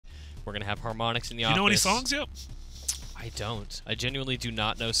We're gonna have harmonics in the Do office. you know any songs yet? I don't. I genuinely do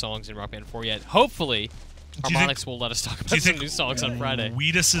not know songs in Rock Band 4 yet. Hopefully, harmonics will let us talk about some new songs on Friday.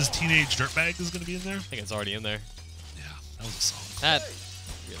 Wheatus's Teenage Dirtbag is gonna be in there? I think it's already in there. Yeah, that was a song. That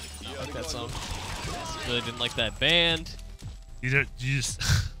really did not like that song. Really didn't like that band. You just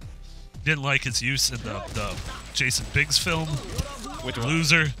didn't like his use in the Jason Biggs film. Which one?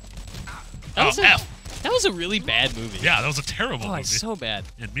 Loser. That was a really bad movie. Yeah, that was a terrible movie. It's so bad.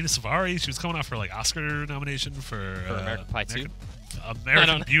 And Mina Savari, she was coming off for like Oscar nomination for American Pie 2.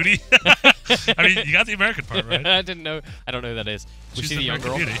 American Beauty. I mean, you got the American part, right? I didn't know. I don't know who that is. Was she the young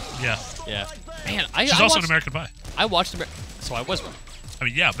girl? Beauty. Yeah. Yeah. Man, she's also an American Pie. I watched so I was wrong. I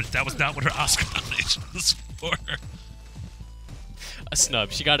mean, yeah, but that was not what her Oscar nomination was for. A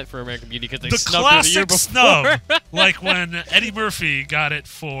snub. She got it for American Beauty because they the snubbed her the year before. snub, like when Eddie Murphy got it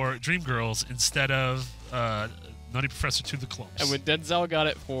for Dreamgirls instead of Nutty Professor to the Clumps. And when Denzel got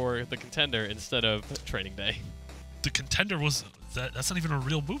it for The Contender instead of Training Day. The Contender was that's not even a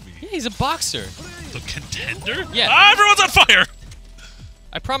real movie. Yeah, he's a boxer. The Contender? Yeah. Ah, everyone's on fire.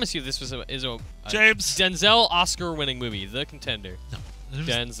 I promise you, this was a James Denzel Oscar-winning movie, The Contender. No.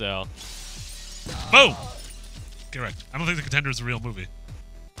 Denzel. Boom. Correct. I don't think The Contender is a real movie.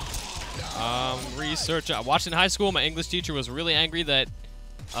 Research. I watched in high school. My English teacher was really angry that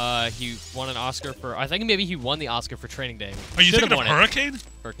he won an Oscar for. I think maybe he won the Oscar for Training Day. Are you thinking of Hurricane?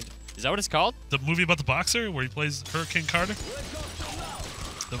 Is that what it's called? The movie about the boxer where he plays Hurricane Carter?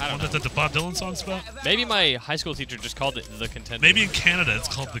 The one that the Bob Dylan song's about? Maybe my high school teacher just called it The Contender. Maybe in Canada it's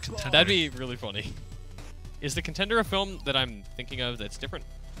called The Contender. That'd be really funny. Is The Contender a film that I'm thinking of that's different?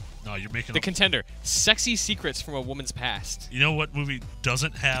 No, you're making The Contender. Sexy Secrets from a Woman's Past. You know what movie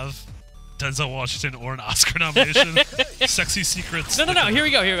doesn't have Denzel Washington or an Oscar nomination? Sexy Secrets. No. Here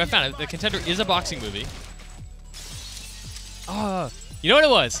we go. I found it. The Contender is a boxing movie. You know what it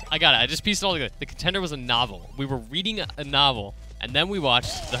was? I got it. I just pieced it all together. The Contender was a novel. We were reading a novel, and then we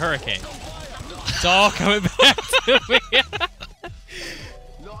watched The Hurricane. It's all coming back to me.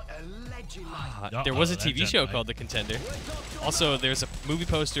 There was a TV show called The Contender. Also, there's a movie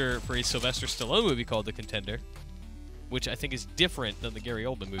poster for a Sylvester Stallone movie called The Contender, which I think is different than the Gary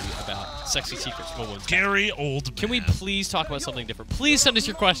Oldman movie about sexy secrets from a woman's Gary Oldman. Can we please talk about something different? Please send us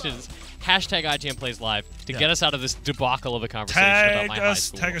your questions. Hashtag IGN Plays Live to get us out of this debacle of a conversation about my high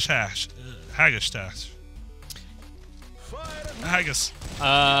school. Tag us, Haggis.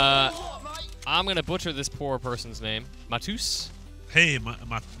 I'm going to butcher this poor person's name. Matus? Hey,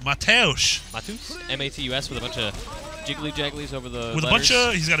 Mateusz. Matus? M-A-T-U-S with a bunch of jiggly-jagglies over the With letters. a bunch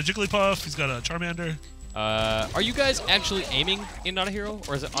of... He's got a Jigglypuff. He's got a Charmander. Are you guys actually aiming in Not a Hero,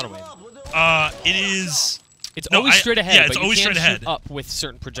 or is it auto-aim? It is... It's always straight ahead, yeah, it's but always you can't straight ahead. shoot up with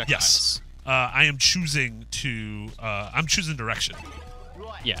certain projectiles. Yes. I am choosing to... I'm choosing direction.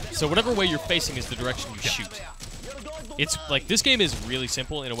 Yeah, so whatever way you're facing is the direction you shoot. It's like, this game is really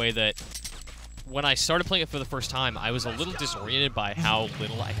simple in a way that when I started playing it for the first time, I was a little disoriented by how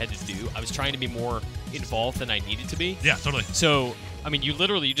little I had to do. I was trying to be more involved than I needed to be. Yeah, totally. So, I mean, you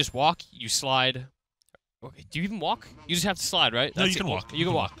just walk, you slide. Okay, do you even walk? You just have to slide, right? No, you can walk. You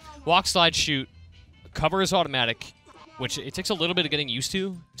can walk. Walk, slide, shoot. Cover is automatic, which it takes a little bit of getting used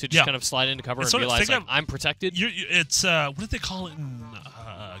to just kind of slide into cover and realize, like, I'm protected. It's, what did they call it in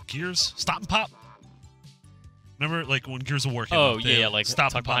Gears? Stop and pop? Remember, like, when Gears of War came out? Oh, yeah, like,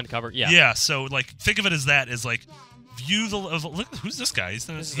 stop and pop. behind cover. Yeah. Yeah, so, like, think of it as that, as, like, view the... Look, who's this guy?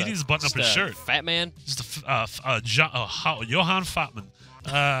 He needs to button up his shirt. Fat man? Just Johann Fatman.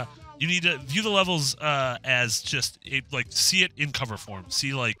 You need to view the levels as just, like, see it in cover form.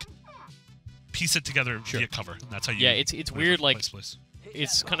 See, like, piece it together via cover. And that's how you... Yeah, it's weird, like... Place.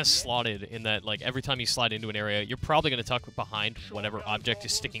 It's kind of slotted in that, like, every time you slide into an area, you're probably going to tuck behind whatever object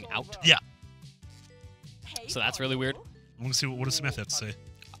is sticking out. Yeah. So that's really weird. I want to see what does Smith have to say.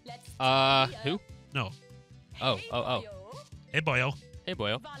 Who? No. Oh. Hey, boyo. Hey,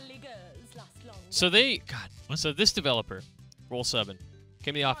 boyo. So so this developer, Roll7,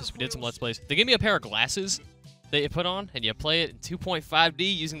 came to the office, we did some Let's Plays. They gave me a pair of glasses that you put on, and you play it in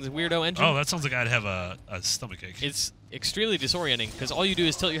 2.5D using this weirdo engine. Oh, that sounds like I'd have a stomachache. It's extremely disorienting, because all you do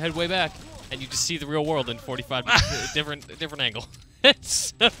is tilt your head way back, and you just see the real world in 45 different angle.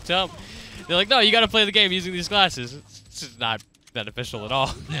 It's so dumb. They're like, no, you got to play the game using these glasses. It's just not beneficial at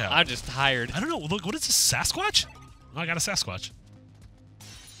all. Yeah. I'm just tired. I don't know. Look, what is this, Sasquatch? Oh, I got a Sasquatch.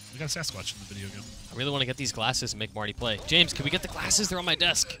 We got a Sasquatch in the video game. I really want to get these glasses and make Marty play. James, can we get the glasses? They're on my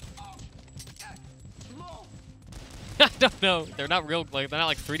desk. I don't know. They're not real. Like, they're not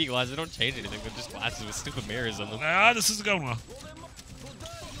like 3D glasses. They don't change anything. They're just glasses with stupid mirrors on them. This is a good one.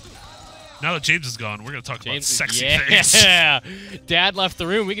 Now that James is gone, we're gonna talk about sexy yeah. things. Yeah. Dad left the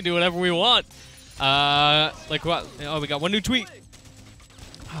room. We can do whatever we want. Like what? Oh, we got one new tweet.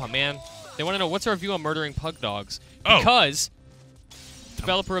 Oh man, they want to know what's our view on murdering pug dogs. Because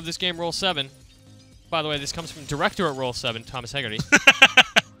developer of this game, Roll 7. By the way, this comes from director at Roll 7, Thomas Hegarty.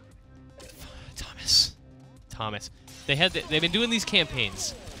 Thomas. They've been doing these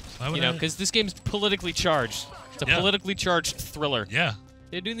campaigns. You know, because this game's politically charged. It's a politically charged thriller. Yeah.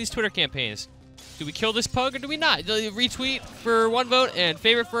 They're doing these Twitter campaigns. Do we kill this pug or do we not? Retweet for one vote and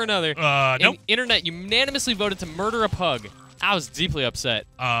favorite for another. Nope. Internet unanimously voted to murder a pug. I was deeply upset.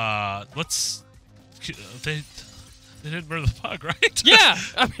 Let's. They didn't murder the pug, right? Yeah.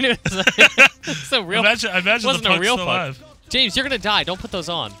 I mean, it's a real. Imagine wasn't the pug's a real still pug. alive. James, you're gonna die. Don't put those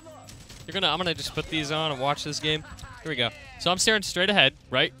on. I'm gonna just put these on and watch this game. Here we go. So I'm staring straight ahead,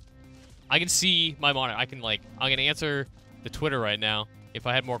 right? I can see my monitor. I'm gonna answer the Twitter right now if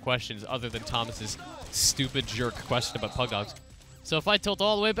I had more questions other than Thomas's stupid jerk question about pug dogs. So if I tilt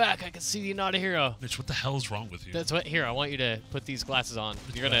all the way back, I can see the not a hero. Mitch, what the hell is wrong with you? That's what. Here, I want you to put these glasses on.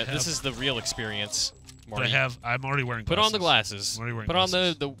 This is the real experience. Marty. I'm already wearing glasses. Put on the glasses. I'm already wearing Put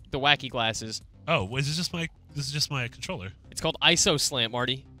glasses. on the wacky glasses. Oh, this is just my controller. It's called ISO slant,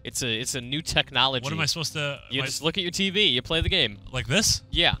 Marty. It's a new technology. What am I supposed to? You just look at your TV. You play the game. Like this?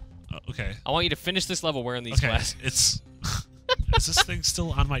 Yeah. Okay. I want you to finish this level wearing these glasses. It's. Is this thing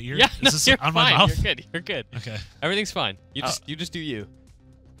still on my ear? Yeah, is this you're on fine. my mouth? You're good. You're good. Okay. Everything's fine. You just do you.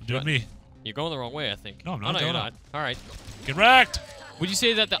 I'm doing me. You're going the wrong way, I think. No, I'm not. Oh, no, you're not. All right. Get wrecked. Would you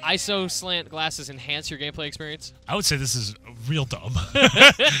say that the ISO slant glasses enhance your gameplay experience? I would say this is real dumb.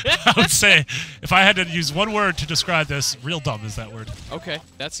 I would say if I had to use one word to describe this, real dumb is that word. Okay,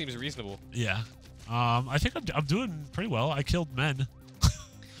 that seems reasonable. Yeah. I think I'm doing pretty well. I killed men.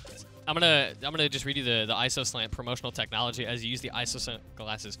 I'm gonna just read you the ISO slant promotional technology as you use the ISO slant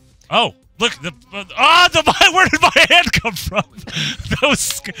glasses. Oh, look where did my hand come from? That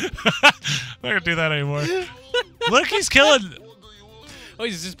was. I'm not gonna do that anymore. Look, he's killing. Oh,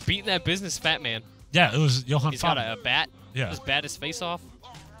 he's just beating that business fat man. Yeah, it was Johan. He's got a bat. Yeah. Just bat his face off.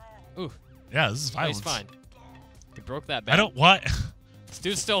 Ooh. Yeah, this is violence. He's fine. He broke that bat. I don't what. This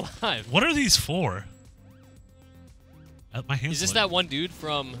dude's still alive. What are these for? My hands. Is this that one dude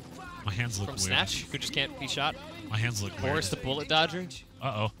from? My hands look from weird. Snatch who just can't be shot? My hands look weird. Boris the bullet dodger.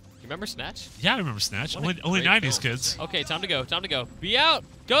 Uh-oh. You remember Snatch? Yeah, I remember Snatch. Only great 90s film. kids. Okay, time to go. Time to go. Be out.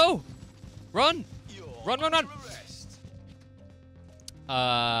 Go. Run. Run.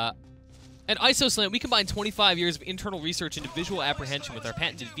 At ISOSlant, we combine 25 years of internal research into visual apprehension with our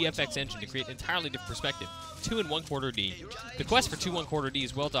patented VFX engine to create an entirely different perspective. 2 1/4 D. The quest for 2 1/4 D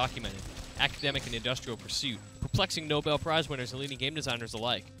is well documented. Academic and industrial pursuit, perplexing Nobel Prize winners and leading game designers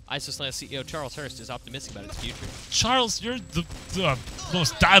alike. ISOSlant CEO Charles Hurst is optimistic about its future. Charles, you're the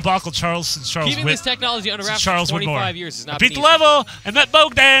most diabolical Charles since Charles Keeping this technology under wraps for 25 years is not beat the level and met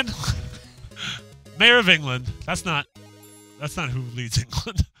Bogdan, Mayor of England. That's not who leads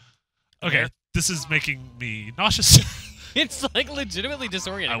England. Okay, this is making me nauseous. It's like legitimately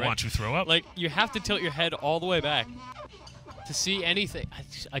disorienting. I want to throw up. Like you have to tilt your head all the way back to see anything.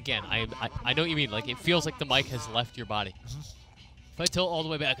 Again, I know what you mean. Like it feels like the mic has left your body. If I tilt all the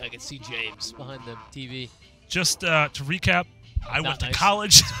way back, I can see James behind the TV. Just to recap, I went to nice.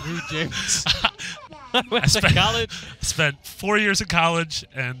 college. Rude, James. I went to college. I spent 4 years in college,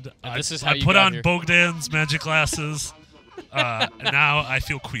 and this is how I you put got on here. Bogdan's magic glasses, and now I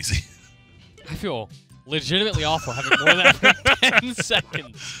feel queasy. I feel legitimately awful having more than that for 10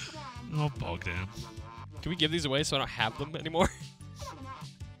 seconds. Oh, Bogdan. Can we give these away so I don't have them anymore?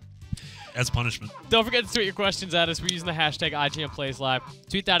 As punishment. Don't forget to tweet your questions at us. We're using the hashtag IGNPlaysLive.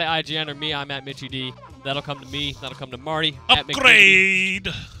 Tweet that at IGN or me. I'm at MitchyD. That'll come to me. That'll come to Marty. Upgrade!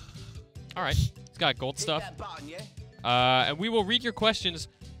 All right. It's got gold stuff. And we will read your questions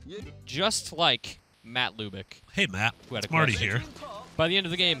just like Matt Lubick. Hey, Matt. Who had a It's Marty question. here. By the end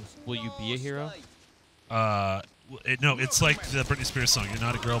of the game, will you be a hero? No, it's like the Britney Spears song. You're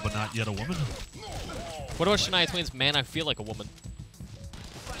not a girl, but not yet a woman. What about Shania Twain's Man, I Feel Like a Woman?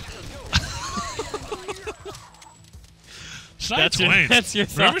 Shania Twain. That's your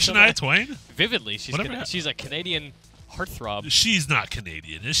Remember thought on Shania that? Twain? Vividly. Whatever. She's a Canadian heartthrob. She's not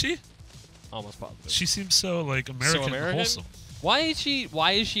Canadian, is she? Almost positive. She seems so like American, and American? wholesome. Why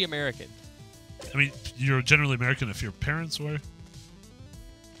is she American? I mean, you're generally American if your parents were.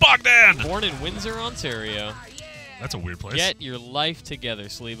 Bogdan! Born in Windsor, Ontario. That's a weird place. Get your life together,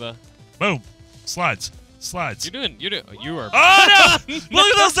 Sleva. Boom. Slides. Slides. You are. Oh no! Look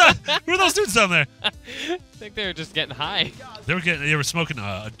at those! Who are those dudes down there? I think they're just getting high. They were smoking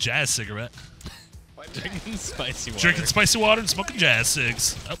a jazz cigarette. Drinking spicy water. Drinking spicy water and smoking jazz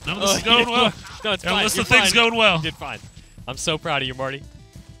cigs. Oh, none of this is going well. No, it's Yeah, fine. list You're of things fine. going well. You did fine. I'm so proud of you, Marty.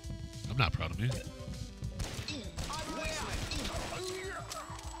 I'm not proud of me.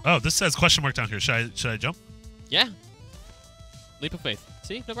 Oh, this says question mark down here. Should I jump? Yeah. Leap of faith.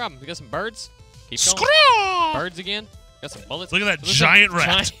 See? No problem. We got some birds. Keep going. Scraw! Birds again. Got some bullets. Look at that Look giant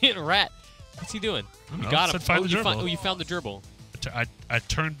rat. Giant rat. What's he doing? I don't You know. got It him. said find the gerbil. Oh, you found the gerbil. I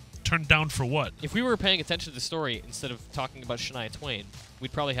turned down for what? If we were paying attention to the story instead of talking about Shania Twain,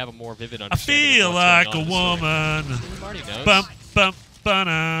 we'd probably have a more vivid I understanding. feel of like what's a going on in the woman. story. Marty knows. Bump, bump,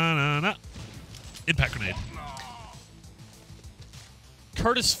 banana. Impact grenade.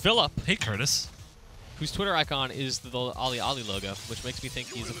 Curtis Phillip, Hey, Curtis. whose Twitter icon is the OlliOlli logo, which makes me think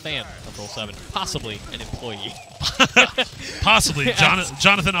he's a fan of Roll 7, possibly an employee. Possibly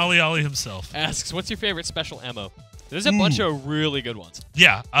Jonathan OlliOlli himself. Asks, what's your favorite special ammo? There's a bunch of really good ones.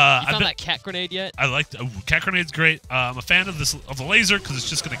 Yeah. You I've found been, that cat grenade yet? I like cat grenade's great. I'm a fan of the laser because it's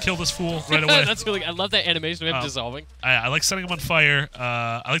just gonna kill this fool right away. That's really. I love that animation of him Um, dissolving. I like setting them on fire.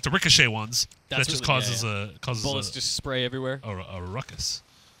 I like the ricochet ones. That's that just really- causes yeah. causes Bullets just spray everywhere. a ruckus.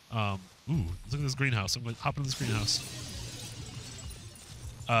 Ooh, look at this greenhouse. I'm gonna hop into this greenhouse.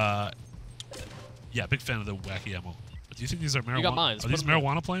 Yeah, big fan of the wacky ammo. Do you think these are marijuana? You got mine. Are Put these them in.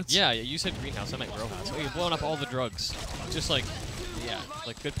 marijuana plants? Yeah, you said greenhouse. I meant grow house. Oh, you're blowing up all the drugs, just like, yeah,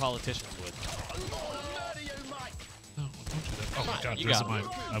 like good politicians would. No, don't do that. Oh my God, You there's a got mine.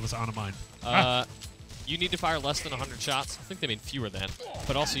 I was on a mine. You need to fire less than 100 shots. I think they mean fewer than,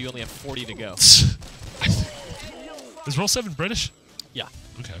 but also you only have 40 to go. Is Roll 7 British? Yeah.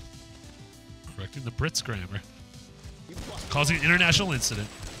 Okay. Correcting the Brits grammar. Causing an international incident.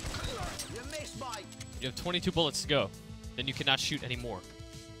 You have 22 bullets to go. Then you cannot shoot anymore.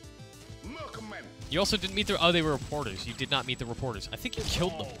 You also didn't meet the. Oh, they were reporters. You did not meet the reporters. I think you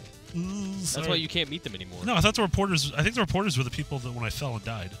killed them. That's why you can't meet them anymore. No, I thought the reporters. I think the reporters were the people that when I fell and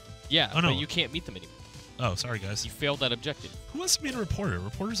died. Yeah, Oh, no. but you can't meet them anymore. Oh, sorry guys. You failed that objective. Who wants to be a reporter?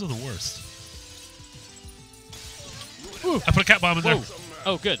 Reporters are the worst. Ooh, I put a cat bomb in there.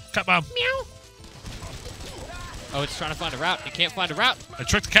 Whoa. Oh, good. Cat bomb. Meow. Oh, it's trying to find a route. You can't find a route. I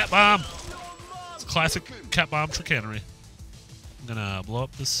tricked the cat bomb. It's classic cat bomb trickanery. I'm gonna blow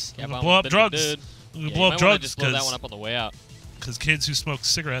up this. I'm gonna blow up drugs. I'm gonna blow up drugs just blow that one up on the way out. because kids who smoke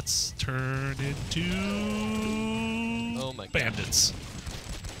cigarettes turn into Oh my God. bandits.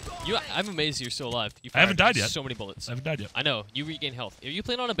 I'm amazed you're still alive. You I haven't fired died yet. So many bullets. I haven't died yet. I know. You regain health. Are you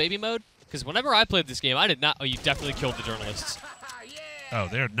playing on a baby mode? Because whenever I played this game, I did not. Oh, you definitely killed the journalists. Oh,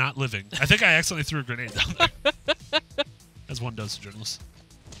 they are not living. I think I accidentally threw a grenade down there. As one does to journalists.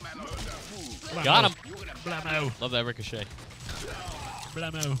 Got him. Blammo. Love that ricochet.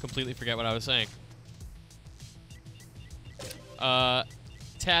 Blammo. Completely forget what I was saying.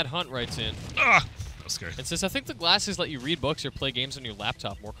 Tad Hunt writes in Ah! That was scary. and says, I think the glasses let you read books or play games on your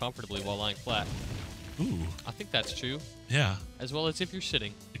laptop more comfortably while lying flat. Ooh. I think that's true, Yeah. as well as if you're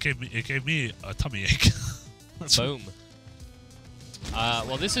sitting. It gave me a tummy ache. That's Boom.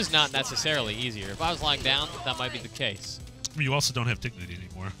 Well, this is not necessarily easier. If I was lying down, that might be the case. You also don't have dignity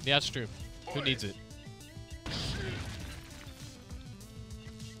anymore. Yeah, that's true. Who needs it?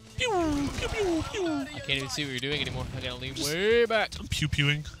 Pew, pew, pew, pew. I can't even see what you're doing anymore. I gotta lean way back. I'm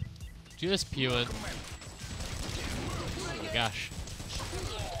pew-pewing. Just pewing. Oh my gosh.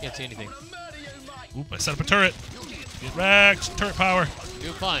 Can't see anything. Oop, I set up a turret. Get wrecked. Turret power.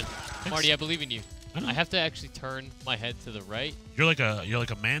 Doing fine. Marty, I believe in you. I know. I have to actually turn my head to the right You're like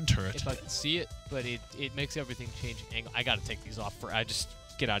a man turret. if I can see it, but it makes everything change angle. I gotta take these off. I just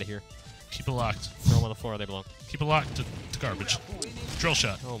get out of here. Keep it locked. Throw them on the floor. They belong. Keep it locked to garbage. Drill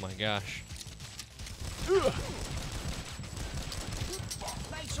shot. Oh my gosh.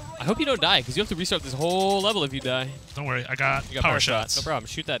 I hope you don't die, because you have to restart this whole level if you die. Don't worry, I got, You got power shots. shots. No problem.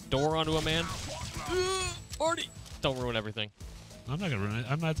 Shoot that door onto a man. Marty! Don't ruin everything. I'm not gonna ruin it.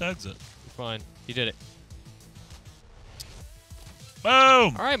 I'm at the exit. You're fine. You did it.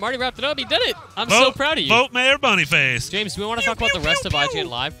 Boom! All right, Marty wrapped it up. He did it. I'm so proud of you. Vote Mayor Bunnyface. James, do we want to talk about the rest of IGN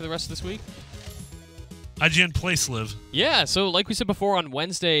Live for the rest of this week? IGN Place Live. Yeah, so like we said before on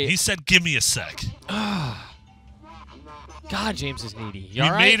Wednesday. He said, "Give me a sec." God, James is needy. You We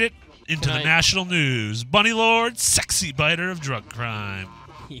all right? made it into Can the I- national news. Bunny Lord, sexy biter of drug crime.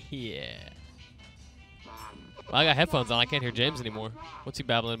 Yeah. Well, I got headphones on. I can't hear James anymore. What's he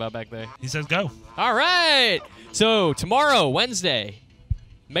babbling about back there? He says, "Go." All right. So tomorrow, Wednesday,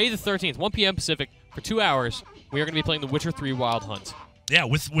 May the 13th, 1 p.m. Pacific, for 2 hours, we are going to be playing The Witcher 3 Wild Hunt. Yeah,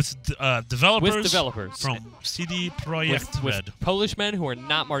 with developers. With developers. From CD Projekt with Red. Polish men who are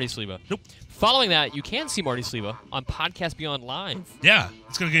not Marty Sliva. Nope. Following that, you can see Marty Sliva on Podcast Beyond Live. Yeah,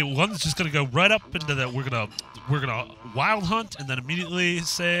 it's gonna get one that's just gonna go right up into that. We're gonna wild hunt and then immediately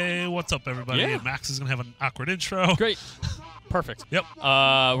say what's up, everybody. Yeah. And Max is gonna have an awkward intro. Great. Perfect. Yep. We're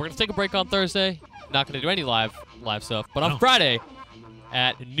gonna take a break on Thursday. Not gonna do any live stuff, but on Friday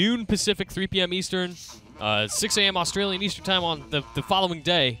at noon Pacific, 3 p.m. Eastern, 6 a.m. Australian Eastern Time on the following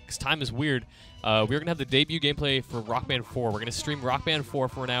day, because time is weird. We're gonna have the debut gameplay for Rock Band 4. We're gonna stream Rock Band 4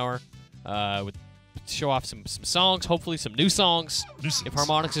 for an hour. Show off some songs, hopefully some new songs. If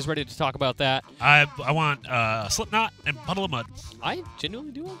Harmonix is ready to talk about that. I want Slipknot and Puddle of Mud. I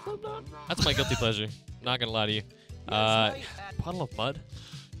genuinely do want Slipknot. That's my guilty pleasure. Not gonna lie to you. Puddle of Mud.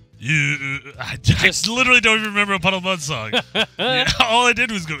 I literally don't even remember a Puddle of Mud song. Yeah, all I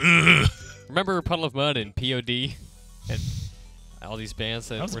did was go. Ugh. Remember Puddle of Mud and POD and all these bands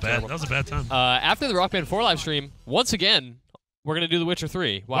that was were bad. terrible? That was a bad time. After the Rock Band 4 live stream, once again, we're going to do The Witcher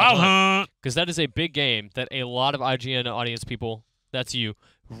 3. Wild Hunt. Because that is a big game that a lot of IGN audience people, that's you,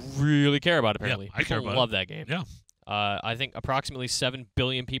 really care about, apparently. Yeah, I care about love that game. Yeah. I think approximately 7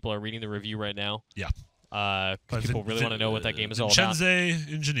 billion people are reading the review right now. Yeah. People really want to know what that game is all about.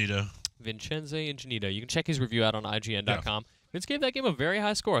 Vincenzo Ingenito. Vincenzo Ingenito. You can check his review out on IGN.com. Vince gave that game a very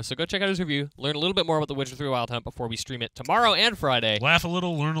high score, so go check out his review. Learn a little bit more about The Witcher 3 Wild Hunt before we stream it tomorrow and Friday. Laugh a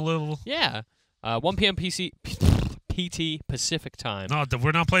little, learn a little. Yeah. 1 p.m. PT Pacific time. No,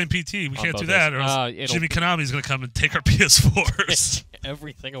 we're not playing PT. We can't do both that, days. or else Jimmy Konami's going to come and take our PS4s.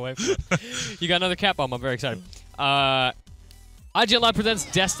 Everything away from us. You got another cat bomb. I'm very excited. IGN Live presents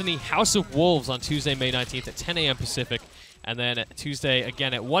Destiny House of Wolves on Tuesday, May 19th at 10 a.m. Pacific. And then Tuesday,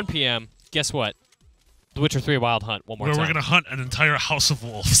 again at 1 p.m., guess what? The Witcher 3 Wild Hunt one more time. Where we're going to hunt an entire House of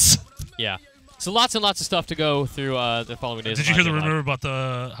Wolves. Yeah. So lots and lots of stuff to go through the following days. Did you hear the rumor about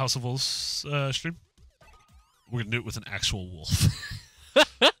the House of Wolves stream? We're going to do it with an actual wolf.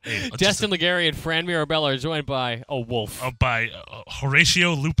 Destin Legary and Fran Mirabella are joined by a wolf. By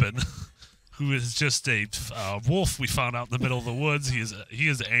Horatio Lupin, who is just a wolf we found out in the middle of the woods. He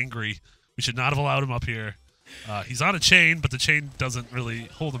is angry. We should not have allowed him up here. He's on a chain, but the chain doesn't really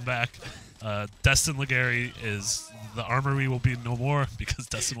hold him back. Destin Legary is the armory will be no more because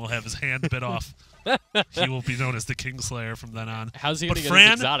Destin will have his hand bit off. He will be known as the Kingslayer from then on. How's he going to get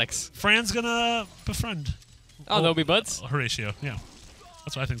his exotics? Fran's going to befriend. Oh, they'll be buds? Horatio, yeah.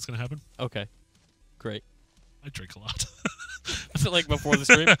 That's what I think is going to happen. Okay. Great. I drink a lot. Is it like before the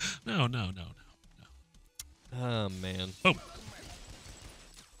stream? No. Oh, man. Boom.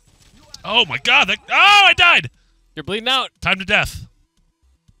 Oh, my God. I died. You're bleeding out. Time to death.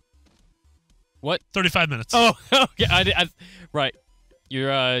 What? 35 minutes. Oh, okay. Right.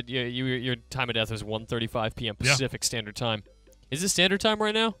 Your time of death is 1:35 p.m. Pacific Standard Time. Is it Standard Time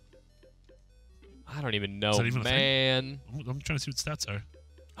right now? I don't even know, is that even man. I'm trying to see what stats are.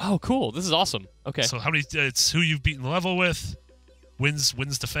 Oh, cool. This is awesome. Okay. So how many? It's who you've beaten the level with, wins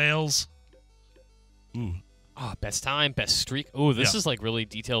to fails. Ooh. Oh, best time, best streak. Ooh, this is like really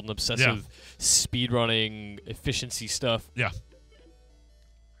detailed and obsessive speedrunning efficiency stuff. Yeah.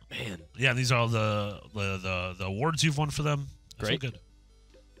 Man. Yeah, these are all the awards you've won for them. That's Great. all good.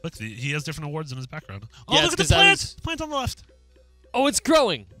 Look, he has different awards in his background. Oh, Yeah, look at the plant! Plant on the left. Oh, it's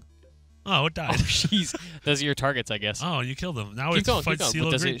growing. Oh, it died. Oh, jeez. Those are your targets, I guess. Oh, you killed them. Now keep we have going, to fight keep going. CeeLo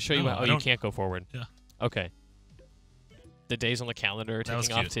But does Green. it show you how? Oh, you can't go forward. Yeah. Okay. The days on the calendar are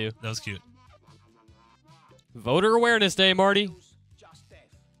ticking off, too. That was cute. Voter Awareness Day, Marty.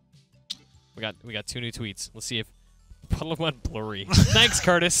 We got 2 new tweets. Let's see if Puddle of Mud blurry. Thanks,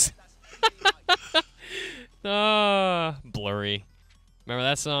 Curtis. Blurry. Remember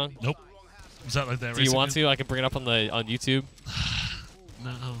that song? Nope. Was that like that? Do you want to? I can bring it up on YouTube.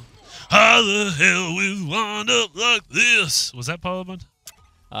 No. How the hell we wound up like this? Was that Puddle of Mud?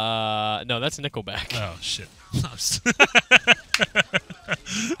 No, that's Nickelback. Oh shit.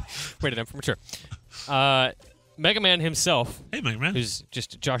 Rated M for mature. Mega Man himself. Hey, Mega Man. Who's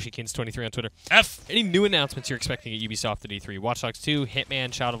just JoshyKins23 on Twitter. F. Any new announcements you're expecting at Ubisoft at E3? Watch Dogs 2,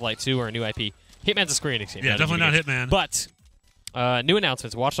 Hitman, Child of Light 2, or a new IP? Hitman's a Square Enix game. Yeah, definitely not Hitman. But new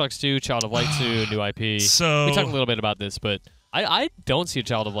announcements: Watch Dogs 2, Child of Light 2, new IP. So we talked a little bit about this, but I don't see a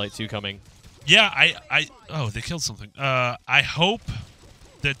Child of Light 2 coming. Yeah, oh, they killed something. I hope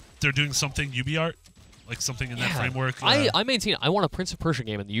that they're doing something UbiArt, like something in that framework. I maintain I want a Prince of Persia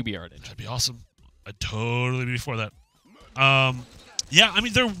game in the UbiArt engine. That'd be awesome. I'd totally be for that. Yeah, I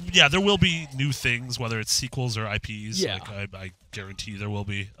mean, there will be new things, whether it's sequels or IPs. Yeah. Like, I guarantee there will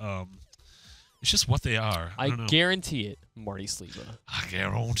be. It's just what they are. I don't know. Guarantee it, Marty Sliva. I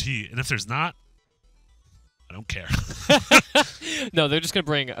guarantee. And if there's not, I don't care. No, they're just gonna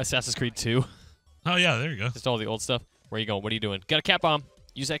bring Assassin's Creed 2. Oh yeah, there you go. Just all the old stuff. Where are you going? What are you doing? Got a cat bomb.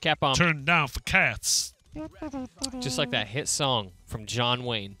 Use that cat bomb. Turn down for cats. Just like that hit song from John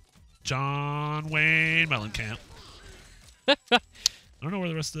Wayne. John Wayne Mellencamp. I don't know where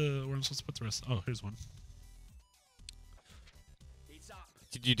the rest of where I'm supposed to put the rest. Oh, here's one.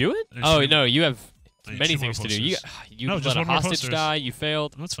 Did you do it? Oh no, you have many things to do. You no, let a hostage die. You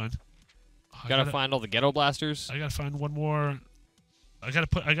failed. No, that's fine. You gotta find all the ghetto blasters. I gotta find one more. I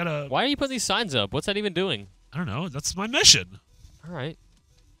gotta. Why are you putting these signs up? What's that even doing? I don't know. That's my mission. All right,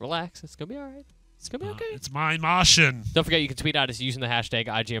 relax. It's gonna be all right. It's gonna be okay. It's my mission. Don't forget, you can tweet at us using the hashtag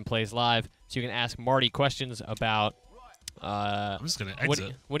IGNPlaysLive, so you can ask Marty questions about. I'm just gonna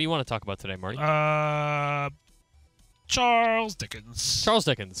exit. What do you want to talk about today, Marty? Charles Dickens. Charles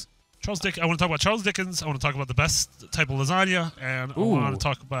Dickens. I want to talk about Charles Dickens. I want to talk about the best type of lasagna, and I want to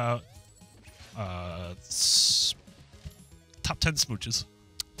talk about top 10 smooches.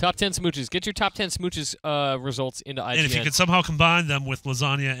 Top 10 smooches. Get your top 10 smooches results into IGN. And if you could somehow combine them with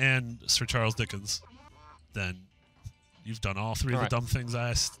lasagna and Sir Charles Dickens, then you've done all three of the dumb things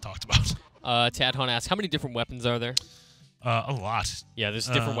I talked about. Tad Hunt asks, how many different weapons are there? A lot. Yeah, there's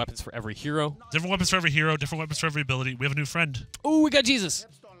different weapons for every hero. Different weapons for every hero, different weapons for every ability. We have a new friend. Oh, we got Jesus.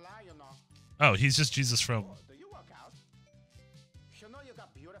 Oh, he's just Jesus from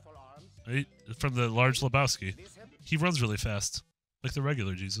the large Lebowski. He runs really fast, like the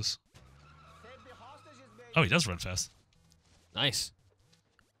regular Jesus. Oh, he does run fast. Nice.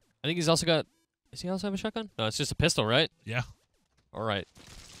 I think he's also got... Does he also have a shotgun? No, it's just a pistol, right? Yeah. All right.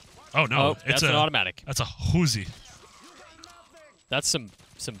 Oh, no. Oh, that's an automatic. That's a Uzi. That's some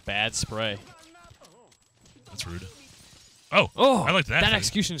bad spray. That's rude. Oh, I like that. That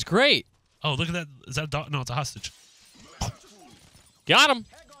execution's great. Oh, look at that. Is that a dog? No, it's a hostage. Got him.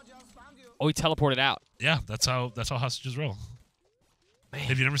 Oh, he teleported out. Yeah, that's how hostages roll. Man.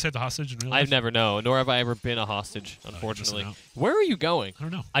 Have you never saved a hostage in real life? I've never, nor have I ever been a hostage, unfortunately. Where are you going? I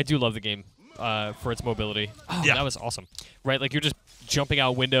don't know. I do love the game for its mobility. Oh, yeah. That was awesome. Right, like you're just jumping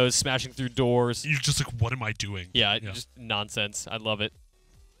out windows, smashing through doors. You're just like, what am I doing? Yeah, just nonsense. I love it.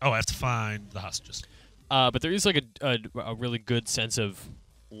 Oh, I have to find the hostages. But there is like a really good sense of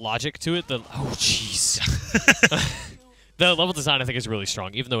logic to it. Oh, jeez. The level design, I think, is really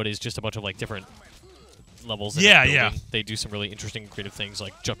strong, even though it is just a bunch of like different levels. Yeah. They do some really interesting, creative things,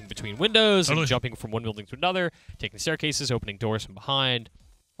 like jumping between windows and jumping from one building to another, taking staircases, opening doors from behind,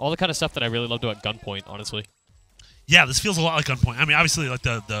 all the kind of stuff that I really loved about Gunpoint, honestly. Yeah, this feels a lot like Gunpoint. I mean, obviously, like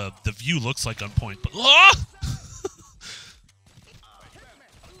the view looks like Gunpoint, but I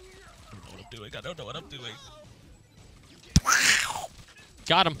don't know what I'm doing.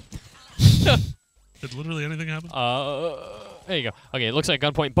 Got him. Did literally anything happen? There you go. Okay, it looks like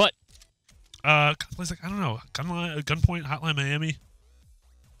Gunpoint, but Gunpoint's like, I don't know, Gunpoint, Hotline Miami.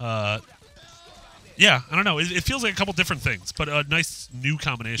 Yeah, I don't know. It feels like a couple different things, but a nice new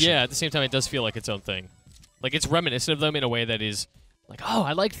combination. Yeah, at the same time, it does feel like its own thing. Like it's reminiscent of them in a way that is like, oh,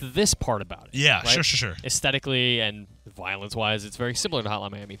 I liked this part about it. Yeah, right? sure. Aesthetically and violence-wise, it's very similar to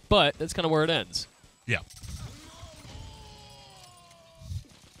Hotline Miami, but that's kind of where it ends. Yeah.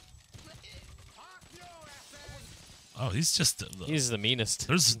 Oh, he's just... he's the meanest.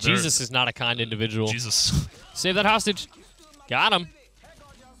 Jesus is not a kind individual. Jesus. Save that hostage. Got him.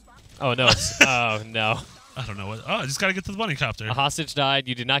 Oh, no. Oh, no. I don't know what... Oh, I just got to get to the bunny copter. A hostage died.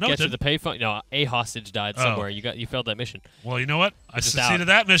 You did not get to the payphone. No, a hostage died somewhere. You failed that mission. Well, you know what? I succeeded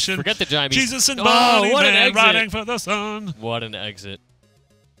that mission. Forget the giant beast. Jesus and Bunny Man riding for the sun. What an exit.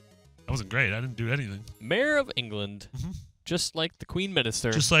 That wasn't great. I didn't do anything. Mayor of England. Just like the Queen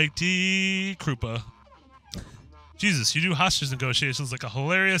Minister. Just like D. Krupa. Jesus, you do hostage negotiations like a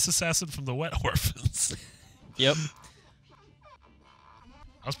hilarious assassin from the Wet Orphans. Yep.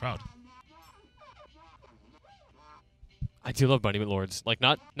 I was proud. I do love Bunny Lords. Like,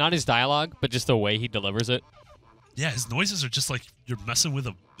 not his dialogue, but just the way he delivers it. Yeah, his noises are just like you're messing with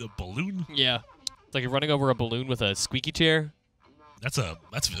a balloon. Yeah. It's like you're running over a balloon with a squeaky chair. That's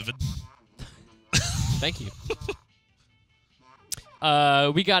vivid. Thank you.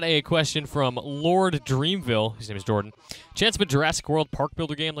 We got a question from Lord Dreamville. His name is Jordan. Chance of a Jurassic World Park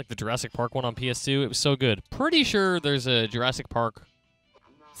Builder game like the Jurassic Park one on PS2. It was so good. Pretty sure there's a Jurassic Park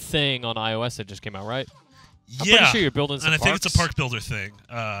thing on iOS that just came out, right? I'm pretty sure you're building some parks. And I think it's a park builder thing.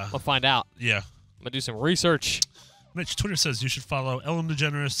 I'll find out. Yeah. I'm going to do some research. Mitch, Twitter says you should follow Ellen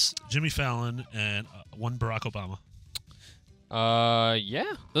DeGeneres, Jimmy Fallon, and one Barack Obama.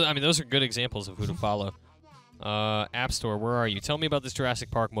 Yeah. I mean, those are good examples of who to follow. App Store, where are you? Tell me about this Jurassic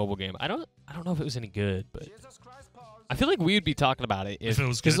Park mobile game. I don't know if it was any good, but I feel like we would be talking about it if it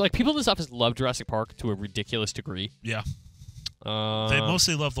was good. Because like people in this office love Jurassic Park to a ridiculous degree. Yeah. They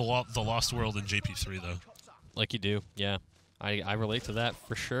mostly love the Lost World in JP3 though. Like you do, yeah. I relate to that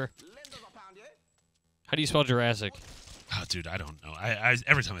for sure. How do you spell Jurassic? Oh, dude, I don't know. I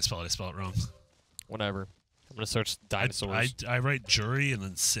every time I spell it wrong. Whatever. I'm gonna search dinosaurs. I write jury and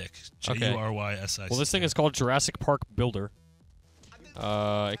then sick. Jurysik. Well, this thing is called Jurassic Park Builder.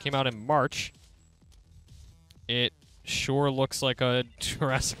 It came out in March. It sure looks like a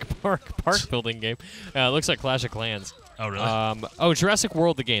Jurassic Park building game. It looks like Clash of Clans. Oh, really? Oh, Jurassic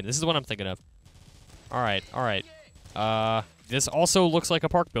World, the game. This is the one I'm thinking of. All right. This also looks like a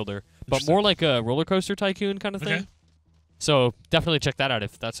park builder, but more like a roller coaster tycoon kind of thing. Okay. So definitely check that out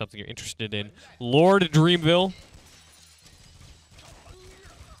if that's something you're interested in. Lord Dreamville.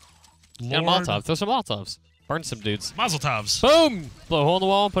 And a Molotov. Throw some Molotovs. Burn some dudes. Mazel tovs. Boom! Blow a hole in the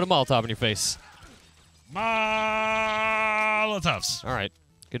wall and put a Molotov in your face. Molotovs. All right.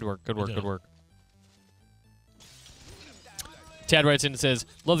 Good work. Tad writes in and says,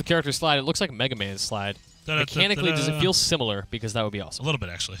 love the character slide. It looks like Mega Man's slide. Mechanically, does it feel similar? Because that would be awesome. A little bit,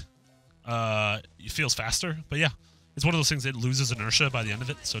 actually. It feels faster, but yeah. It's one of those things that loses inertia by the end of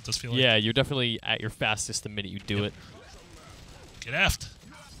it, so it does feel like... Yeah, you're definitely at your fastest the minute you do it. Get effed.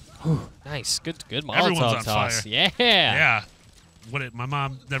 Whew, nice. Good Molotov Everyone's on toss. fire. Yeah. Yeah. My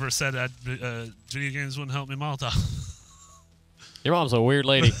mom never said that video games wouldn't help me Molotov. Your mom's a weird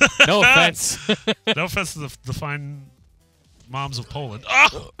lady. No offense. No offense to the fine moms of Poland.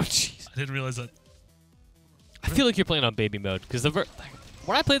 Oh! Jeez. I didn't realize that. I feel like you're playing on baby mode, because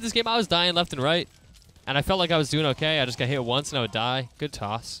when I played this game, I was dying left and right. And I felt like I was doing okay. I just got hit once and I would die. Good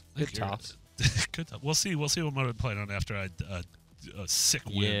toss. Good toss. Good. We'll see what mode I'm playing on after a sick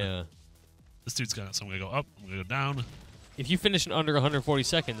win. Yeah. This dude's got it, so I'm gonna go up. I'm gonna go down. If you finish in under 140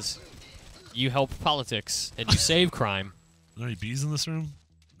 seconds, you help politics and you save crime. Are there any bees in this room?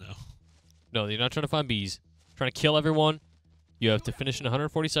 No. No, you're not trying to find bees. You're trying to kill everyone. You have to finish in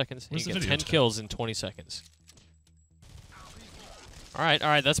 140 seconds. And you get 10 kills in 20 seconds. All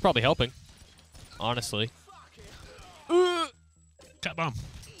right. That's probably helping. Honestly. Cat bomb.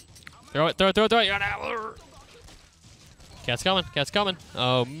 Throw it. Cat's coming.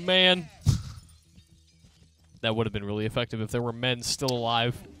 Oh, man. That would have been really effective if there were men still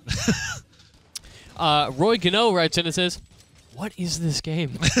alive. Roy Gano writes in and says, what is this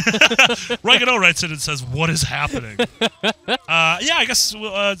game? Roy Gano writes in and says, what is happening? Yeah, I guess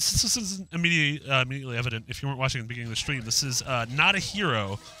since this is immediately evident, if you weren't watching at the beginning of the stream, this is Not a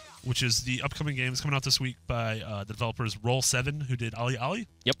Hero, which is the upcoming game that's coming out this week by the developers Roll7, who did OlliOlli.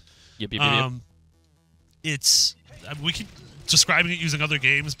 Yep. It's we keep describing it using other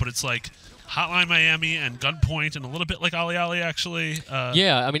games, but it's like Hotline Miami and Gunpoint, and a little bit like OlliOlli, actually.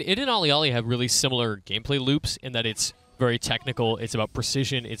 Yeah, I mean, it and OlliOlli have really similar gameplay loops in that it's very technical. It's about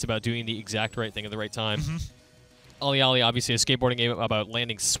precision. It's about doing the exact right thing at the right time. Mm-hmm. OlliOlli, obviously, a skateboarding game about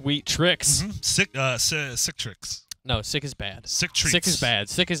landing sweet tricks. Mm-hmm. Sick tricks. No, sick is bad. Sick treats. Sick is bad.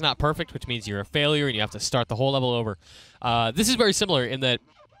 Sick is not perfect, which means you're a failure and you have to start the whole level over. This is very similar in that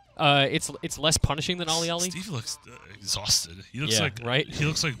it's less punishing than OlliOlli. Steve looks exhausted. He looks He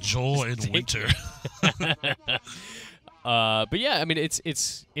looks like Joel in winter. But yeah, I mean,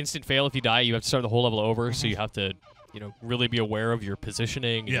 it's instant fail if you die. You have to start the whole level over, so you have to really be aware of your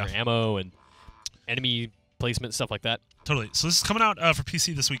positioning, and your ammo, and enemy placement, stuff like that. Totally. So this is coming out for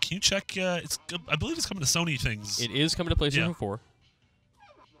PC this week. Can you check? I believe it's coming to Sony things. It is coming to PlayStation 4.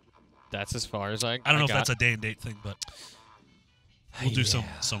 That's as far as I don't know if that's a day and date thing, but we'll do some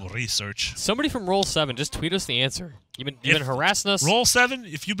research. Somebody from Roll7, just tweet us the answer. You've been harassing us.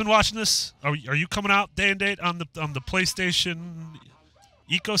 Roll7, if you've been watching this, are you coming out day and date on the PlayStation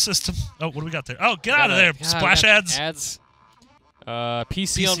ecosystem? Oh, what do we got there? Oh, get out of there! Splash ads. Ads.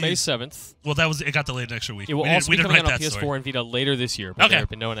 PC on May 7th. Well, it got delayed an extra week. It will also be coming out on PS4 and Vita later this year, but there have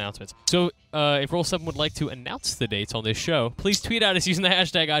been no announcements. So if Roll7 would like to announce the dates on this show, please tweet at us using the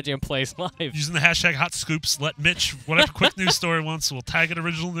hashtag IGNPlaysLive. Using the hashtag HotScoops, let Mitch, whatever quick news story wants, we'll tag it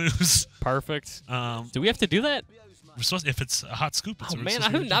original news. Perfect. Do we have to do that? We're supposed if it's a hot scoop. It's man, I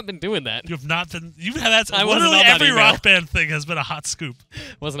have not been doing that. You have not been. You've had that. Literally every rock band thing has been a hot scoop.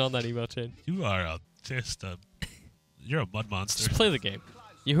 Wasn't on that email chain. You are you're a mud monster. Just play the game.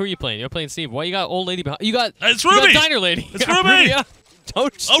 Who are you playing? You're playing Steve. Why you got old lady behind? You got. It's Ruby. You got Diner Lady. It's Ruby.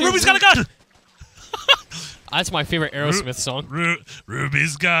 Don't. Oh, Ruby's got a gun. That's my favorite Aerosmith song.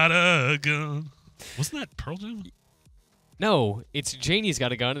 Ruby's got a gun. Wasn't that Pearl Jam? No, it's Janie's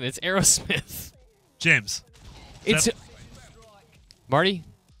got a gun, and it's Aerosmith. James. Marty,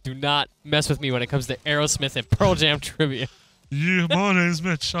 do not mess with me when it comes to Aerosmith and Pearl Jam trivia. My name's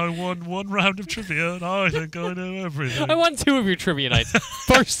Mitch. I won 1 round of trivia, and I think I know everything. I won 2 of your trivia nights.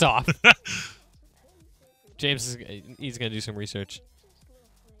 First off. James, he's going to do some research.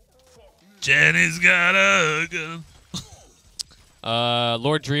 Jenny's got a gun.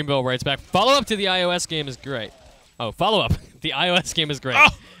 Lord Dreamville writes back, follow-up to the iOS game is great. Oh, follow-up. The iOS game is great. Oh!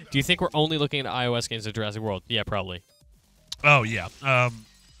 Do you think we're only looking at iOS games of Jurassic World? Yeah, probably. Oh, yeah.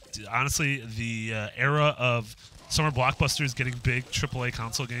 Honestly, the era of summer blockbusters getting big AAA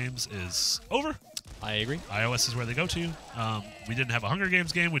console games is over. I agree. iOS is where they go to. We didn't have a Hunger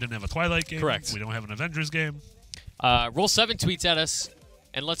Games game. We didn't have a Twilight game. Correct. We don't have an Avengers game. Roll7 tweets at us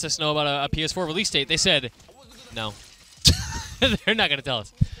and lets us know about a PS4 release date. They said, no. They're not going to tell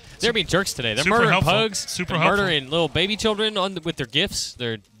us. They're being jerks today. They're murdering helpful. pugs. Super They're helpful. murdering little baby children with their gifts.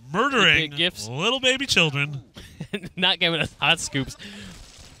 They're Murdering gifts. little baby children. Not giving us hot scoops.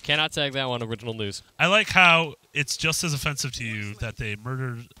 Cannot tag that one original news. I like how it's just as offensive to you that they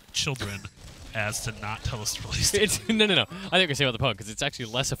murdered children as to not tell us the release date. No. I think we're going to say about the pug, because it's actually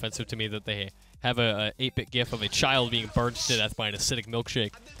less offensive to me that they have a 8-bit gif of a child being burned to death by an acidic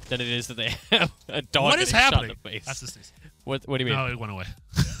milkshake than it is that they have a dog What is getting shot in happening? the face. That's the sneeze. What do you mean? No, it went away.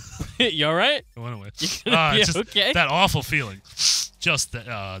 You all right? It went away. Yeah, It's just okay. that awful feeling. Just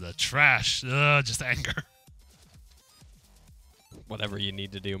the trash. Just anger. Whatever you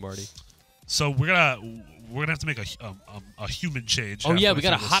need to do, Marty. So we're gonna have to make a human change. Oh yeah, halfway we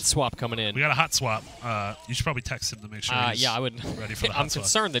got a through hot this. swap coming in. We got a hot swap. You should probably text him to make sure he's yeah, I would. ready for the hot I'm swap.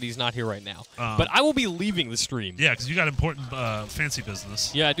 concerned that he's not here right now, but I will be leaving the stream. Yeah, because you got important fancy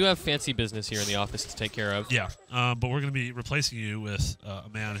business. Yeah, I do have fancy business here in the office to take care of. Yeah, but we're gonna be replacing you with a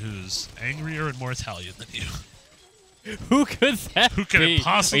man who's angrier and more Italian than you. Who could that Who can be? it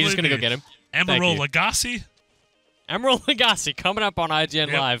possibly Are you just gonna be? go get him? Emerald you. Lagasse. Emerald Lagasse coming up on IGN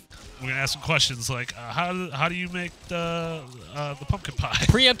Yep. Live. We're gonna ask some questions like how do you make the pumpkin pie?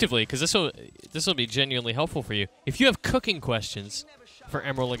 Preemptively, because this will be genuinely helpful for you. If you have cooking questions for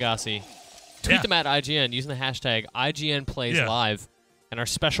Emerald Lagasse, tweet them at IGN using the hashtag IGNPlaysLive, and our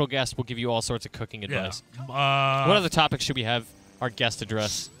special guest will give you all sorts of cooking advice. What other topics should we have our guest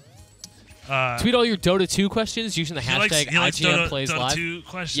address? Tweet all your Dota 2 questions using the hashtag IGNPlaysLive. Dota 2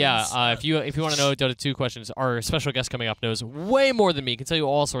 questions. Yeah, if you want to know Dota 2 questions, our special guest coming up knows way more than me. He can tell you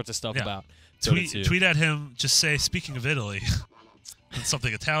all sorts of stuff about Dota 2. Tweet at him. Just say, speaking of Italy, and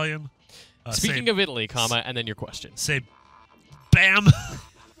something Italian. Speaking of Italy, comma, and then your question. Say, bam.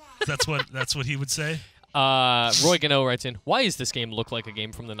 that's what he would say. Roy Gano writes in, why does this game look like a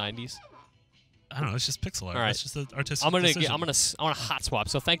game from the 90s? I don't know. It's just pixel art. All right. It's just an artistic I'm decision. gonna hot swap.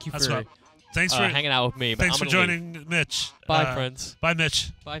 So thank you for Thanks for hanging out with me. But Thanks I'm for gonna joining, leave. Mitch. Bye, friends. Bye,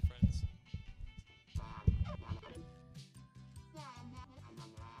 Mitch. Bye, friends.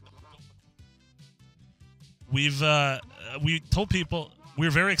 We told people we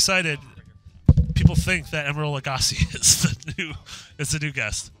were very excited. People think that Emerald Lagasse is the new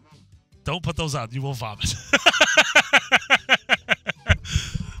guest. Don't put those on. You will vomit.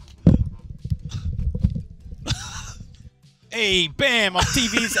 Hey, bam! I'm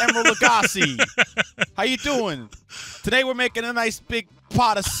TV's Emerald Lagasse. How you doing? Today we're making a nice big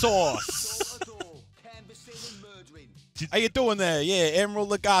pot of sauce. How you doing there? Yeah, Emerald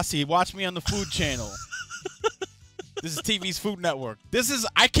Lagasse. Watch me on the Food Channel. This is TV's Food Network.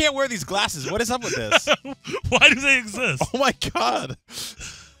 I can't wear these glasses. What is up with this? Why do they exist? Oh my god.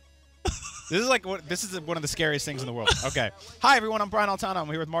 This is one of the scariest things in the world. Okay. Hi, everyone. I'm Brian Altano. I'm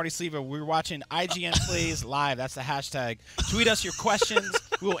here with Marty Sleva. We're watching IGN Plays Live. That's the hashtag. Tweet us your questions.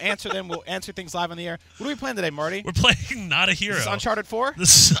 We will answer them. We'll answer things live on the air. What are we playing today, Marty? We're playing Not a Hero. This is Uncharted 4?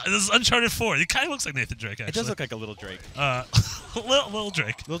 This is Uncharted 4. It kind of looks like Nathan Drake, actually. It does look like a little Drake. Little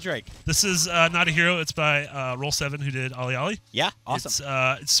Drake. Little Drake. This is Not a Hero. It's by Roll7, who did OlliOlli. Yeah, awesome.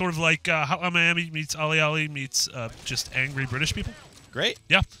 It's sort of like Hotline Miami meets OlliOlli meets just angry British people. Great.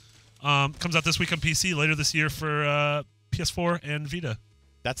 Yeah. Comes out this week on PC, later this year for PS4 and Vita.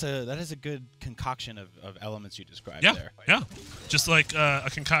 That is a good concoction of elements you described there. Yeah. Just like a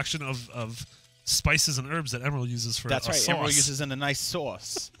concoction of spices and herbs that Emerald uses for That's right. sauce. Emerald uses in a nice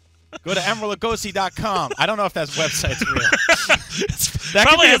sauce. Go to emeraldlagasse.com. I don't know if that website's real. That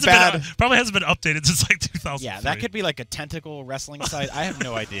probably could be probably hasn't been updated since like 2003. Yeah, that could be like a tentacle wrestling site. I have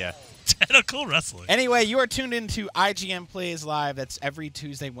no idea. Tentacle wrestling. Anyway, you are tuned into IGN Plays Live. That's every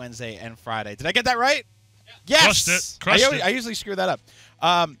Tuesday, Wednesday, and Friday. Did I get that right? Yes. Crushed it. I usually screw that up.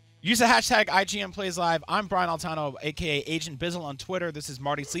 Use the hashtag IGN Plays Live. I'm Brian Altano, a.k.a. Agent Bizzle on Twitter. This is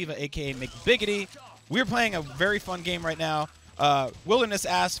Marty Sleva, a.k.a. McBiggity. We're playing a very fun game right now. Wilderness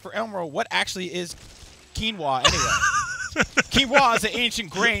asks, for Emerald, what actually is quinoa anyway? Quinoa is an ancient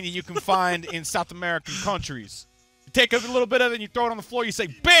grain that you can find in South American countries. take a little bit of it and you throw it on the floor. You say,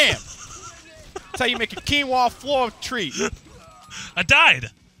 "Bam!" That's how you make a quinoa floor treat. I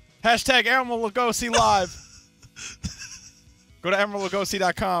died. Hashtag Emerald Lugosi Live. Go to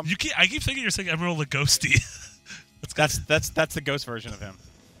emeraldlugosi.com. I keep thinking you're saying Emerald Lugosi. That's the ghost version of him.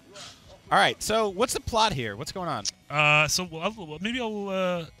 All right, so what's the plot here? What's going on? I'll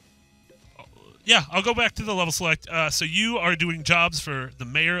go back to the level select. So you are doing jobs for the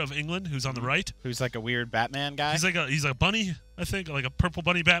mayor of England, who's on the right. Who's like a weird Batman guy? He's like a bunny, I think, like a purple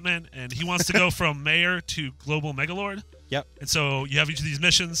bunny Batman, and he wants to go from mayor to global megalord. Yep. And so you have each of these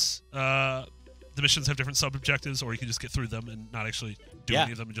missions. The missions have different sub-objectives, or you can just get through them and not actually do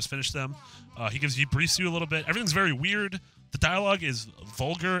any of them and just finish them. He briefs you a little bit. Everything's very weird. The dialogue is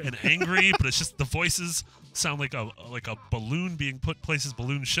vulgar and angry, but it's just the voices sound like a balloon being put places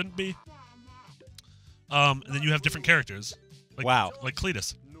balloons shouldn't be. And then you have different characters. Wow. Like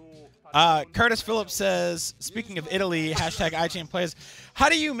Cletus. Curtis Phillips says, speaking of Italy, hashtag IGN plays, how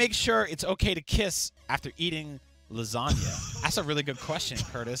do you make sure it's okay to kiss after eating lasagna? That's a really good question,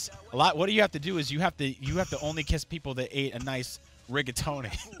 Curtis. What do you have to do is you have to only kiss people that ate a nice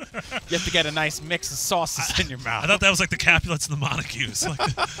rigatoni. You have to get a nice mix of sauces in your mouth. I thought that was like the Capulets and the Montagues, like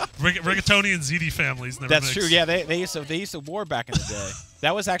the rigatoni and ziti families. That's true. Yeah, they used to war back in the day.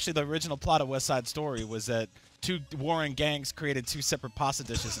 That was actually the original plot of West Side Story. Was that two warring gangs created two separate pasta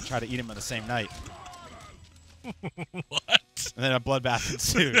dishes and tried to eat them on the same night. What? And then a bloodbath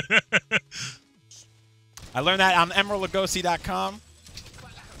ensued. I learned that on emeraldlugosi.com.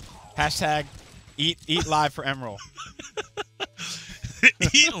 Hashtag eat live for Emerald.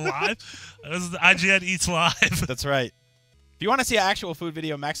 Eat live? This is the IGN Eats Live. That's right. If you want to see an actual food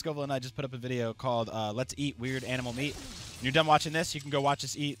video, Max Scoville and I just put up a video called Let's Eat Weird Animal Meat. When you're done watching this, you can go watch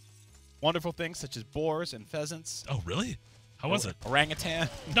us eat wonderful things such as boars and pheasants. Oh, really? How was it? Orangutan.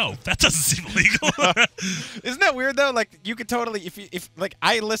 No, that doesn't seem illegal. Isn't that weird though? Like you could totally, if like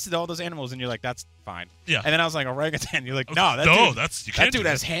I listed all those animals and you're like, that's fine. Yeah. And then I was like orangutan. You're like, Okay. no, that dude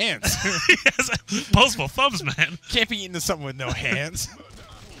has hands. He has posable thumbs, man. Can't be eating something with no hands.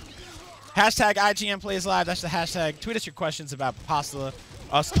 Hashtag IGN Plays Live. That's the hashtag. Tweet us your questions about pasta.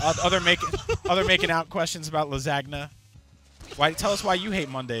 Other making out questions about lasagna. Tell us why you hate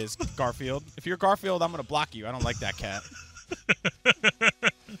Mondays, Garfield. If you're Garfield, I'm gonna block you. I don't like that cat.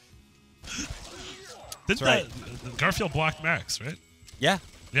 That's right. Garfield blocked Max, right? Yeah.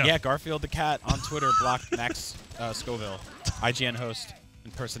 Yeah. Yeah, Garfield the cat on Twitter blocked Max Scoville, IGN host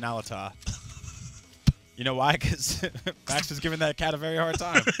and personalita. You know why? Because Max was giving that cat a very hard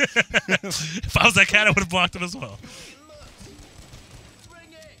time. If I was that cat, I would have blocked him as well.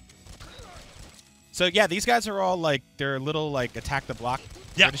 So yeah, these guys are all like they're little like attack the block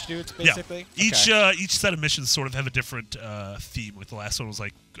British dudes basically. Yeah. Each set of missions sort of have a different theme. Like the last one was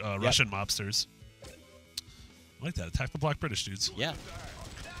like Russian mobsters. I like that. Attack the block British dudes. Yeah.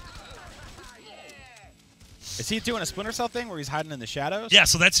 Is he doing a Splinter Cell thing where he's hiding in the shadows? Yeah.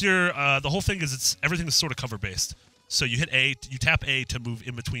 So that's your the whole thing is everything is sort of cover based. So you hit A, you tap A to move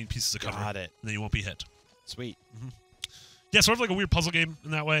in between pieces of cover. Got it. And then you won't be hit. Sweet. Mm-hmm. Yeah, sort of like a weird puzzle game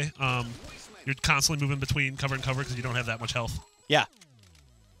in that way. You're constantly moving between cover and cover because you don't have that much health. Yeah.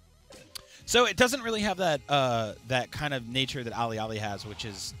 So it doesn't really have that that kind of nature that OlliOlli has, which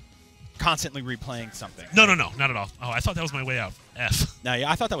is constantly replaying something. No, not at all. Oh, I thought that was my way out. F. No, yeah,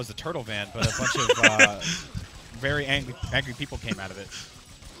 I thought that was the turtle van, but a bunch of very angry people came out of it.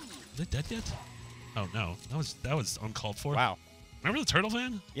 Are they dead yet? Oh no, that was uncalled for. Wow. Remember the turtle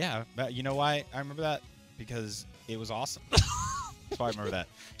van? Yeah, you know why I remember that? Because it was awesome. That's why I remember that.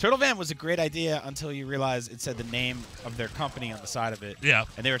 Turtle Van was a great idea until you realize it said the name of their company on the side of it. Yeah.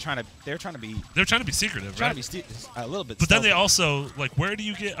 And they were trying to be secretive, trying right? to be a little bit. But then stealthy. they also like, where do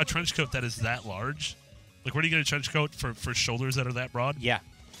you get a trench coat that is that large? Like, where do you get a trench coat for shoulders that are that broad? Yeah,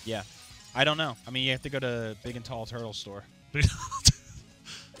 yeah. I don't know. I mean, you have to go to Big and Tall Turtle store.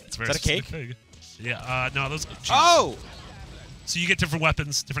 It's very Is that a cake? specific. Yeah. No, those. Geez. Oh. So you get different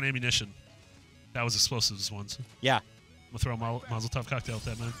weapons, different ammunition. That was explosives once. Yeah. I'm gonna throw a Mazel Tov cocktail at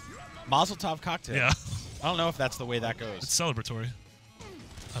that, man. Mazel Tov cocktail. Yeah. I don't know if that's the way that goes. It's celebratory.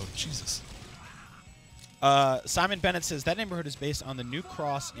 Oh, Jesus. Simon Bennett says that neighborhood is based on the New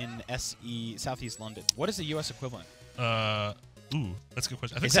Cross in Southeast London. What is the U.S. equivalent? Ooh, that's a good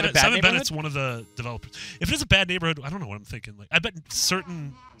question. I think Is that a bad Simon neighborhood? Bennett's one of the developers. If it is a bad neighborhood, I don't know what I'm thinking. Like, I bet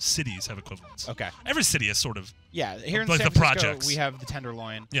certain cities have equivalents. Okay. Every city is sort of. Yeah, here in Like San the Francisco, projects. we have the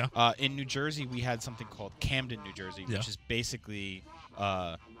Tenderloin. Yeah. In New Jersey, we had something called Camden, New Jersey, Yeah. which is basically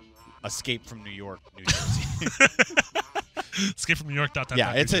Escape from New York, New Jersey. Escape from New York.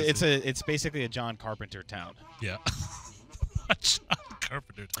 Yeah, it's basically a John Carpenter town. Yeah. John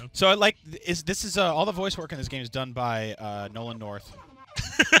Carpenter, Tom. So I like this is all the voice work in this game is done by Nolan North.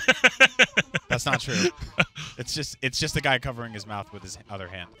 That's not true. It's just the guy covering his mouth with his other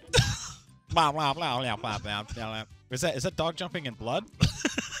hand. Blah, blah, blah, blah, blah, blah, blah. Is that dog jumping in blood?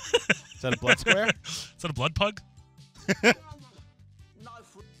 Is that a blood square? Is that a blood pug?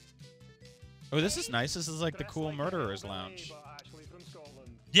 Oh, this is nice. This is like the cool murderer's lounge.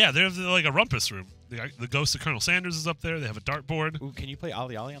 Yeah, they're like a rumpus room. The ghost of Colonel Sanders is up there. They have a dartboard. Ooh, can you play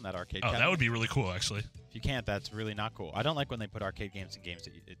OlliOlli on that arcade? Oh, cabinet? that would be really cool, actually. If you can't, that's really not cool. I don't like when they put arcade games in games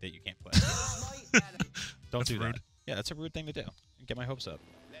that you can't play. Don't That's do rude. that. Yeah, that's a rude thing to do. Get my hopes up.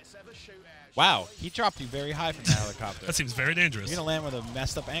 Wow, he dropped you very high from that helicopter. That seems very dangerous. You're gonna land with a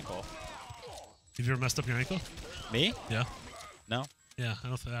messed up ankle. Have you ever messed up your ankle? Me? Yeah. No. Yeah, I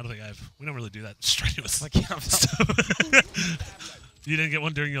don't think I've. We don't really do that strenuous. Like, yeah, You didn't get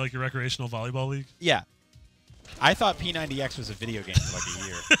one during your recreational volleyball league? yeah. I thought P90X was a video game for like a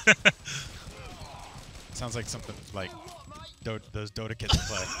year. Sounds like something like those Dota kids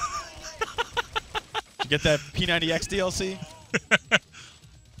play. Did you get that P90X DLC?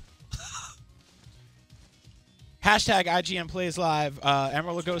 Hashtag IGN plays live.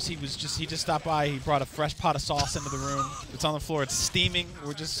 Emerald Lugosi he just stopped by. He brought a fresh pot of sauce into the room. It's on the floor. It's steaming.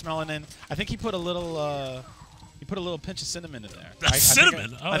 We're just smelling in. I think he put a little pinch of cinnamon in there.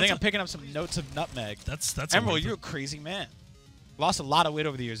 Cinnamon? I think I'm picking up some notes of nutmeg. That's Emerald, you're a crazy man. Lost a lot of weight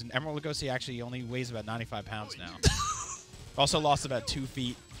over the years, and Emerald Lugosi actually only weighs about 95 pounds now. Also lost about 2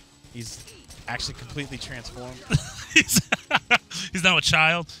 feet. He's actually completely transformed. He's now a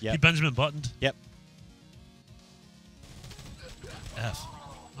child. Yep. He Benjamin Buttoned. Yep. F.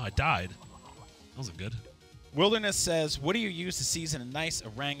 Oh, I died. That wasn't good. Wilderness says, "What do you use to season a nice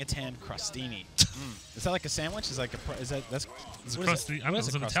orangutan crostini?" Is that like a sandwich? Is like a? Is that that's? It's what a is it? crostini. I don't know. What is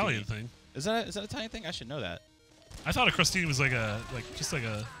It's an a Italian crostini? thing. Is that an Italian thing? I should know that. I thought a crostini was like a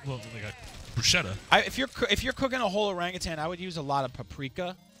bruschetta. If you're cooking a whole orangutan, I would use a lot of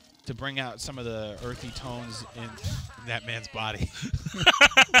paprika to bring out some of the earthy tones in that man's body.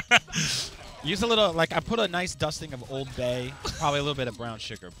 Use a little, I put a nice dusting of Old Bay, probably a little bit of brown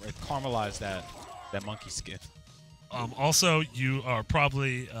sugar. It caramelized that monkey skin. Also, you are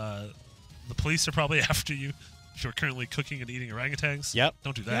probably the police are probably after you if you're currently cooking and eating orangutans. Yep.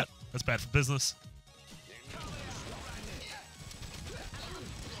 Don't do that. Yep. That's bad for business.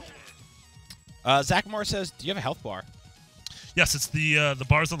 Zach Moore says, "Do you have a health bar?" Yes, it's the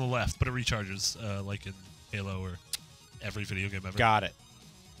bars on the left, but it recharges like in Halo or every video game ever. Got it.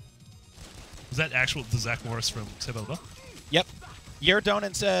 Was that the Zach Morris from Saved by the Bell? Yep.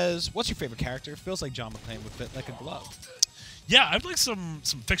 Yerdonin says, "What's your favorite character? Feels like John McClane would fit like a glove." Yeah, I'd like some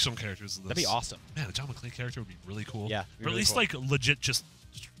fictional characters in this. That'd be awesome. Man, a John McClane character would be really cool. Yeah, or at least like legit just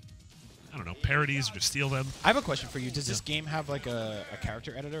I don't know, parodies or just steal them. I have a question for you. Does this game have like a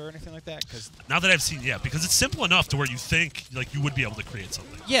character editor or anything like that? Because now that I've seen, because it's simple enough to where you think like you would be able to create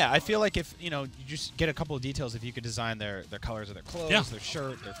something. yeah, I feel like if you just get a couple of details, if you could design their colors of their clothes, their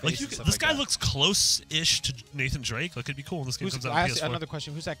shirt, their face, and stuff this like guy that. looks close-ish to Nathan Drake. Like it'd be cool when this game comes out I on asked PS4. another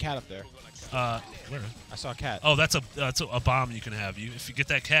question. Who's that cat up there? Where? I saw a cat. Oh, that's a bomb you can have. If you get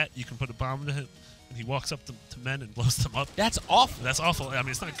that cat, you can put a bomb into him, and he walks up to men and blows them up. That's awful. That's awful. I mean,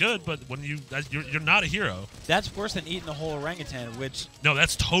 it's not good, but when you're not a hero. That's worse than eating a whole orangutan, which No,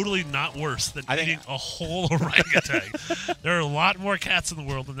 that's totally not worse than I think- eating a whole orangutan. There are a lot more cats in the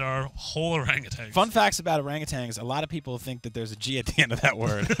world than there are whole orangutans. Fun facts about orangutans, a lot of people think that there's a G at the end of that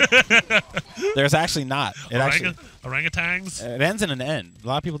word. There's actually not. Orangutans? It ends in an N. A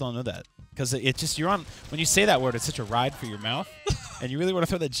lot of people don't know that. Because it just, when you say that word, it's such a ride for your mouth. And you really want to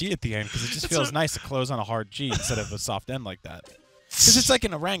throw that G at the end because it just feels nice to close on a hard G instead of a soft N like that. Because it's like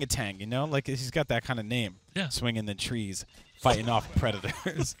an orangutan, like he's got that kind of name. Yeah. Swinging the trees, fighting off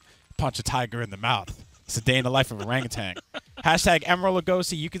predators, punch a tiger in the mouth. It's a day in the life of an orangutan. Hashtag Emerald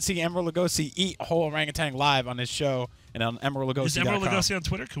Lugosi. You can see Emerald Lugosi eat a whole orangutan live on his show and on emeraldlugosi.com. Is Emerald Lugosi on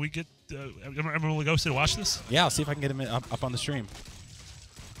Twitter? Can we get Emerald Lugosi to watch this? Yeah, I'll see if I can get him up on the stream.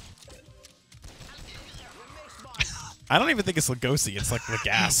 I don't even think it's Lugosi. It's like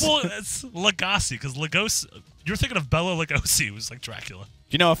Legasse. Well, it's Legasse because Lugosi. You're thinking of Bela Lugosi, who's like Dracula.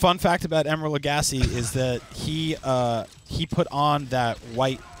 A fun fact about Emerald Legasse is that he put on that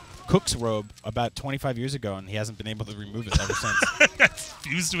white cook's robe about 25 years ago, and he hasn't been able to remove it ever since. It's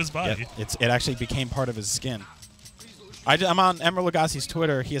fused to his body. Yeah, it actually became part of his skin. I'm on Emerald Legasse's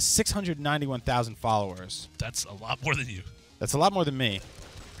Twitter. He has 691,000 followers. That's a lot more than you. That's a lot more than me.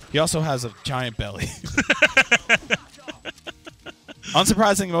 He also has a giant belly.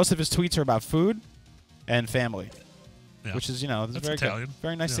 Unsurprisingly, most of his tweets are about food and family, Yeah. which is, That's very Italian. good.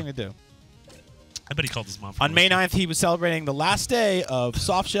 Very nice thing to do. I bet he called his mom. For On May 9th, he was celebrating the last day of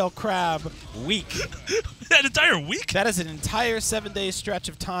softshell crab week. An entire week? That is an entire 7-day stretch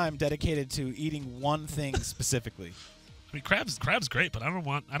of time dedicated to eating one thing specifically. I mean, crab's great, but I don't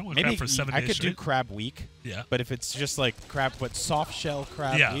want Maybe crab for 7 days I could straight. do crab week. Yeah. But if it's just like crab, what soft shell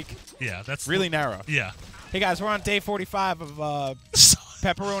crab week? Yeah, that's Really narrow. Yeah. Hey guys, we're on day 45 of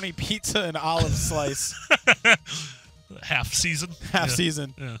pepperoni pizza and olive slice. Half season. Half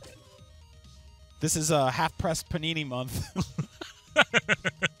season. Yeah. This is half pressed panini month.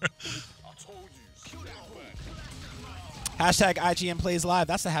 Hashtag IGN plays live.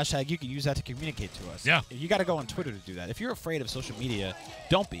 That's the hashtag. You can use that to communicate to us. Yeah. You got to go on Twitter to do that. If you're afraid of social media,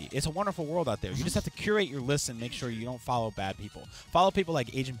 don't be. It's a wonderful world out there. You just have to curate your list and make sure you don't follow bad people. Follow people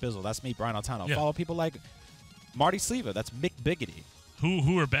like Agent Bizzle. That's me, Brian Altano. Yeah. Follow people like Marty Sleva. That's Mick Biggity.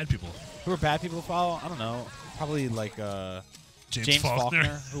 Who are bad people? Who are bad people to follow? I don't know. Probably like James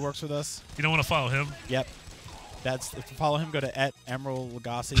Faulkner, who works with us. You don't want to follow him? Yep. If you follow him, go to @Emerald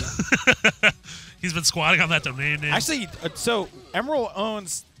Lagasse. He's been squatting on that domain name. Actually, so Emerald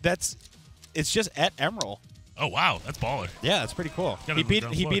owns it's just @Emerald. Oh wow, that's baller. Yeah, that's pretty cool. He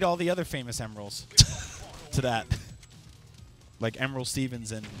beat all the other famous Emeralds to that, like Emerald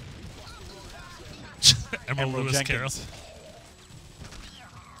Stevens and Emerald Lewis Jenkins. Carroll.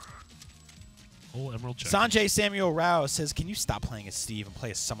 Oh, Emerald Check. Sanjay Samuel Rao says, "Can you stop playing as Steve and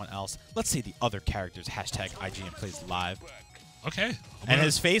play as someone else? Let's see the other characters." Hashtag IGN plays live. Okay. And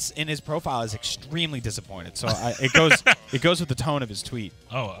his face in his profile is extremely disappointed. So it goes with the tone of his tweet.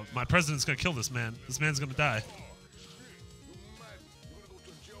 Oh, my president's gonna kill this man. This man's gonna die.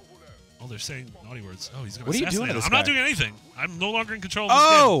 Oh, they're saying naughty words. Oh, he's gonna. What are you assassinate doing to him. this I'm guy? not doing anything. I'm no longer in control of this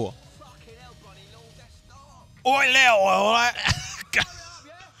game. Oh!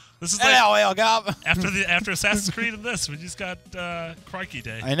 This is like After Assassin's Creed and this. We just got Crikey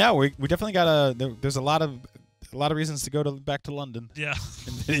Day. I know we definitely got there's a lot of reasons to go back to London. Yeah.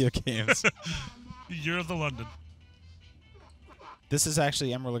 In video games. Year of the London. This is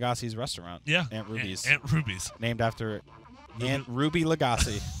actually Emerald Lagasse's restaurant. Yeah. Aunt Ruby's. Aunt Ruby's. Named after Aunt Ruby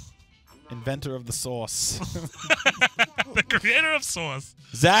Lagasse, inventor of the sauce. The creator of sauce.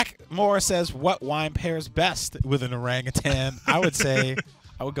 Zach Moore says, "What wine pairs best with an orangutan?" I would say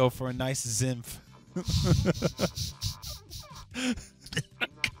I would go for a nice Zinf.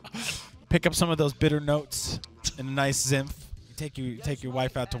 Pick up some of those bitter notes and a nice Zinf. Take your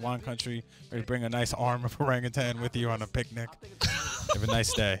wife out to wine country, or you bring a nice arm of orangutan with you on a picnic. Have a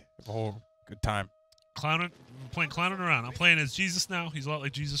nice day. Have a whole good time. Clowning, playing clowning around. I'm playing as Jesus now. He's a lot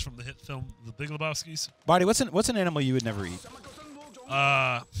like Jesus from the hit film The Big Lebowski's. Marty, what's an animal you would never eat?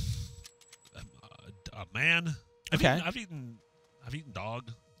 A man. Okay. I've eaten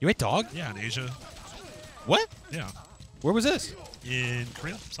dog. You ate dog? Yeah, in Asia. What? Yeah. Where was this? In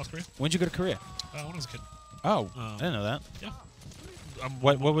Korea, South Korea. When'd you go to Korea? When I was a kid. Oh, I didn't know that. Yeah.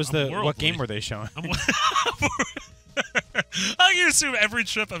 What game were they showing? I can assume every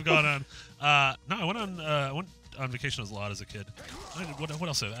trip I've gone on. No, I went on vacation a lot as a kid. What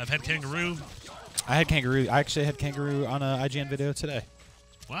else? I've had kangaroo. I had kangaroo. I actually had kangaroo on an IGN video today.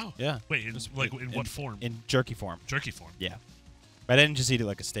 Wow. Yeah. Wait, in what form? In jerky form. Jerky form. Yeah. But I didn't just eat it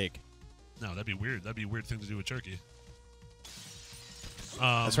like a steak. No, that'd be weird. That'd be a weird thing to do with jerky.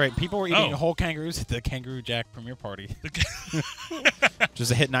 That's right. People were eating whole kangaroos at the Kangaroo Jack premiere party. Which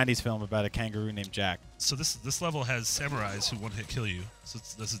is a hit 90s film about a kangaroo named Jack. So this level has samurais who one-hit kill you. So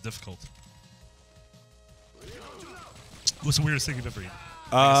this is difficult. What's the weirdest thing you've ever eaten?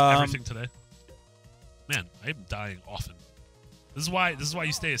 I guess everything today. Man, I am dying often. This is why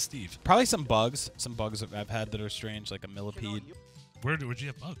you stay as Steve. Probably some bugs. Some bugs I've had that are strange, like a millipede. Where'd you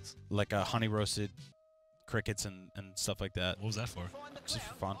have bugs? Like a honey roasted crickets and stuff like that. What was that for? Just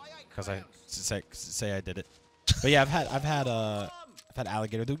for fun, because I say I did it. But yeah, I've had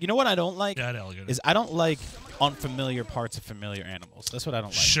alligator. You know what I don't like? Yeah, I had alligator. Is I don't like unfamiliar parts of familiar animals. That's what I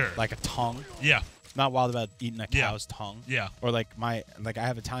don't like. Sure. Like a tongue. Yeah. Not wild about eating a cow's tongue. Yeah. Or like I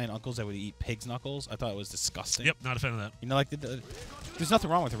have Italian uncles that would eat pig's knuckles. I thought it was disgusting. Yep, not a fan of that. You know, like there's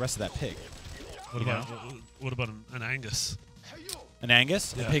nothing wrong with the rest of that pig. What about an Angus? An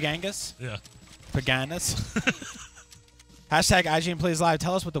Angus? Yeah. A pig Angus? Yeah. Piganus. Hashtag IGN plays live.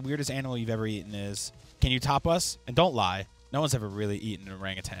 Tell us what the weirdest animal you've ever eaten is. Can you top us? And don't lie. No one's ever really eaten an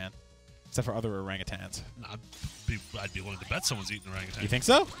orangutan, except for other orangutans. I'd be willing to bet someone's eating an orangutan. You think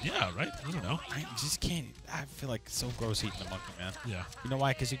so? Yeah, right? I don't know. I just can't. I feel like it's so gross eating a monkey, man. Yeah. You know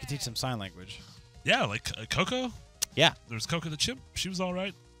why? Because you can teach them sign language. Yeah, like Coco. Yeah. There's Coco the chimp. She was all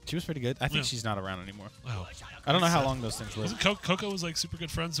right. She was pretty good. I think she's not around anymore. Wow. I don't know how long those things live. Coco was like super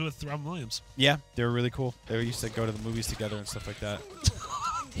good friends with Robin Williams. Yeah, they were really cool. They used to go to the movies together and stuff like that.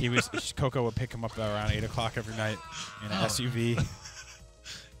 He was Coco would pick him up around 8 o'clock every night in an SUV.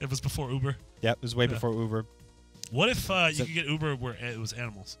 It was before Uber. Yep, it was way before Uber. What if you could get Uber where it was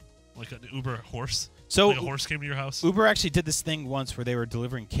animals, like an Uber horse? So like a horse came to your house. Uber actually did this thing once where they were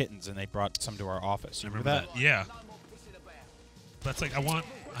delivering kittens and they brought some to our office. You remember that? Yeah. That's like I want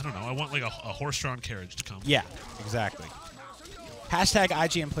like a horse-drawn carriage to come. Yeah, exactly. Hashtag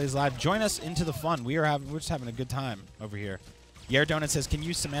IGN Plays Live. Join us into the fun. We're just having a good time over here. Yer Donut says, "Can you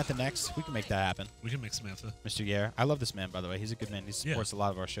use Samantha next? We can make that happen." We can make Samantha. Mr. Yer, I love this man, by the way. He's a good man. He supports a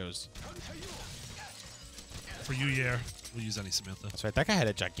lot of our shows. For you, yeah, we'll use any Samantha. That's right. That guy had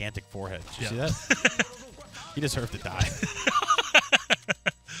a gigantic forehead. Did you see that? He deserved to die.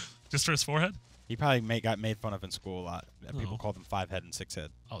 Just for his forehead? He probably got made fun of in school a lot. People called him 5-head and 6-head.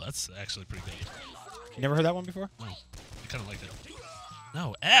 Oh, that's actually pretty good. You never heard that one before? No. I kind of like it.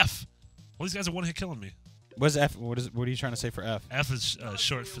 No, F. All these guys are one-hit killing me. What is F? What are you trying to say for F? F is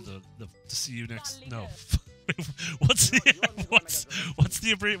short for the to see you next. No. What's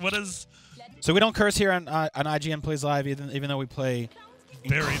the what is? So we don't curse here on IGN Plays Live, even though we play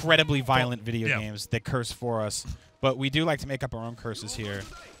incredibly violent video games that curse for us. But we do like to make up our own curses here,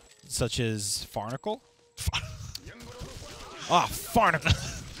 such as Farnacle. Farnacle.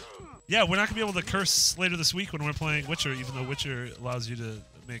 Yeah, we're not gonna be able to curse later this week when we're playing Witcher, even though Witcher allows you to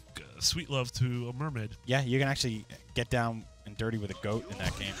make sweet love to a mermaid. Yeah, you can actually get down and dirty with a goat in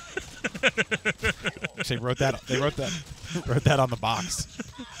that game. They wrote that on the box.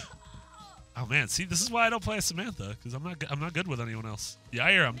 Oh man, see, this is why I don't play as Samantha, because I'm not good with anyone else.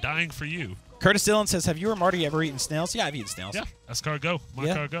 Yair, I'm dying for you. Curtis Dillon says, "Have you or Marty ever eaten snails?" Yeah, I've eaten snails. Yeah, escargot,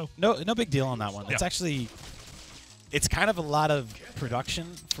 go. No big deal on that one. Yeah. It's actually, it's kind of a lot of production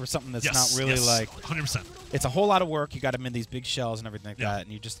for something that's not really like 100%. It's a whole lot of work. You got them in these big shells and everything like that,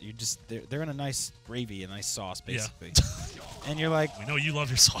 and they're in a nice gravy, a nice sauce, basically. Yeah. And you're like, we know you love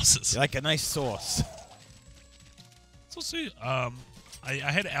your sauces. You like a nice sauce. So see, I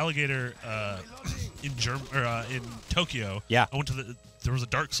had alligator in in Tokyo. Yeah. I went to there was a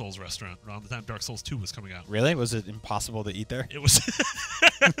Dark Souls restaurant around the time Dark Souls 2 was coming out. Really? Was it impossible to eat there? It was.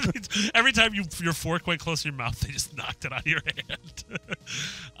 Every time your fork went close to your mouth, they just knocked it out of your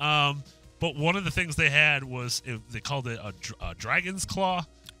hand. But one of the things they had was they called it a dragon's claw,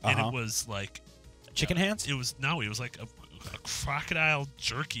 and it was like chicken hands. It was like a crocodile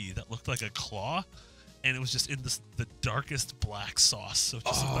jerky that looked like a claw. And it was just in the darkest black sauce, so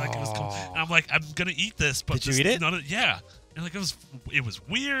just like it was. And I'm like, I'm gonna eat this, but did you eat it? Yeah, and like it was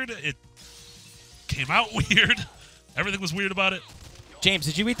weird. It came out weird. Everything was weird about it. James,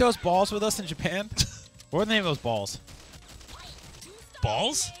 did you eat those balls with us in Japan? What were the name of those balls?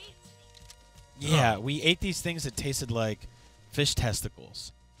 Balls? Yeah, we ate these things that tasted like fish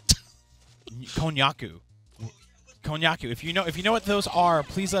testicles. Konyaku. Konyaku. If you know what those are,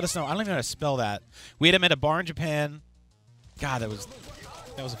 please let us know. I don't even know how to spell that. We had them at a bar in Japan. God, that was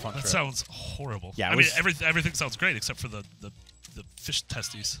a fun trip. That sounds horrible. Yeah, I mean everything sounds great except for the fish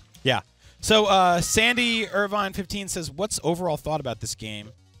testes. Yeah. So Sandy Irvine 15 says, "What's overall thought about this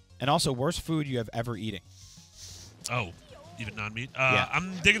game, and also worst food you have ever eaten?" Oh, even non-meat. Yeah.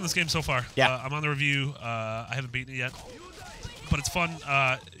 I'm digging this game so far. Yeah. I'm on the review. I haven't beaten it yet, but it's fun.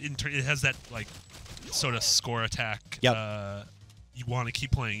 It has that like sort of score attack. Yep. You want to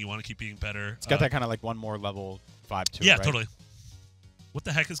keep playing. You want to keep being better. It's got that kind of like one more level vibe to it. Yeah, right? Totally. What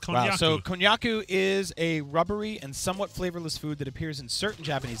the heck is konyaku? Wow, so konyaku is a rubbery and somewhat flavorless food that appears in certain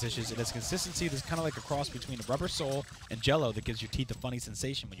Japanese dishes. It has consistency that's kind of like a cross between a rubber sole and Jell-O that gives your teeth a funny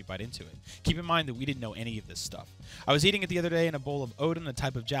sensation when you bite into it. Keep in mind that we didn't know any of this stuff. I was eating it the other day in a bowl of odon, a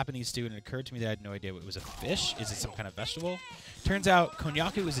type of Japanese stew, and it occurred to me that I had no idea it was a fish. Is it some kind of vegetable? Turns out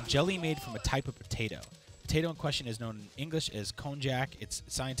konyaku is a jelly made from a type of potato. The potato in question is known in English as konjac. Its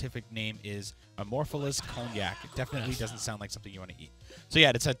scientific name is Amorpholis konjac. It definitely doesn't sound like something you want to eat. So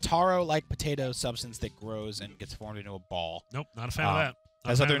yeah, it's a taro-like potato substance that grows and gets formed into a ball. Nope, not a fan of that.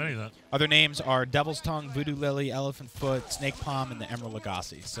 Not a fan of any of that. Other names are devil's tongue, voodoo lily, elephant foot, snake palm, and the emerald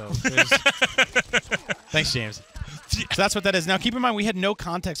lagasse. So there's thanks, James. So that's what that is. Now, keep in mind, we had no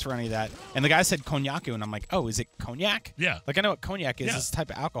context for any of that. And the guy said konyaku, and I'm like, oh, is it cognac? Yeah. Like, I know what cognac is. Yeah. It's this type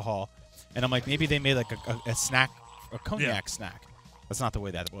of alcohol. And I'm like, maybe they made like a snack, a cognac snack. That's not the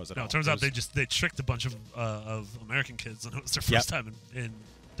way that was at all. No, it turns out they tricked a bunch of American kids, and it was their first time in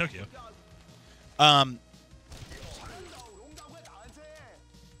Tokyo.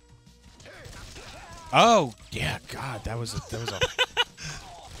 Oh yeah, God, that was a.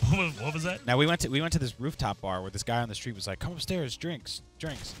 What was that? Now we went to this rooftop bar where this guy on the street was like, "Come upstairs, drinks."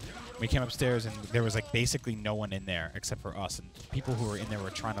 We came upstairs and there was like basically no one in there except for us, and people who were in there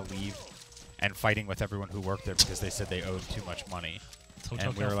were trying to leave and fighting with everyone who worked there because they said they owed too much money. Hotel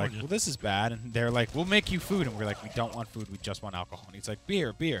And we were like, California. well, this is bad. And they're like, we'll make you food. And we're like, we don't want food. We just want alcohol. And he's like,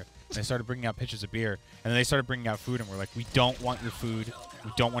 beer, beer. And they started bringing out pitchers of beer. And then they started bringing out food. And we're like, we don't want your food.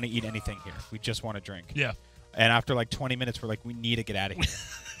 We don't want to eat anything here. We just want to drink. Yeah. And after like 20 minutes, we're like, we need to get out of here.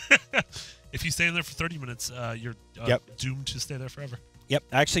 If you stay in there for 30 minutes, you're doomed to stay there forever. Yep.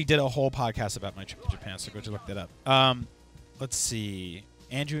 I actually did a whole podcast about my trip to Japan, so go to look that up. Let's see.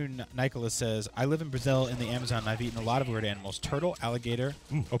 Andrew Nicholas says, I live in Brazil in the Amazon, and I've eaten a lot of weird animals. Turtle, alligator,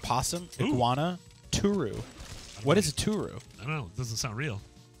 opossum, iguana, turu. What is a turu? I don't know. It doesn't sound real.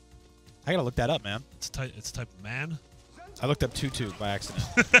 I got to look that up, man. It's a type of man. I looked up tutu by accident.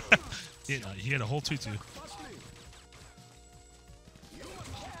 He had a whole tutu.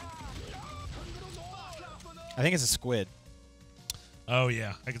 I think it's a squid. Oh,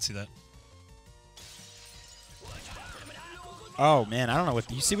 yeah. I can see that. Oh, man. I don't know.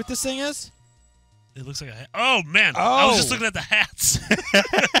 You see what this thing is? It looks like a hat. Oh, man. I was just looking at the hats.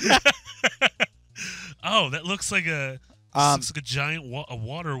 Oh, that looks like a giant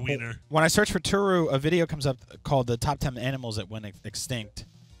water wiener. When I search for turu, a video comes up called the top 10 animals that went extinct.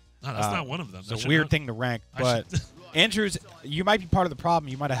 No, that's not one of them. It's a weird thing to rank, but Andrews, you might be part of the problem.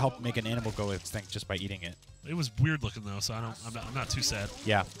 You might have helped make an animal go extinct just by eating it. It was weird looking though, so I'm not too sad.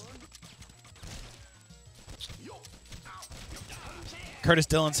 Yeah. Curtis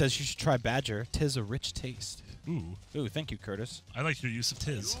Dillon says you should try badger. 'Tis a rich taste. Ooh, thank you, Curtis. I like your use of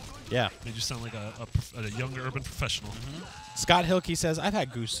 "tis." Yeah. Made you sound like a young urban professional. Scott Hilke says I've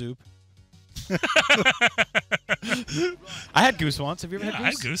had goose soup. I had goose once. Have you ever had goose? I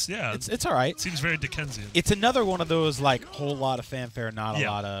had goose. Yeah, it's all right. Seems very Dickensian. It's another one of those like whole lot of fanfare, not a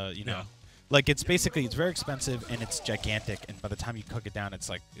lot of Like it's very expensive and it's gigantic, and by the time you cook it down, it's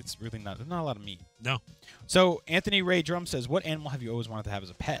really not. There's not a lot of meat. No. So Anthony Ray Drum says, what animal have you always wanted to have as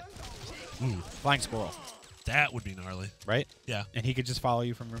a pet? Ooh. Flying squirrel. That would be gnarly. Right? Yeah. And he could just follow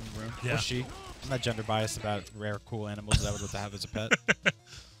you from room to room. Yeah. Or she. I'm not gender biased about rare, cool animals that I would love to have as a pet.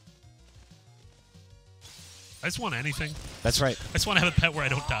 I just want anything. That's right. I just want to have a pet where I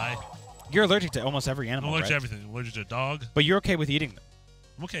don't die. You're allergic to almost every I'm animal, allergic to right? everything. I'm allergic to a dog. But you're okay with eating them.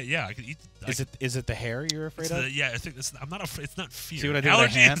 I'm okay. Yeah, I could eat. Is it the hair you're afraid of? Yeah, I think I'm not afraid. It's not fear. See what I did with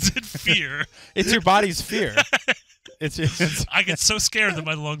Allergy my hand? isn't fear. It's your body's fear. It's I get so scared that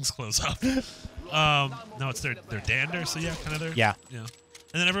my lungs close up. No, it's their dander. So yeah, kind of their. Yeah. Yeah.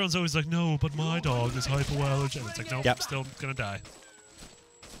 And then everyone's always like, no, but my dog is hypoallergenic. And it's like, no, I'm still gonna die.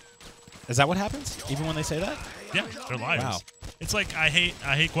 Is that what happens? Even when they say that? Yeah, they're liars. Wow. It's like I hate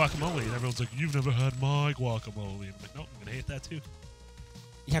guacamole, and everyone's like, you've never had my guacamole. And I'm like, nope, I'm gonna hate that too.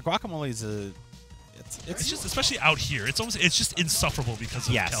 Yeah, guacamole is It's just, especially out here, it's just insufferable because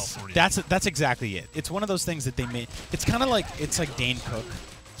of California. That's exactly it. It's one of those things that they made. It's kind of like Dane Cook,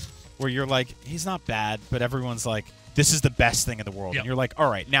 where you're like, he's not bad, but everyone's like, this is the best thing in the world, and you're like, all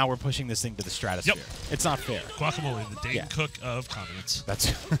right, now we're pushing this thing to the stratosphere. It's not fair. Guacamole, the Dane Cook of condiments.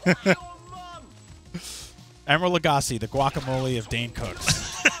 That's Emerald Lagasse, the guacamole of Dane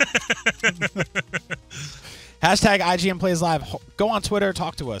Cooks. Hashtag IGN Plays Live. Go on Twitter,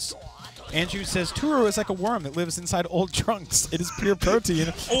 talk to us. Andrew says, Turu is like a worm that lives inside old trunks. It is pure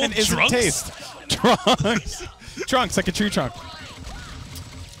protein and isn't taste. Trunks. Trunks, like a tree trunk.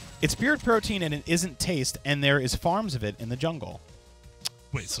 It's pure protein and it isn't taste, and there is farms of it in the jungle.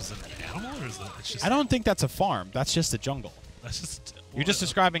 Wait, so is it an animal or is it just... I don't think that's a farm. That's just a jungle. That's just... You're just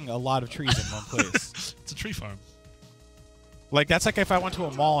describing a lot of trees in one place. It's a tree farm. Like, that's like if I went to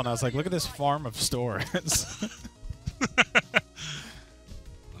a mall and I was like, look at this farm of stores.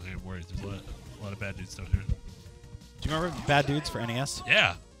 I'm worried. There's a lot of bad dudes down here. Do you remember Bad Dudes for NES?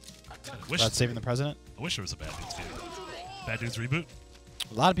 Yeah. About saving the president? I wish there was a Bad Dudes game. Bad Dudes reboot?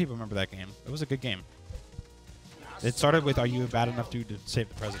 A lot of people remember that game. It was a good game. It started with, are you a bad enough dude to save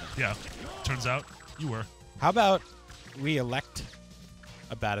the president? Yeah. Turns out, you were. How about we elect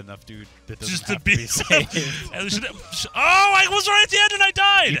a bad enough dude that doesn't just have to be saved? I was right at the end and I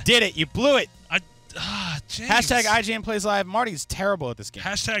died! You did it. You blew it. James. Hashtag IGN Plays Live. Marty's terrible at this game.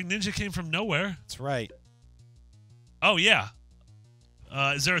 Hashtag Ninja came from nowhere. That's right. Oh, yeah.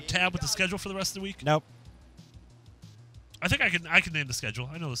 Is there a tab with the schedule for the rest of the week? Nope. I think I can name the schedule.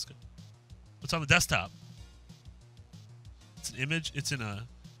 I know this. What's on the desktop? It's an image. It's in a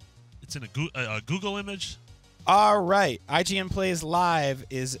Google image. All right. IGN Plays Live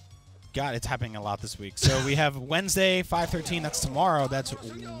is... God, it's happening a lot this week. So we have Wednesday, 5/13. That's tomorrow. That's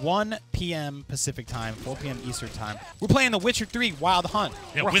 1 p.m. Pacific time, 4 p.m. Eastern time. We're playing The Witcher 3 Wild Hunt.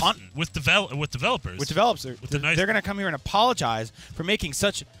 Yeah, We're hunting. With developers. With developers. They're going to come here and apologize for making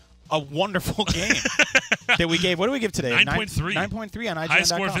such a wonderful game that we gave. What do we give today? 9.3. 9.3 on IGN.com. Highest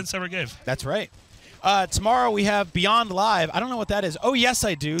score Vince ever gave. That's right. Tomorrow we have Beyond Live. I don't know what that is. Oh, yes,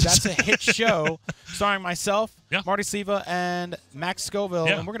 I do. That's a hit show starring myself, Marty Sleva, and Max Scoville.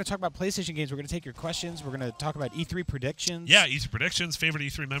 Yeah. And we're going to talk about PlayStation games. We're going to take your questions. We're going to talk about E3 predictions. Yeah, E3 predictions, favorite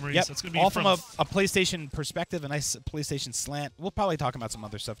E3 memories. Yep. That's going to be all from a PlayStation perspective, a nice PlayStation slant. We'll probably talk about some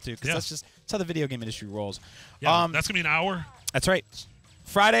other stuff, too, because that's how the video game industry rolls. Yeah, that's going to be an hour. That's right.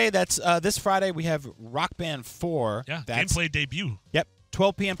 Friday, that's this Friday, we have Rock Band 4. Yeah, gameplay debut. Yep.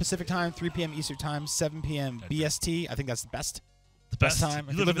 12 p.m. Pacific time, 3 p.m. Eastern time, 7 p.m. BST. I think that's the best. The best time.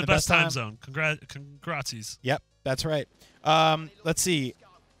 You live in the best time zone. Congratsies. Yep, that's right. Let's see.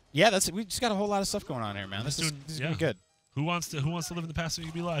 Yeah, we just got a whole lot of stuff going on here, man. This is gonna be good. Who wants to live in the past so you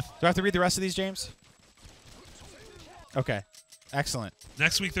can be live? Do I have to read the rest of these, James? Okay. Excellent.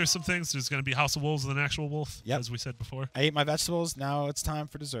 Next week there's some things. There's going to be House of Wolves with an actual wolf, as we said before. I ate my vegetables. Now it's time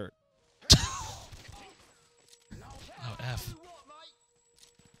for dessert. Oh, F.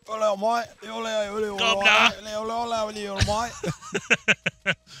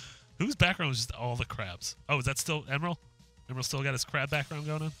 Whose background is just all the crabs? Oh, is that still Emerald? Emerald still got his crab background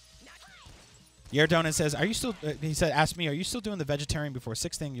going on? Yerdonin says, "Are you still?" He said, "Ask me, are you still doing the vegetarian before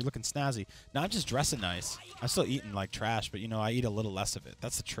 6 thing? You're looking snazzy." No, I'm just dressing nice. I'm still eating like trash, but I eat a little less of it.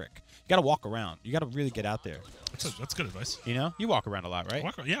 That's the trick. You got to walk around. You got to really get out there. That's good advice. You walk around a lot, right?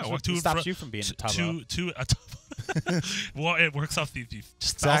 I walk to. Stops you from being a tub. Well, it works off the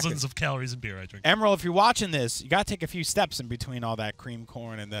just thousands of calories in beer I drink. Emerald, if you're watching this, you got to take a few steps in between all that cream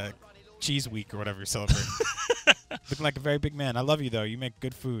corn and the cheese week or whatever you're celebrating. Looking like a very big man. I love you though. You make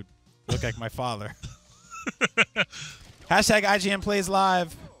good food. You look like my father. Hashtag IGN plays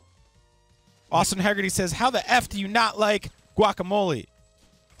live. Austin Haggerty says, "How the F do you not like guacamole?"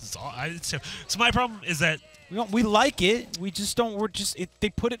 So my problem is that we like it. We just don't. They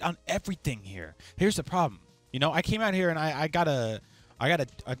put it on everything here. Here's the problem. I came out here and I got a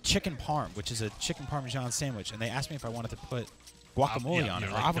chicken parm, which is a chicken parmesan sandwich, and they asked me if I wanted to put guacamole on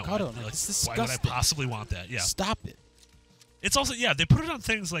it or avocado. I'm like, this is disgusting. Why would I possibly want that? Yeah. Stop it. It's also, they put it on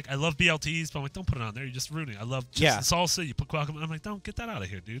things like, I love BLTs, but I'm like, don't put it on there. You're just ruining it. I love chips and salsa. You put guacamole. I'm like, don't get that out of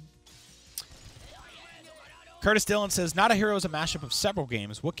here, dude. Curtis Dillon says, "Not a Hero is a mashup of several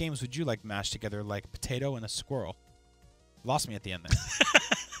games. What games would you like mashed together like potato and a squirrel?" Lost me at the end there.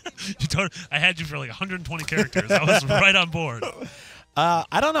 I had you for like 120 characters. I was right on board.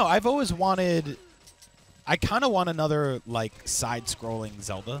 I don't know. I've always wanted... I kind of want another, like, side-scrolling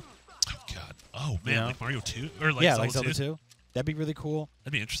Zelda. Oh, God. Oh, man, like Mario 2? Or like like Zelda 2. That'd be really cool.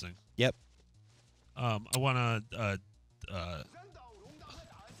 That'd be interesting. Yep. I want to...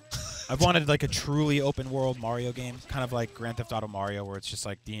 I've wanted like a truly open world Mario game, kind of like Grand Theft Auto Mario, where it's just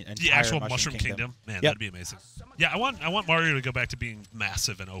like the entire actual Mushroom Kingdom. Man, that'd be amazing. Yeah, I want Mario to go back to being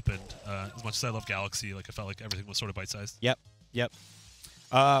massive and open. As much as I love Galaxy, like I felt like everything was sort of bite-sized. Yep.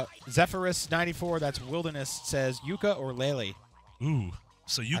 Zephyrus94, that's Wilderness, says Yuka or Lele. Ooh,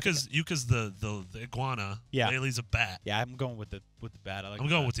 so Yuka's the iguana. Yeah. Lele's a bat. Yeah, I'm going with the bat. I'm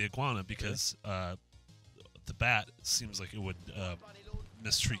going with the iguana because the bat seems like it would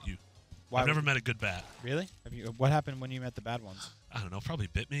mistreat you. I've never met a good bat. Really? What happened when you met the bad ones? I don't know. Probably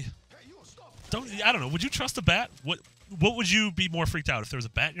bit me. I don't know. Would you trust a bat? What would you be more freaked out if there was a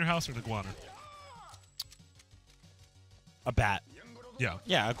bat in your house or an iguana? A bat. Yeah.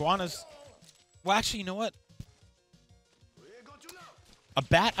 Yeah, iguanas. Well, actually, you know what? A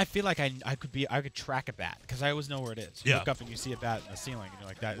bat, I feel like I could track a bat because I always know where it is. You look up and you see a bat in the ceiling and you're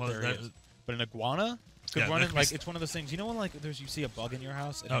like, there it is. But an iguana? Like it's one of those things. You know when like you see a bug in your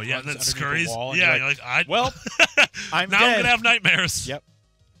house? And and then it scurries. Yeah, you're like I'm now dead. I'm gonna have nightmares. Yep.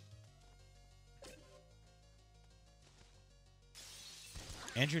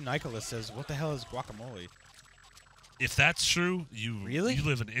 Andrew Nicholas says, "What the hell is guacamole?" If that's true, you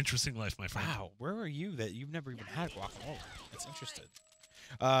live an interesting life, my friend. Wow, where are you that you've never even had guacamole? That's interesting.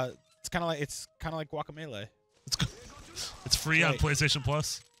 It's kind of like guacamole. It's free on PlayStation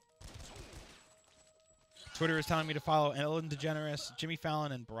Plus. Twitter is telling me to follow Ellen DeGeneres, Jimmy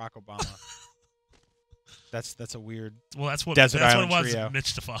Fallon, and Barack Obama. That's a weird. Well, that's what Desert it Island was. trio.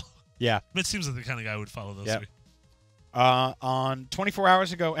 Mitch to follow. Yeah, Mitch seems like the kind of guy who would follow those three. On 24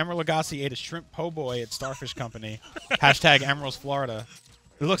 hours ago, Emerald Lagasse ate a shrimp po' boy at Starfish Company. Hashtag Emerald's Florida.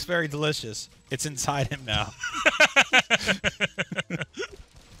 It looks very delicious. It's inside him now.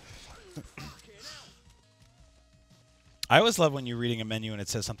 I always love when you're reading a menu and it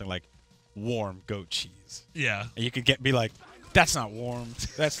says something like warm goat cheese. Yeah. And you could be like, that's not warm.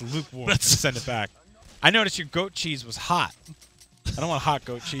 That's lukewarm. And send it back. I noticed your goat cheese was hot. I don't want hot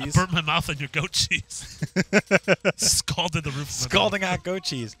goat cheese. I burnt my mouth on your goat cheese. Scalded the roof. Scalding hot goat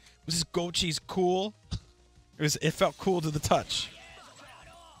cheese. Was this goat cheese cool? It felt cool to the touch.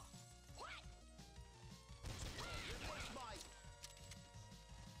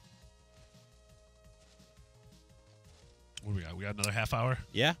 we got? We got another half hour.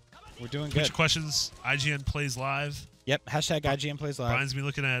 Yeah, we're doing Put good. your questions. IGN plays live. Yep, hashtag IGN plays live. Brian's been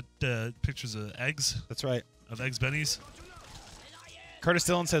looking at pictures of eggs. That's right. Of eggs bennies. Curtis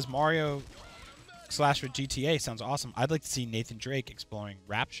Dillon says Mario / with GTA sounds awesome. I'd like to see Nathan Drake exploring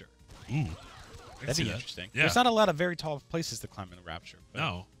Rapture. Ooh. That'd be interesting. Yeah. There's not a lot of very tall places to climb in the Rapture.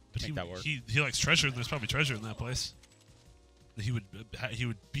 No, but make that work. he likes treasure. And there's probably treasure in that place. He would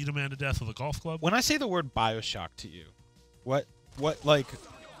beat a man to death with a golf club. When I say the word BioShock to you, what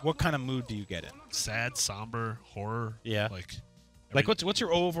kind of mood do you get in? Sad, somber, horror. Yeah. Like What's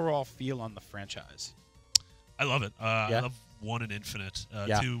your overall feel on the franchise? I love it. I Yeah. love 1 and Infinite.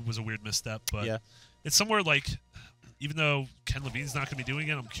 Yeah. 2 was a weird misstep, but Yeah. it's somewhere like, even though Ken Levine's not going to be doing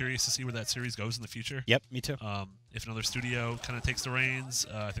it, I'm curious to see where that series goes in the future. Yep, me too. If another studio kind of takes the reins,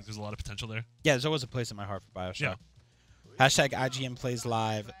 I think there's a lot of potential there. Yeah, there's always a place in my heart for BioShock. Yeah. Hashtag IGN plays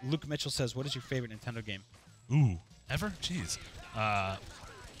live. Luke Mitchell says, what is your favorite Nintendo game? Ooh, ever? Jeez.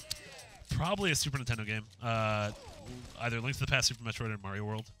 Probably a Super Nintendo game. Either Link to the Past, Super Metroid, or Mario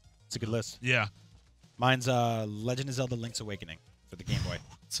World. It's a good list. Yeah. Mine's Legend of Zelda Link's Awakening for the Game Boy.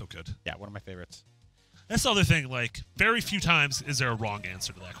 It's so good. Yeah, one of my favorites. That's the other thing. Like, very few times is there a wrong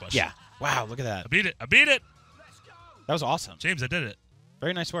answer to that question. Yeah. Wow, look at that. I beat it. I beat it. That was awesome. James, I did it.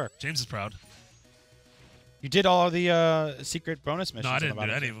 Very nice work. James is proud. You did all of the secret bonus missions. No, I didn't on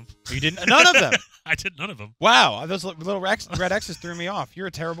do the any of them. You didn't? None of them. I did none of them. Wow, those little red X's threw me off. You're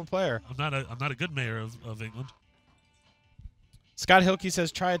a terrible player. I'm not a good mayor of England. Scott Hilke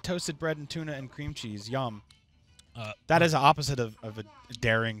says, try a toasted bread and tuna and cream cheese. Yum. That is the opposite of a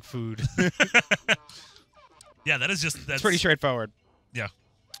daring food. Yeah, that's It's pretty straightforward. Yeah.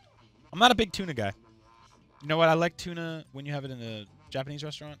 I'm not a big tuna guy. You know what? I like tuna when you have it in a Japanese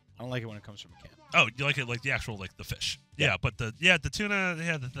restaurant. I don't like it when it comes from a can. Oh, you like it like the actual, like the fish. Yeah, but the tuna,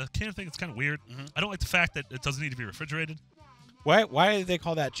 the can thing, it's kind of weird. Mm-hmm. I don't like the fact that it doesn't need to be refrigerated. Why do they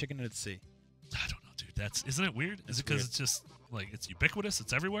call that chicken at sea? I don't know, dude. Isn't it weird? Is it because it's just like it's ubiquitous?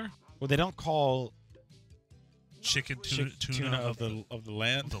 It's everywhere. Well, they don't call Tuna of the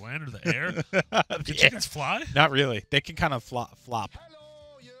land. Of the land or the air? Can Yeah. chickens fly? Not really. They can kind of flop.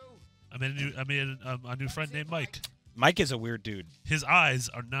 I made a new friend named Mike. Mike is a weird dude. His eyes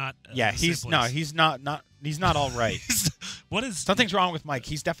are not. Yeah, he's not all right. What is Something's wrong with Mike.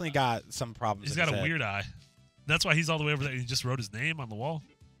 He's definitely got some problems. He's with got his a head. weird eye. That's why he's all the way over there. He just wrote his name on the wall.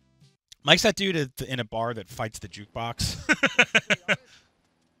 Mike's that dude in a bar that fights the jukebox.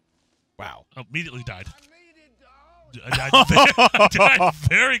 Wow. Oh, immediately died. I died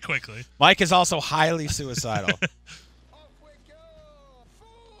very quickly. Mike is also highly suicidal.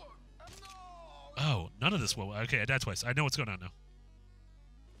 Oh, none of this will. Okay, I died twice. I know what's going on now.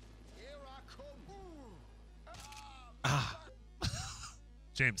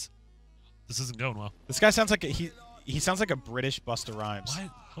 James, this isn't going well. This guy sounds like he sounds like a British Busta Rhymes. Why?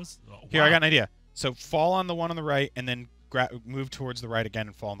 Here, I got an idea. So fall on the one on the right, and then move towards the right again,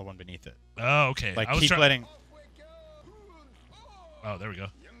 and fall on the one beneath it. Oh, okay. Like keep letting. Oh, there we go.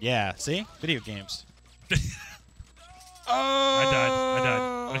 Yeah. See, video games. I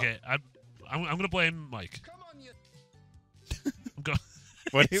died. Okay, I'm gonna blame Mike. I'm going.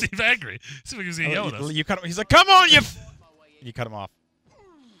 What? He's angry. See if he's gonna yell at us. You cut him. He's like, "Come on, you!" You cut him off.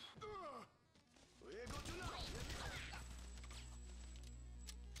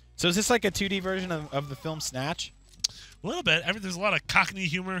 So is this like a 2D version of the film Snatch? A little bit. There's a lot of Cockney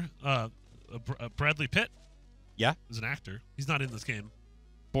humor. Bradley Pitt. Yeah. Is an actor. He's not in this game.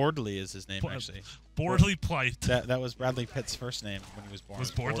 Bordley is his name, actually. Bordley Plight. That was Bradley Pitt's first name when he was born.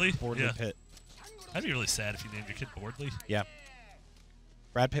 Was Bordley? Bordley Yeah. Pitt. That'd be really sad if you named your kid Bordley. Yeah.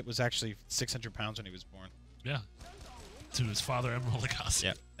 Brad Pitt was actually 600 pounds when he was born. Yeah. To his father, Emerald Lagasse.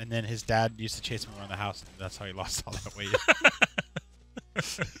 Yeah. And then his dad used to chase him around the house, and that's how he lost all that weight.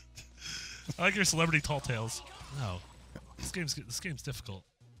 I like your celebrity tall tales. No. This game's difficult.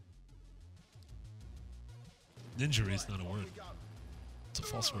 Ninjury is not a word. It's a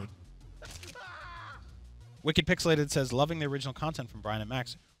false word. Wicked Pixelated says, loving the original content from Brian and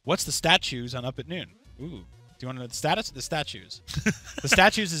Max. What's the statues on Up at Noon? Ooh. Do you want to know the status of the statues? The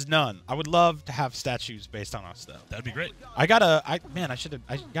statues is none. I would love to have statues based on us, though. That'd be great. I gotta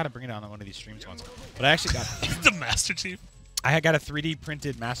bring it on one of these streams once. But I actually got the Master Chief. I got a 3D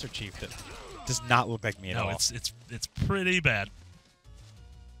printed Master Chief that does not look like me at all. No, it's pretty bad.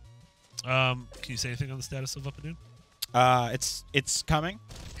 Can you say anything on the status of Up at Noon? It's coming.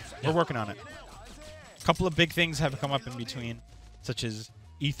 Yeah. We're working on it. A couple of big things have come up in between, such as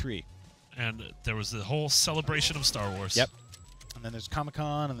E3. And there was the whole celebration of Star Wars. Yep. And then there's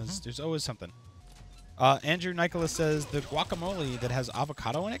Comic-Con, and there's always something. Andrew Nicholas says, the guacamole that has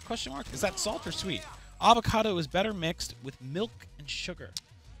avocado in it, ? Is that salt or sweet? Avocado is better mixed with milk and sugar.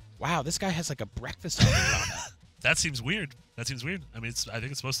 Wow, this guy has like a breakfast avocado. That seems weird. That seems weird. I mean, I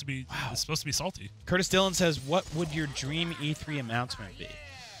think it's supposed to be. Wow. It's supposed to be salty. Curtis Dillon says, "What would your dream E3 announcement be?"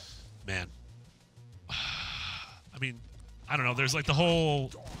 Man. I mean, I don't know. There's like the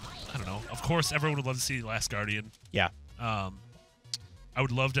whole. I don't know. Of course, everyone would love to see Last Guardian. Yeah. I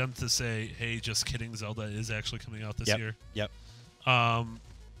would love them to say, "Hey, just kidding. Zelda is actually coming out this year." Yep.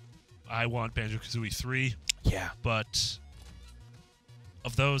 I want Banjo-Kazooie 3. Yeah. But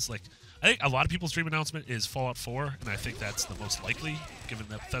of those, like, I think a lot of people's dream announcement is Fallout 4, and I think that's the most likely, given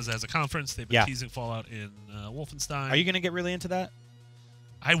that Bethesda has a conference. They've been teasing Fallout in Wolfenstein. Are you going to get really into that?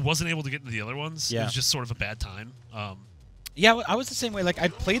 I wasn't able to get into the other ones. Yeah. It was just sort of a bad time. Yeah, I was the same way. Like, I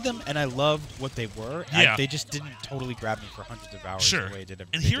played them, and I loved what they were. Yeah. They just didn't totally grab me for hundreds of hours. Sure. The way it did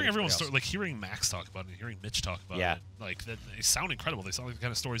and hearing everyone's story, like hearing Max talk about it, and hearing Mitch talk about Yeah. it, like they sound incredible. They sound like the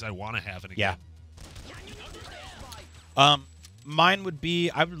kind of stories I want to have in a game. Mine would be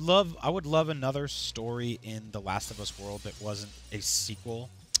I would love another story in the Last of Us world that wasn't a sequel.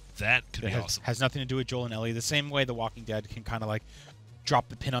 That could be has, awesome. Has nothing to do with Joel and Ellie. The same way The Walking Dead can kind of like drop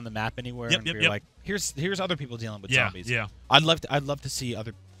the pin on the map anywhere and be like, here's other people dealing with zombies. Yeah. I'd love to see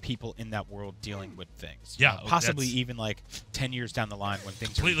other people in that world dealing with things. Yeah, You know, possibly even like 10 years down the line when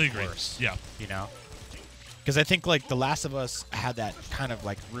things completely are agree. worse. Yeah. You know? Because I think like The Last of Us had that kind of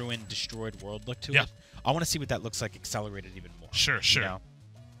like ruined, destroyed world look to it. I want to see what that looks like accelerated even more. Sure. You know?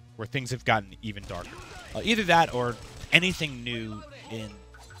 Where things have gotten even darker. Either that or anything new in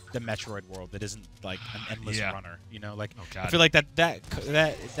the Metroid world that isn't like an endless runner. You know, like I feel like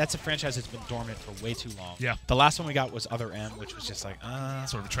that's a franchise that's been dormant for way too long. Yeah. The last one we got was Other M, which was just like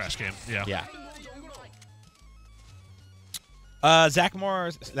sort of a trash game. Yeah. Yeah. Zach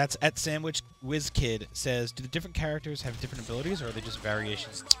Moore, that's at Sandwich Whiz Kid, says, do the different characters have different abilities, or are they just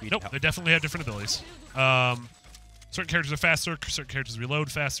variations in speed? Nope, they definitely have different abilities. Certain characters are faster, certain characters reload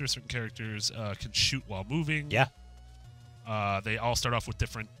faster, certain characters can shoot while moving. Yeah. They all start off with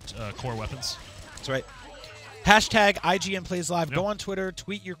different core weapons. That's right. Hashtag IGN Plays Live. Yep. Go on Twitter,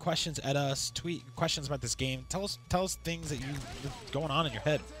 tweet your questions at us, tweet questions about this game. Tell us things that what's going on in your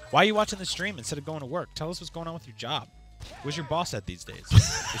head. Why are you watching the stream instead of going to work? Tell us what's going on with your job. Where's your boss at these days?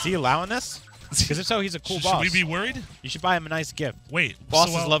 Is he allowing this? Because if so, he's a cool boss. Should we be worried? You should buy him a nice gift. Wait,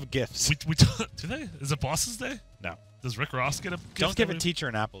 bosses love gifts. Do they? Is it Boss's Day? No. Does Rick Ross get a gift? Don't give a teacher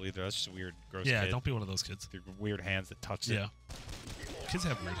an apple either. That's just a weird, gross kid. Yeah, don't be one of those kids. With weird hands that touch it. Yeah. Kids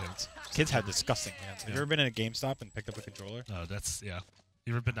have weird hands. Kids have disgusting hands. Have you ever been in a GameStop and picked up a controller? Oh, that's, yeah.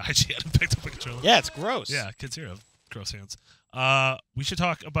 You ever been to IGN and picked up a controller? Yeah, it's gross. Yeah, kids here have gross hands. We should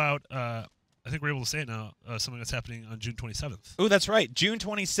talk about, I think we're able to say it now, something that's happening on June 27th. Oh, that's right. June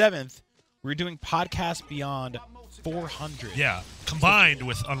 27th, we're doing Podcast Beyond 400. Yeah, combined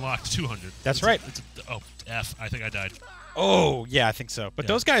with Unlocked 200. That's right. F. I think I died. Oh, yeah, I think so. But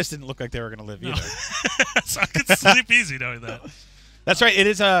those guys didn't look like they were going to live either. So I could sleep easy knowing that. That's right. It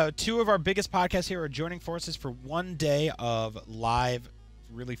is two of our biggest podcasts here are joining forces for one day of live,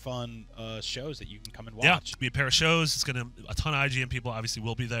 really fun shows that you can come and watch. Yeah, it's be a pair of shows. It's gonna a ton of IGN people obviously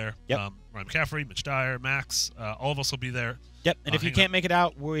will be there. Yep. Ryan McCaffrey, Mitch Dyer, Max, all of us will be there. Yep. And if you can't make it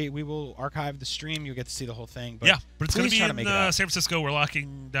out, we will archive the stream. You'll get to see the whole thing. But but it's gonna be in San Francisco. We're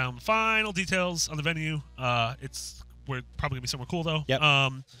locking down the final details on the venue. We're probably gonna be somewhere cool though. Yep.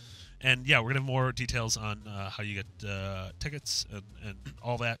 And yeah, we're gonna have more details on how you get tickets and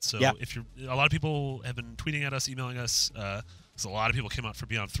all that. So if a lot of people have been tweeting at us, emailing us. Because a lot of people came out for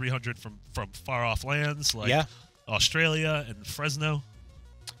Beyond 300 from far off lands like Australia and Fresno.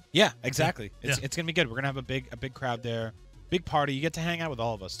 Yeah, exactly. It's gonna be good. We're gonna have a big crowd there, big party. You get to hang out with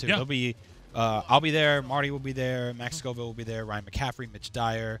all of us too. There'll be, I'll be there. Marty will be there. Max Scoville will be there. Ryan McCaffrey, Mitch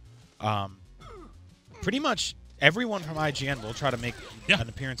Dyer. Pretty much everyone from IGN will try to make an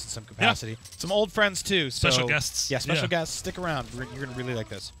appearance in some capacity. Some old friends too. Special guests. Yeah, special guests. Stick around. You're gonna really like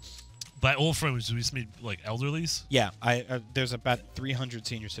this. By old friends, do we just mean like elderlies? Yeah, there's about 300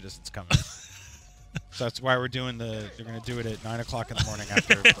 senior citizens coming. So that's why we're doing they're going to do it at 9 o'clock in the morning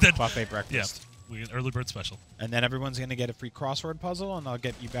after buffet breakfast. Yeah, we get early bird special. And then everyone's going to get a free crossword puzzle, and I'll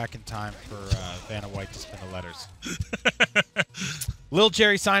get you back in time for Vanna White to spin the letters. Lil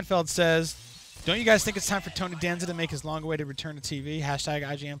Jerry Seinfeld says, don't you guys think it's time for Tony Danza to make his long-awaited return to TV? Hashtag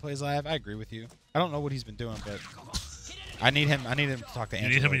IGN Plays Live. I agree with you. I don't know what he's been doing, but I need him to talk to Angela. You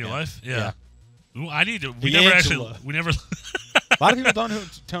need him in again. your life? Yeah. Ooh, I need to. We never. A lot of people don't know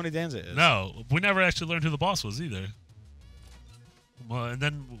who Tony Danza is. No, we never actually learned who the boss was either. Well, and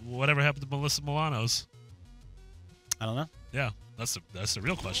then whatever happened to Melissa Milano's? I don't know. Yeah, that's the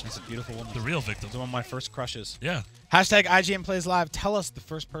real question. She's a beautiful woman. The real victim. She's one of my first crushes. Yeah. Hashtag IGN Plays Live. Tell us the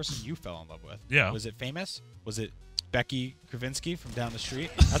first person you fell in love with. Yeah. Was it famous? Was it Becky Kravinsky from down the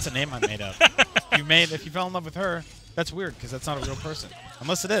street? That's a name I made up. If you fell in love with her, that's weird because that's not a real person.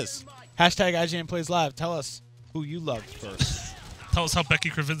 Unless it is. Hashtag IGN Plays Live. Tell us who you loved first. Tell us how Becky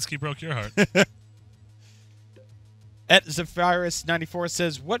Kravinsky broke your heart. At Zephyrus94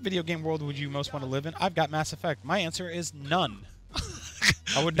 says, what video game world would you most want to live in? I've got Mass Effect. My answer is none.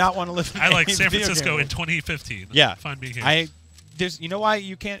 I would not want to live in I like any San video Francisco game in 2015. Yeah. Fine being here. You know why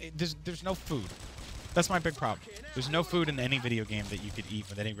you can't? There's no food. That's my big problem. There's no food in any video game that you could eat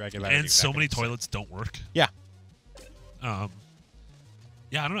with any regularity. And so many toilets don't work. Yeah. Yeah,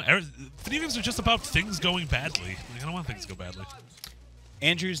 I don't know. Video games are just about things going badly. Like, I don't want things to go badly.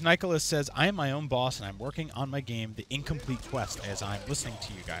 Andrews Nicholas says, I am my own boss, and I'm working on my game, The Incomplete Quest, as I'm listening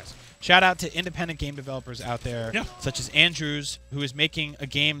to you guys. Shout out to independent game developers out there, such as Andrews, who is making a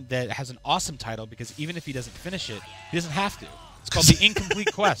game that has an awesome title, because even if he doesn't finish it, he doesn't have to. It's called The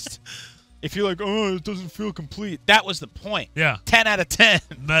Incomplete Quest. If you're like, oh, it doesn't feel complete, that was the point. Yeah. 10 out of 10.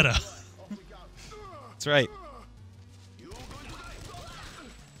 Meta. That's right.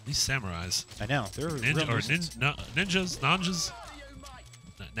 These samurais. I know. They're ninjas, nanjas.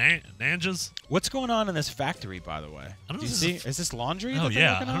 Nanjas? What's going on in this factory, by the way? I don't know. Do you see? Is this laundry? Oh, that they're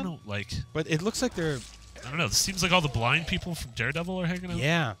yeah. working I don't on? know. Like, but it looks like they're. I don't know. This seems like all the blind people from Daredevil are hanging out.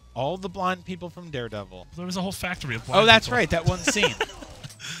 Yeah, all the blind people from Daredevil. There was a whole factory of blind Oh, that's people. right. That one scene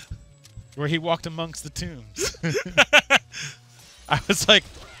where he walked amongst the tombs. I was like,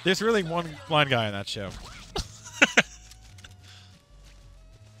 there's really one blind guy in that show.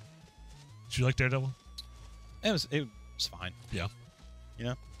 Did you like Daredevil? It was fine. Yeah. You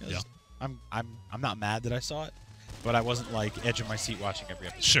know? Yeah. I'm not mad that I saw it, but I wasn't like edge of my seat watching every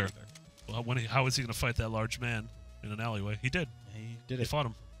episode. Sure. Either. Well, how is he going to fight that large man in an alleyway? He did. He did He it. fought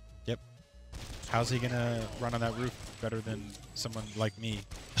him. Yep. How's he gonna run on that roof better than someone like me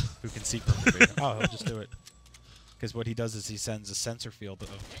who can see perfectly? Oh, he'll just do it. Because what he does is he sends a sensor field of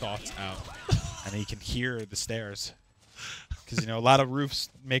thoughts out, and he can hear the stairs. Because, a lot of roofs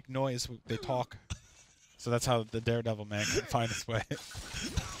make noise. They talk. So that's how the Daredevil man can find his way.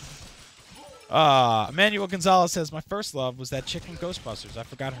 Emmanuel Gonzalez says, my first love was that chick from Ghostbusters. I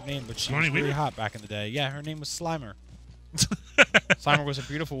forgot her name, but she was really hot back in the day. Yeah, her name was Slimer. Slimer was a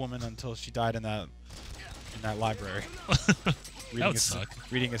beautiful woman until she died in that library.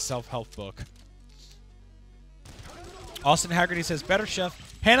 Reading a self-help book. Austin Haggerty says, better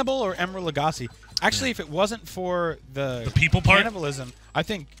chef, Hannibal or Emeril Lagasse? Actually, if it wasn't for the people part, cannibalism, I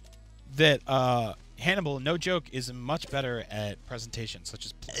think that Hannibal, no joke, is much better at presentation, such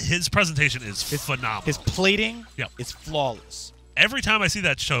as his presentation is phenomenal. His plating is flawless. Every time I see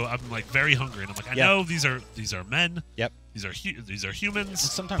that show, I'm like very hungry, and I'm like, I know these are men. Yep. These are humans. And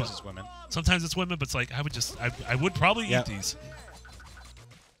sometimes it's women. Sometimes it's women, but it's like I would probably eat these.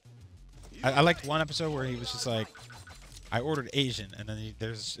 I liked one episode where he was just like, I ordered Asian, and then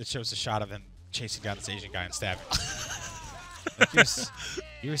it shows a shot of him chasing down this Asian guy and stabbing him. Like,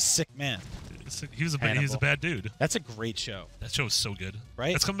 you're a sick man. He was a bad dude. That's a great show. That show is so good.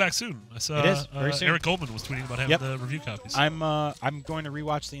 Right? It's coming back soon. I saw it is, very soon. Eric Goldman was tweeting about having the review copies. I'm going to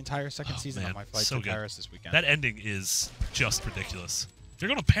rewatch the entire second season on my flight to Paris this weekend. That ending is just ridiculous. They're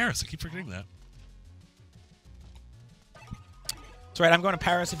going to Paris. I keep forgetting that. That's right. I'm going to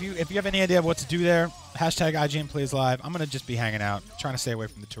Paris. If you have any idea of what to do there, hashtag IGN Plays Live. I'm going to just be hanging out, trying to stay away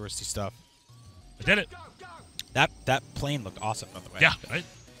from the touristy stuff. I did it. That plane looked awesome, by the way. Yeah.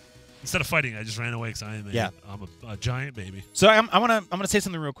 Instead of fighting, I just ran away because I'm a giant baby. So I'm gonna say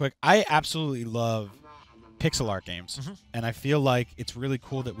something real quick. I absolutely love pixel art games, and I feel like it's really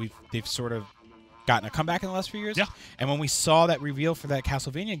cool that they've sort of gotten a comeback in the last few years. Yeah. And when we saw that reveal for that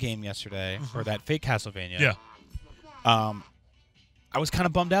Castlevania game yesterday, or that fake Castlevania, I was kind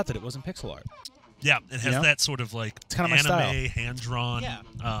of bummed out that it wasn't pixel art. Yeah, it has that sort of like it's kind of anime, my style. hand-drawn.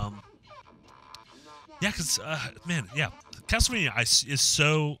 Yeah. Because, Castlevania is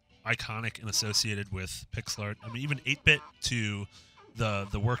so iconic and associated with pixel art. I mean, even 8-bit to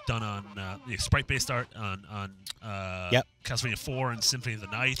the work done on the sprite-based art on Castlevania 4 and Symphony of the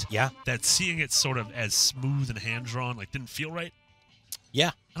Night. Yeah. That seeing it sort of as smooth and hand-drawn didn't feel right.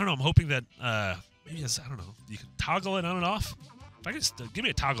 Yeah. I don't know. I'm hoping that maybe I don't know. You can toggle it on and off. If I could just give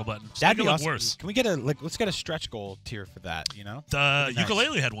me a toggle button, just that'd make be it awesome. look worse. Can we get let's get a stretch goal tier for that? The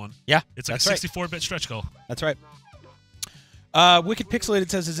ukulele had one. Yeah, it's like a 64-bit stretch goal. That's right. Wicked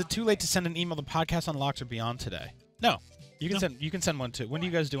Pixelated says, "Is it too late to send an email to podcast on Locks or Beyond today?" No, You can send. You can send one too. When do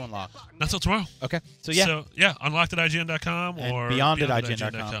you guys do unlock? Not till tomorrow. Okay. So yeah. So yeah, unlocked at IGN.com And or beyond at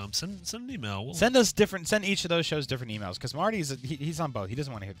IGN.com. IGN.com. Send an email. We'll, Send us different. Send each of those shows different emails because Marty's he's on both. He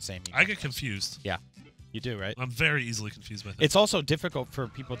doesn't want to hear the same email. I get confused. Yeah, you do, right? I'm very easily confused by things. It's also difficult for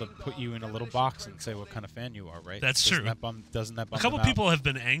people to put you in a little box and say what kind of fan you are, right? That's Doesn't true. Doesn't that bum A couple them out? people have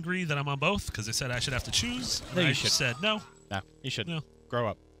been angry that I'm on both because they said I should have to choose. No, and you I should. said no. No, you shouldn't. No. Grow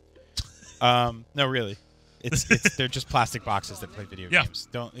up. No, really. It's they're just plastic boxes that play video Yeah. games.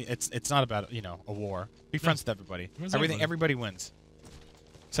 Don't. It's not about a war. Be friends with everybody. Friends with Everybody wins.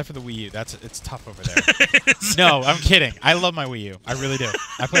 Except for the Wii U. It's tough over there. No, I'm kidding. I love my Wii U. I really do.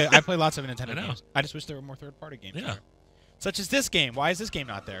 I play lots of Nintendo games. I just wish there were more third-party games. Yeah. there. Such as this game. Why is this game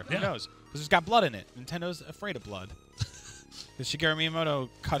not there? Yeah. Who knows? Because it's got blood in it. Nintendo's afraid of blood. Because Shigeru Miyamoto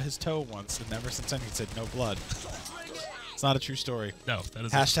cut his toe once, and ever since then he said no blood. It's not a true story. No, that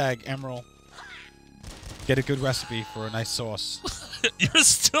is Hashtag Emerald. Get a good recipe for a nice sauce. You're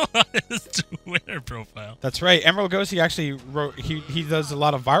still on his Twitter profile. That's right. Emerald Goes, he actually wrote, he does a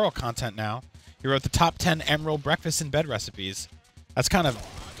lot of viral content now. He wrote the top 10 Emerald breakfast in bed recipes. That's kind of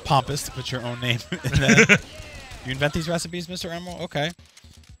pompous to put your own name in there. You invent these recipes, Mr. Emerald? Okay.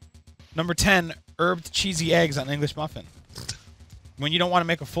 Number 10, herbed cheesy eggs on English muffin. When you don't want to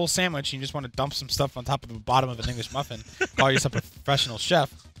make a full sandwich and you just want to dump some stuff on top of the bottom of an English muffin, call yourself a professional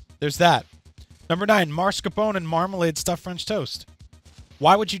chef. There's that. Number 9, mascarpone and marmalade stuffed French toast.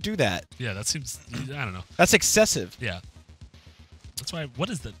 Why would you do that? Yeah, that seems. I don't know. That's excessive. Yeah. That's why. What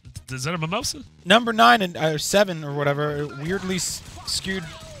is that? Is that a mimosa? Number 9 and 7 or whatever, weirdly skewed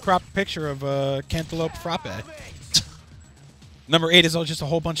cropped picture of a cantaloupe frappe. Number 8 is just a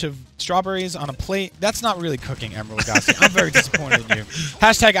whole bunch of strawberries on a plate. That's not really cooking, Emerald Gassi. I'm very disappointed in you.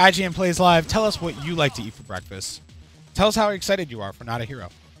 Hashtag IGN Plays Live. Tell us what you like to eat for breakfast. Tell us how excited you are for Not a Hero.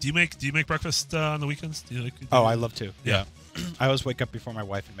 Do you make breakfast on the weekends? Do you Oh, I love to. Yeah. I always wake up before my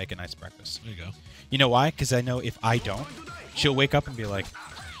wife and make a nice breakfast. There you go. You know why? Because I know if I don't, she'll wake up and be like,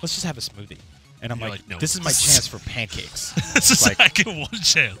 let's just have a smoothie. And I'm You're like, no. this is my chance for pancakes. It's just like, I get one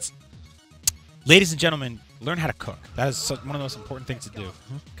chance. ladies and gentlemen, learn how to cook. That is one of the most important things to do.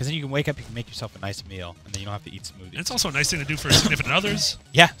 Because then you can wake up, you can make yourself a nice meal, and then you don't have to eat smoothies. And it's also a nice thing to do for significant others.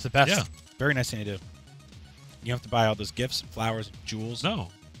 Yeah, it's the best. Yeah. Very nice thing to do. You don't have to buy all those gifts, flowers, and jewels. No.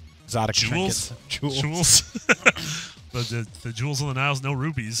 Exotic Jewels? trinkets. Jewels. But the jewels on the Niles, no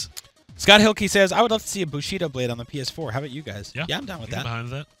rubies. Scott Hilke says, I would love to see a Bushido blade on the PS4. How about you guys? Yeah, I'm down with I that. get behind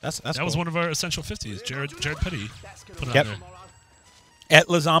that. That's That cool. was one of our essential 50s. Jared Petty put it Yep. on there. At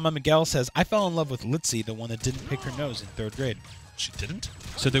Lazama Miguel says, I fell in love with Litzy, the one that didn't pick her nose in 3rd grade. She didn't?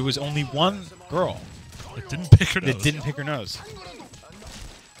 So there was only one girl It didn't pick her nose. that didn't pick her nose.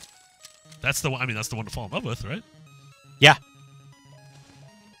 That's the one. I mean, that's the one to fall in love with, right? Yeah.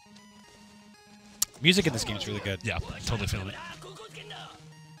 Music in this game is really good. Yeah, totally feeling it.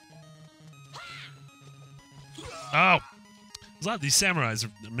 Oh, a lot of these samurais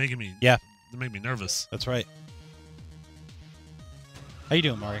are making me. Yeah, They're making me nervous. that's right. How you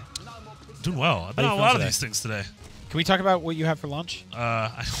doing, Mari? Doing well. I've been How on you a lot feeling of these things today. Can we talk about what you had for lunch?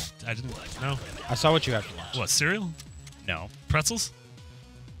 I didn't know. I saw what you had for lunch. What, cereal? No. Pretzels?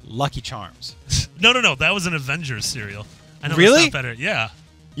 Lucky Charms. No. That was an Avengers cereal. I know Really? it's not better. Yeah.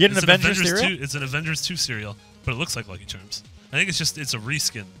 You had an It's Avengers cereal? 2, it's an Avengers 2 cereal, but it looks like Lucky Charms. I think it's a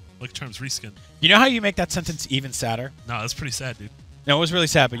reskin. Lucky Charms reskin. You know how you make that sentence even sadder? No, that's pretty sad, dude. No, it was really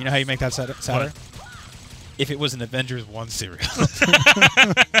sad, but you know how you make that sadder? What? If it was an Avengers 1 cereal.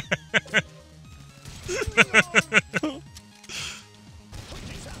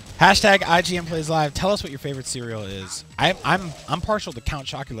 Hashtag IGN Plays Live. Tell us what your favorite cereal is. I'm partial to Count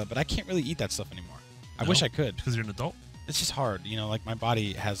Chocula, but I can't really eat that stuff anymore. I wish I could. Because you're an adult? It's just hard. You know, like my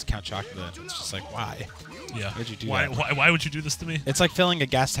body has Count Chocula. And it's just like, why? Yeah. Why'd you do why, that? why would you do this to me? It's like filling a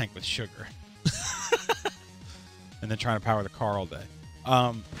gas tank with sugar. And then trying to power the car all day.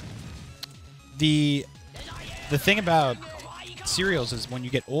 The thing about cereals is when you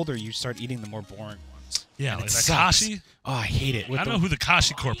get older, you start eating the more boring ones. Yeah, And like it that sucks. Kashi. Oh, I hate it. I don't know who the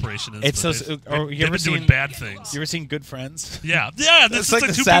Kashi Corporation is. It's but those. they've You ever been doing seen bad things. You ever seen Good Friends? Yeah. This is like like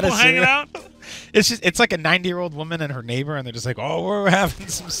the two people saddest hanging cereal. out. It's like a 90-year-old woman and her neighbor, and they're just like, oh, we're having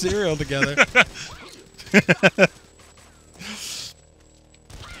some cereal together.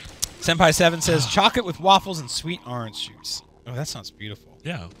 Senpai7 says, chocolate with waffles and sweet orange juice. Oh, that sounds beautiful.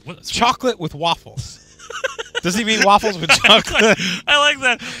 Yeah. What? Chocolate with waffles. Does he mean waffles with chocolate? I like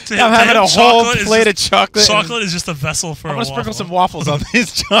that. I'm having a whole plate of chocolate. Chocolate is just a vessel for I'm a going to waffle. sprinkle some waffles on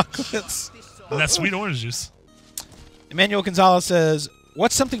these chocolates. And that's sweet orange juice. Emmanuel Gonzalez says,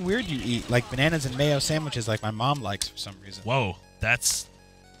 what's something weird you eat? Like bananas and mayo sandwiches like my mom likes for some reason. Whoa. That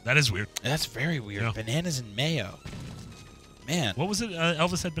is weird. That's very weird. Yeah. Bananas and mayo. Man. What was it?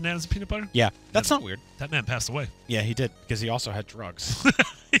 Elvis had bananas and peanut butter? Yeah, that's not weird. That man passed away. Yeah, he did, because he also had drugs.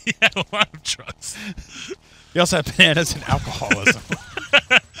 He had a lot of drugs. He also had bananas and alcoholism.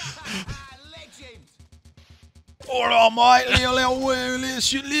 Almighty, little girl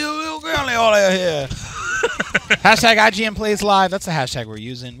here. Hashtag IGN Plays Live. That's the hashtag we're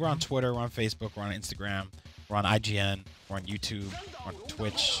using. We're on Twitter. We're on Facebook. We're on Instagram. We're on IGN. We're on YouTube. We're on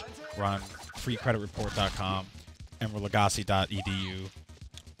Twitch. We're on freecreditreport.com. And we're legacy.edu.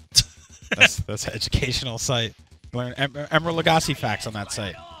 That's an educational site. Learn Emerald Lagasse facts on that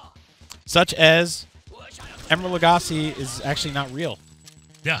site. Such as Emerald Lagasse is actually not real.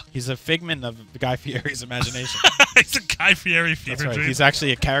 Yeah. He's a figment of Guy Fieri's imagination. He's a Guy Fieri fever That's right. dream. He's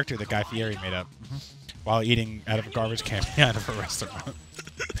actually a character that Guy Fieri made up while eating out of a garbage can out of a restaurant.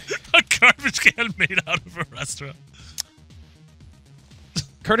 A garbage can made out of a restaurant.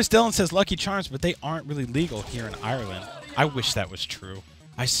 Curtis Dillon says Lucky Charms, but they aren't really legal here in Ireland. I wish that was true.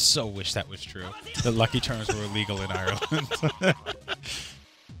 I so wish that was true. That Lucky Charms were illegal in Ireland.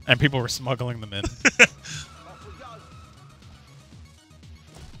 And people were smuggling them in.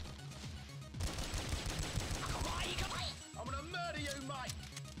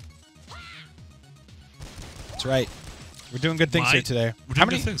 That's right. We're doing good things here today. We're doing How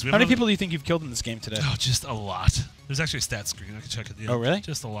many, good things. how many people do you think you've killed in this game today? Oh, just a lot. There's actually a stat screen. I can check it. Oh, really?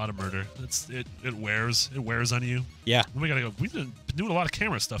 Just a lot of murder. It wears. It wears on you. Yeah. And we gotta go. We've been doing a lot of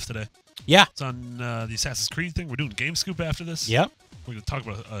camera stuff today. Yeah. It's on the Assassin's Creed thing. We're doing Game Scoop after this. Yep. We're gonna talk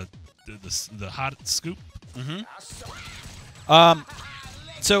about the hot scoop.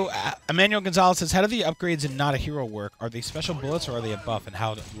 So Emmanuel Gonzalez says, how do the upgrades in Not a Hero work? Are they special bullets or are they a buff, and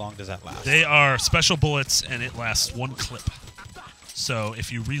how long does that last? They are special bullets, and it lasts one clip. So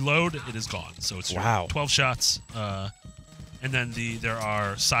if you reload, it is gone. So it's your 12 shots. And then there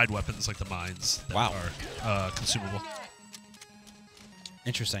are side weapons like the mines that are consumable.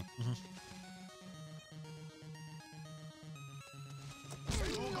 Interesting.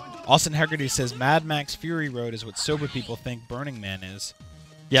 Austin Hegarty says, Mad Max Fury Road is what sober people think Burning Man is.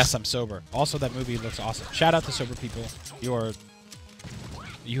 Yes, I'm sober. Also, that movie looks awesome. Shout out to sober people.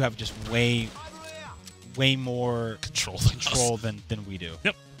 You have just way more control than we do.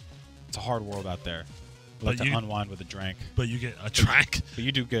 Yep. It's a hard world out there. You like to unwind with a drink. But you get a drink. But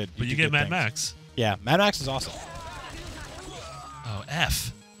you do good. But you get Mad Max. Yeah, Mad Max is awesome. Oh,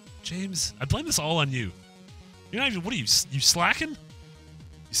 F. James, I blame this all on you. You're not even, what are you slacking? You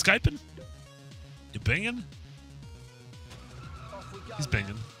Skyping? You binging? He's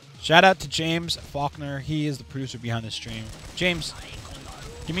binging. Shout out to James Faulkner. He is the producer behind the stream. James,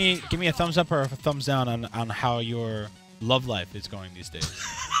 give me a thumbs up or a thumbs down on how your love life is going these days.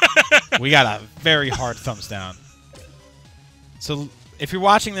 We got a very hard thumbs down. So if you're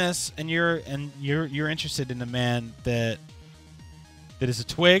watching this and you're interested in a man that is a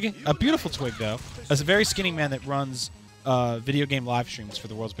twig, a beautiful twig though, as a very skinny man that runs video game live streams for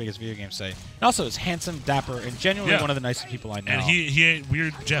the world's biggest video game site, and also is handsome, dapper, and genuinely one of the nicest people I know. And he ate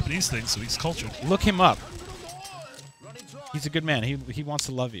weird Japanese things, so he's cultured. Look him up. He's a good man. He wants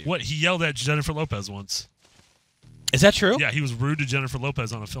to love you. What? He yelled at Jennifer Lopez once. Is that true? Yeah, he was rude to Jennifer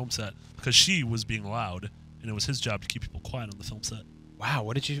Lopez on a film set because she was being loud, and it was his job to keep people quiet on the film set. Wow,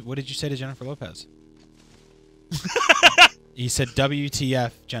 what did you say to Jennifer Lopez? He said,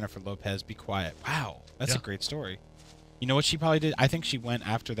 "WTF, Jennifer Lopez, be quiet." Wow, that's a great story. You know what she probably did? I think she went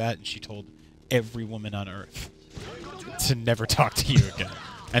after that and she told every woman on Earth to never talk to you again.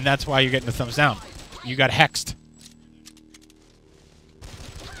 And that's why you're getting the thumbs down. You got hexed.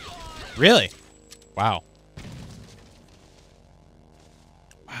 Really? Wow.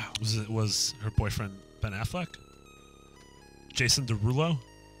 Wow. Was her boyfriend Ben Affleck? Jason Derulo?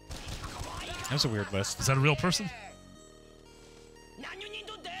 That was a weird list. Is that a real person?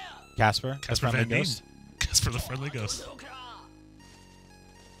 Casper? Casper Van Dien. Casper the Friendly Ghost.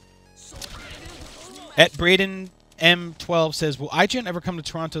 At Braden M12 says, will IGN ever come to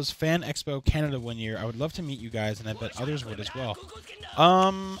Toronto's Fan Expo Canada one year? I would love to meet you guys, and I bet others would as well.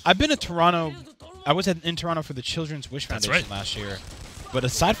 I've been to Toronto. I was in Toronto for the Children's Wish Foundation last year. But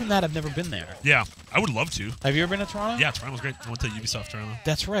aside from that, I've never been there. Yeah, I would love to. Have you ever been to Toronto? Yeah, Toronto's great. I went to Ubisoft Toronto.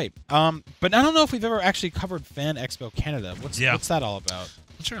 That's right. But I don't know if we've ever actually covered Fan Expo Canada. What's that all about?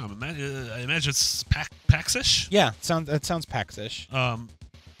 I'm sure. I imagine it's PAX-ish. Yeah, it sounds PAX-ish.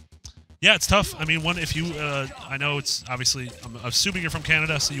 Yeah, it's tough. I mean, if you, I know it's obviously, I'm assuming you're from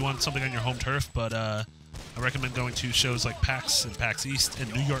Canada, so you want something on your home turf, but I recommend going to shows like PAX and PAX East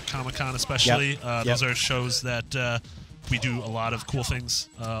and New York Comic Con especially. Those are shows that we do a lot of cool things.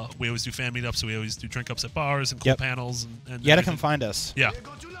 We always do fan meetups, so we always do drink ups at bars and cool panels. And you gotta come find us. Yeah.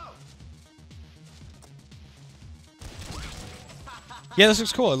 Yeah, this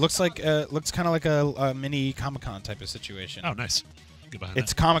looks cool. It looks like looks kind of like a mini Comic-Con type of situation. Oh, nice. Get behind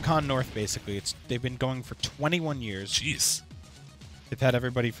It's Comic-Con North, basically. They've been going for 21 years. Jeez. They've had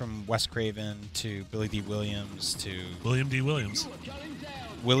everybody from Wes Craven to Billy D. Williams to William D. Williams.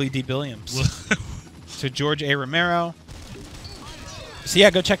 Willie D. Williams to George A. Romero. So yeah,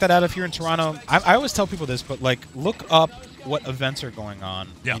 go check that out if you're in Toronto. I always tell people this, but like, look up what events are going on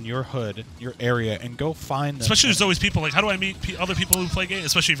in your hood, your area, and go find them. Especially there's always people like, how do I meet other people who play games?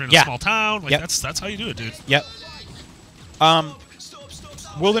 Especially if you're in a small town. Like that's how you do it, dude. Yep.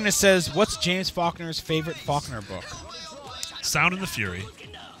 Wilderness says, what's James Faulkner's favorite Faulkner book? Sound and the Fury.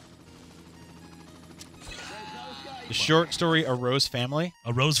 The short story A Rose Family.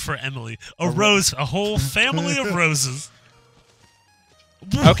 A Rose for Emily. A rose. A whole family of roses.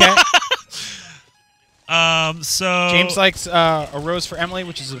 Okay. So James likes A Rose for Emily,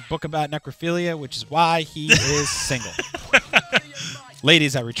 which is a book about necrophilia, which is why he is single.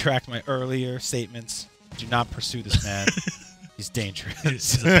 Ladies, I retract my earlier statements. Do not pursue this man. He's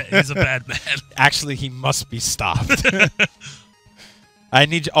dangerous. He's a bad man. Actually, he must be stopped. I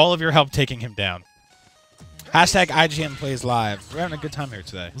need all of your help taking him down. Hashtag IGN Plays Live. We're having a good time here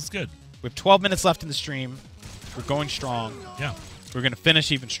today. This is good. We have 12 minutes left in the stream. We're going strong. Yeah. We're going to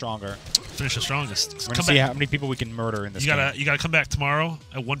finish even stronger. Finish the strongest. We're going to see how many people we can murder in this game. You gotta come back tomorrow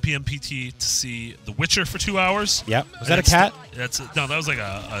at 1 p.m. PT to see The Witcher for 2 hours. Yep. Was that a cat? No, that was like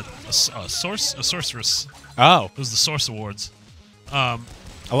a sorceress. Oh. It was the Source Awards. A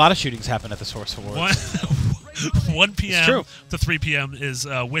lot of shootings happen at the Source Awards. 1 p.m. True. to 3 p.m. is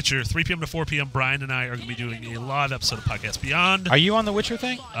Witcher. 3 p.m. to 4 p.m. Brian and I are going to be doing a live episode of Podcast Beyond. Are you on the Witcher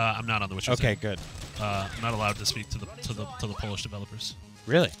thing? I'm not on the Witcher. Okay, thing. good. I'm not allowed to speak to the Polish developers.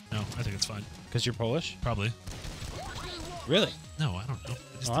 Really? No, I think it's fine. Because you're Polish? Probably. Really? No, I don't know.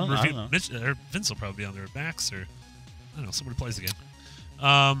 I don't know. Mitch, or Vince will probably be on there. Max, or I don't know. Somebody plays the game.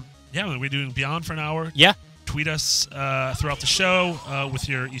 Yeah, we're doing Beyond for an hour. Yeah. Tweet us throughout the show with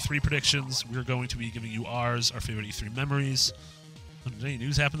your E3 predictions. We're going to be giving you our favorite E3 memories. Did any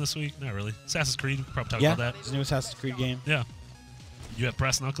news happen this week? Not really. Assassin's Creed. We could probably talk about that. It's a new Assassin's Creed game. Yeah. You have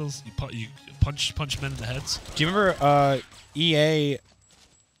brass knuckles. You punch men in the heads. Do you remember EA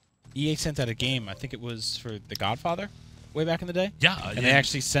sent out a game? I think it was for The Godfather, way back in the day. Yeah. And they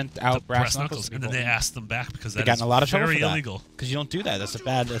actually sent out brass knuckles. And then they asked them back because they got in a lot of trouble very for that. illegal. Because you don't do that. That's a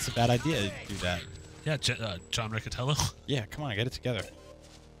bad idea to do that. Yeah, John Riccatello. Yeah, come on, get it together.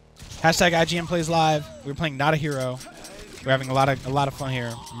 Hashtag IGN Plays Live. We're playing Not a Hero. We're having a lot of fun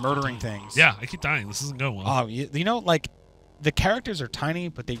here, murdering things. Yeah, I keep dying. This isn't going well. Oh, you know, like, the characters are tiny,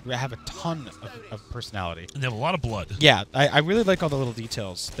 but they have a ton of personality. And they have a lot of blood. Yeah, I really like all the little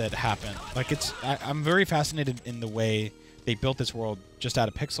details that happen. Like, I'm very fascinated in the way they built this world just out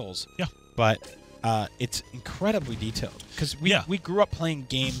of pixels. Yeah. But it's incredibly detailed. Because we grew up playing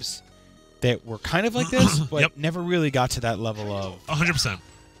games that were kind of like this, but never really got to that level of 100%.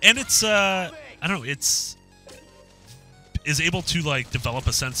 And it's I don't know, is able to like develop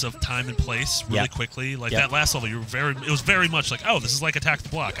a sense of time and place really quickly. Like that last level, it was very much like, oh, this is like Attack the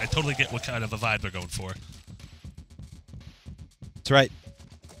Block. I totally get what kind of a vibe they're going for. That's right.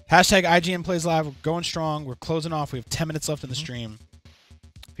 Hashtag IGN Plays Live. We're going strong. We're closing off. We have 10 minutes left in the stream.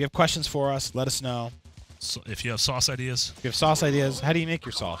 If you have questions for us, let us know. So if you have sauce ideas. If you have sauce ideas, how do you make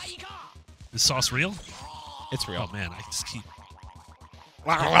your sauce? Is sauce real? It's real. Oh, man. I just keep...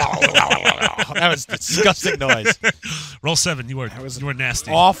 That was a disgusting noise. Roll 7. You were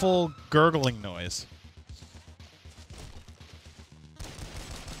nasty. Awful gurgling noise.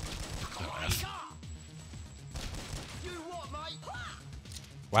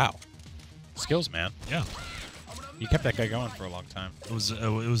 Wow. Skills, man. Yeah. You kept that guy going for a long time. It was the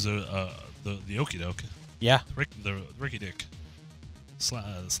Okie Doke. Yeah. The Ricky Dick.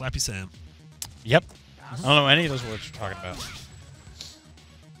 Slappy Sam. Yep. I don't know any of those words you're talking about.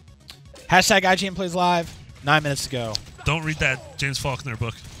 Hashtag IGN Plays Live. 9 minutes to go. Don't read that James Faulkner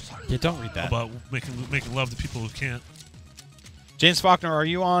book. Yeah, don't read that. About making love to people who can't. James Faulkner, are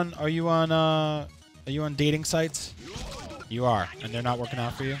you on dating sites? You are, and they're not working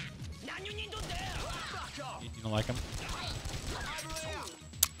out for you? You don't like them?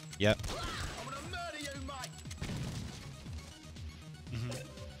 Yep.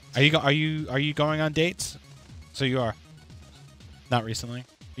 Are you going on dates? So you are. Not recently.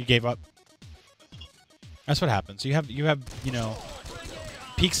 You gave up. That's what happens. You have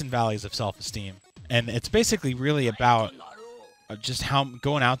peaks and valleys of self-esteem, and it's basically really about just how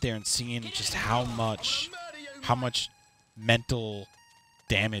going out there and seeing just how much mental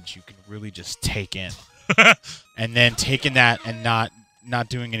damage you can really just take in, and then taking that and not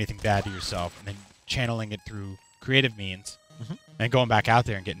doing anything bad to yourself, and then channeling it through creative means, and going back out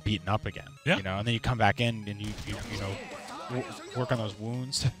there and getting beaten up again. Yeah. You know, and then you come back in and you work on those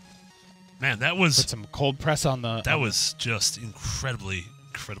wounds. Man, that Put was some cold press on the. that was just incredibly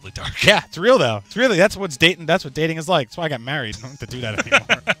dark. Yeah, it's real though. It's really that's what dating is like. That's why I got married. I don't have to do that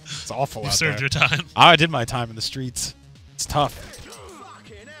anymore. It's awful You out served there. your time. I did my time in the streets. It's tough.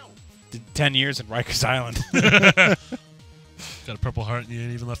 Did 10 years in Rikers Island. Got a Purple Heart and you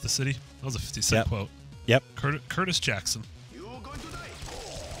ain't even left the city. That was a 50 Cent quote. Yep. Curtis Jackson.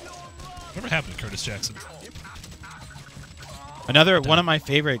 Whatever happened to Curtis Jackson? Another one of my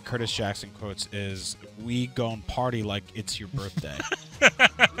favorite Curtis Jackson quotes is, "We go and party like it's your birthday."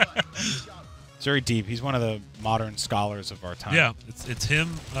 It's very deep. He's one of the modern scholars of our time. Yeah, it's him,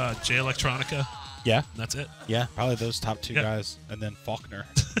 Jay Electronica. Yeah. And that's it. Yeah. Probably those top two Yeah. guys, and then Faulkner.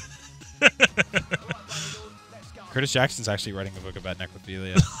 Curtis Jackson's actually writing a book about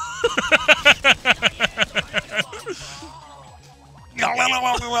necrophilia.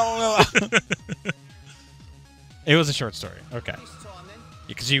 It was a short story. Okay.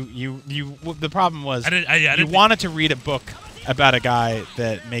 Because the problem was you wanted to read a book about a guy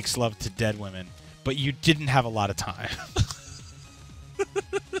that makes love to dead women, but you didn't have a lot of time.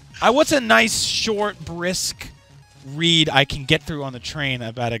 What's a nice, short, brisk read I can get through on the train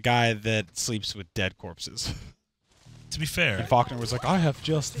about a guy that sleeps with dead corpses? To be fair, And Faulkner was like, "I have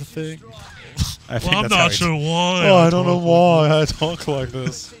just the thing." I'm not sure why. Oh, I don't know why I talk like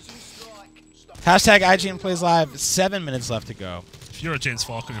this. Hashtag IGN Plays Live. 7 minutes left to go. If you're a James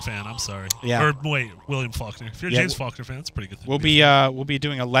Faulkner fan, I'm sorry. Yeah. Or wait, William Faulkner. If you're a James Faulkner fan, that's a pretty good thing. We'll be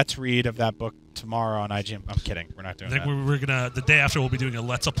doing a Let's Read of that book tomorrow on IGN. I'm kidding. We're not I doing think that. we're gonna the day after we'll be doing a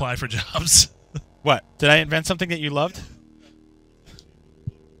Let's Apply for Jobs. What? Did I invent something that you loved?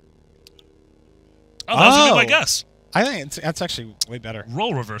 Oh, that was gonna be my guess. I think that's actually way better.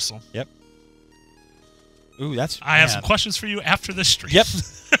 Role reversal. Yep. Ooh, that's. I have some questions for you after this stream. Yep.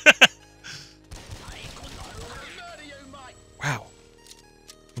 Wow.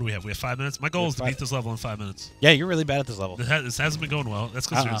 What do we have? We have 5 minutes. My goal is to beat this level in 5 minutes. Yeah, you're really bad at this level. This hasn't been going well. That's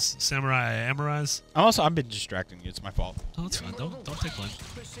because there's Samurai Amorize. I've been distracting you. It's my fault. Oh, that's fine. Don't take blame.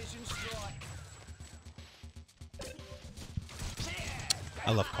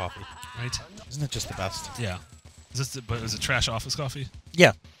 I love coffee. Right? Isn't it just the best? Yeah. Is it trash office coffee?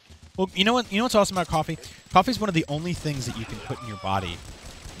 Yeah. Well, you know what? You know what's awesome about coffee? Coffee is one of the only things that you can put in your body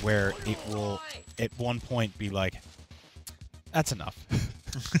where it will, at one point, be like, "That's enough."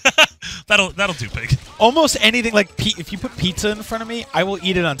 That'll do, pig. Almost anything, like if you put pizza in front of me, I will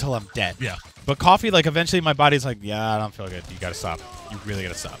eat it until I'm dead. Yeah. But coffee, like eventually my body's like, "Yeah, I don't feel good. You gotta stop. You really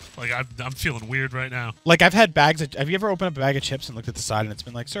gotta stop." Like I'm feeling weird right now. Like I've had bags of. Have you ever opened up a bag of chips and looked at the side and it's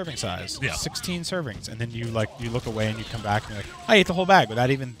been like serving size? Yeah. 16 servings, and then you look away and you come back and you're like, "I ate the whole bag without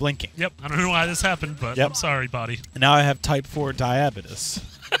even blinking." Yep. I don't know why this happened, but Yep. I'm sorry, body. And now I have type 4 diabetes.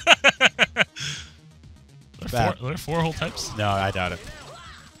 Are there 4 whole types? No, I doubt it.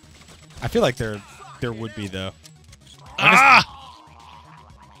 I feel like there would be though. Ah!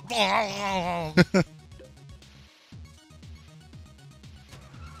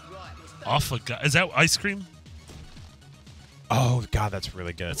 Off a guy. Is that ice cream? Oh God, that's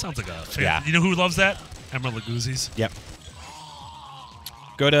really good. That sounds like a fan. Yeah. You know who loves that? Emerald Laguzzi's. Yep.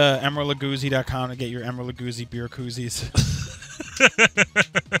 Go to emeraldlaguzzi.com to get your Emerald Laguzzi beer koozies.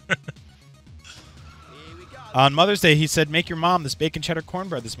 On Mother's Day, he said, "Make your mom this bacon cheddar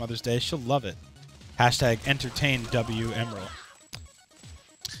cornbread this Mother's Day. She'll love it." Hashtag entertain W Emerald.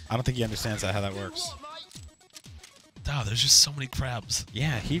 I don't think he understands how that works. Oh, there's just so many crabs.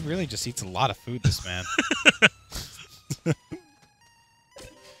 Yeah, he really just eats a lot of food, this man.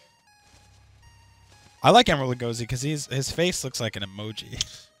 I like Emerald Laguzzi because his face looks like an emoji.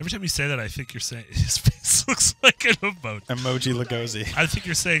 Every time you say that, I think you're saying his face looks like an emoji. Emoji Laguzzi. I think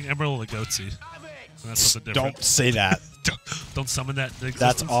you're saying Emerald Laguzzi. That's something different. Don't say that. Don't summon that.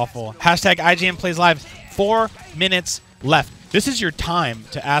 That's awful. Hashtag IGN Plays Live. 4 minutes left. This is your time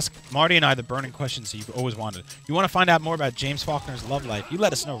to ask Marty and I the burning questions that you've always wanted. You want to find out more about James Faulkner's love life? You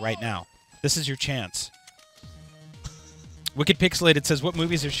let us know right now. This is your chance. Wicked Pixelated says, "What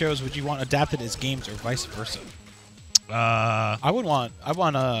movies or shows would you want adapted as games or vice versa?" I want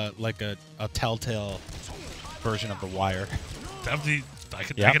a Telltale version of The Wire. That'd be. I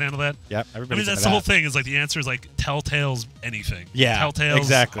can handle that. Yep, I mean, that's the whole thing. Is like the answer is like Telltale's anything. Yeah, Telltale's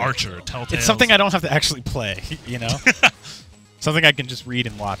exactly. Archer. Telltale's. It's something I don't have to actually play. You know, something I can just read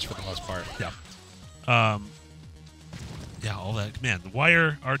and watch for the most part. Yeah. Yeah, all that. Man, The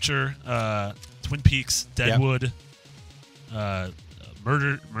Wire, Archer, Twin Peaks, Deadwood,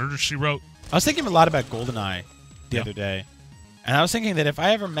 Murder She Wrote. I was thinking a lot about GoldenEye the other day, and I was thinking that if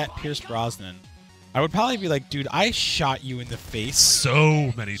I ever met Pierce Brosnan, I would probably be like, dude, I shot you in the face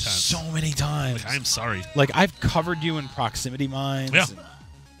So many times. so many times. Like, I'm sorry. Like, I've covered you in proximity mines. Yeah. and-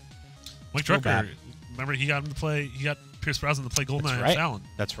 Mike So Drucker, bad. remember he got him to play. He got Pierce Brosnan to play Goldeneye That's and right. Fallon.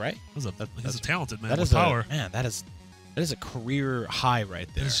 That's right. He's a that's- talented man That with is power. man. That is a career high right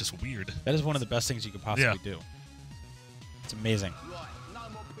there. That is just weird. That is one of the best things you could possibly do. It's amazing.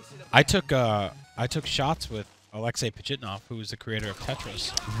 I took shots with Alexei Pachitnov, who is the creator of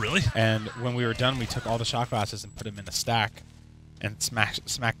Tetris. Really? And when we were done, we took all the shot glasses and put them in a stack and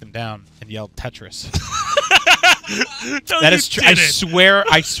smacked them down and yelled Tetris. No, That you is true.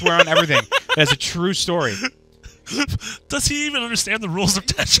 I swear on everything. That is a true story. Does he even understand the rules of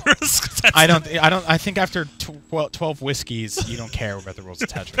Tetris? 'Cause that's- I think after 12 whiskeys, you don't care about the rules of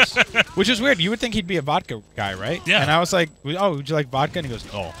Tetris. Which is weird. You would think he'd be a vodka guy, right? Yeah. And I was like, oh, would you like vodka? And he goes,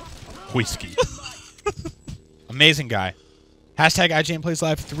 oh, whiskey. Amazing guy. Hashtag IGN Plays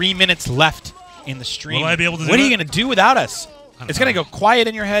Live. 3 minutes left in the stream. Will I be able to do What are you it? going to do without us? don't It's going to know. go quiet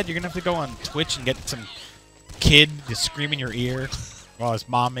in your head. You're going to have to go on Twitch and get some kid to scream in your ear while his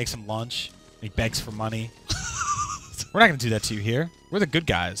mom makes him lunch and he begs for money. We're not going to do that to you here. We're the good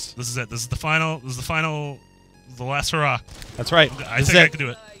guys. This is it. This is the final. This is the final. The last hurrah. That's right. I This think is I it. can do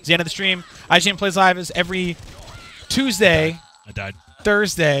it. It's the end of the stream. IGN Plays Live is every Tuesday, I died.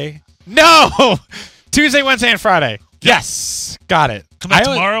 Thursday. No! Tuesday, Wednesday, and Friday. Yes. Got it. Come back I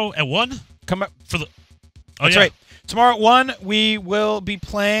always- tomorrow at 1 Come up. for the. Oh, That's yeah. right. Tomorrow at 1, we will be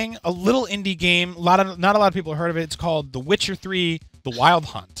playing a little indie game. Not a lot of people have heard of it. It's called The Witcher 3: The Wild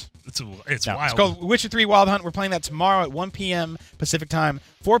Hunt. It's No, wild. It's called Witcher 3: Wild Hunt. We're playing that tomorrow at 1 p.m. Pacific Time,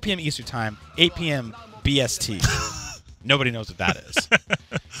 4 p.m. Eastern Time, 8 p.m. BST. Nobody knows what that is.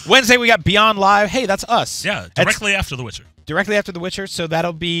 Wednesday, we got Beyond Live. Hey, that's us. Yeah, It's directly after The Witcher. directly after The Witcher, so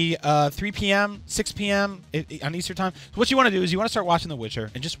that'll be 3 p.m., 6 p.m. On Eastern Time. So what you want to do is you want to start watching The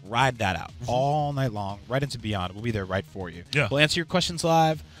Witcher and just ride that out all night long, right into Beyond. We'll be there right for you. Yeah. We'll answer your questions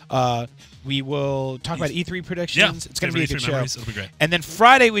live. We will talk about E3 predictions. Yeah. It's going to be a good show. Memories. It'll be great. And then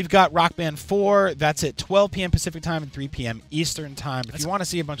Friday, we've got Rock Band 4. That's at 12 p.m. Pacific Time and 3 p.m. Eastern Time. If you want to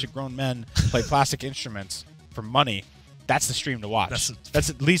see a bunch of grown men play plastic instruments for money, that's the stream to watch. That's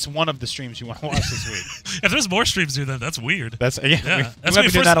at least one of the streams you want to watch this week. If there's more streams to do that, that's weird. That's Yeah, we that's might gonna be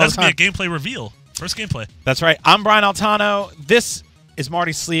be doing first. that all the That's gonna time. be a gameplay reveal. First gameplay. That's right. I'm Brian Altano. This is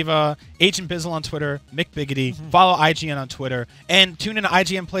Marty Sleva, Agent Bizzle on Twitter, Mick Biggity. Follow IGN on Twitter, and tune in to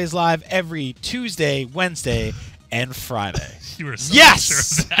IGN Plays Live every Tuesday, Wednesday, and Friday. You were so Yes!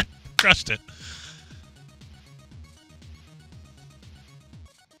 sure of that. Crushed it.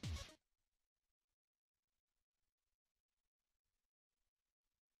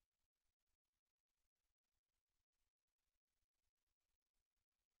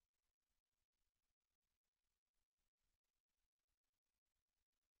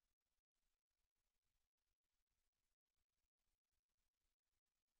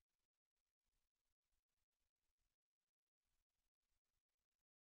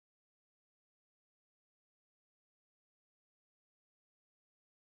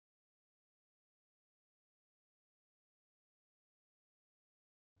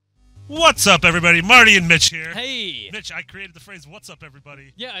 What's up, everybody? Marty and Mitch here. Hey! Mitch, I created the phrase "What's up,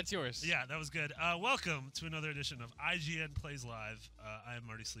 everybody." Yeah, it's yours. Yeah, that was good. Welcome to another edition of IGN Plays Live. I am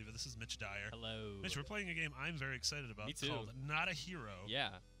Marty Sleva. This is Mitch Dyer. Hello. Mitch, we're playing a game I'm very excited about. Me too. Called Not a Hero. Yeah.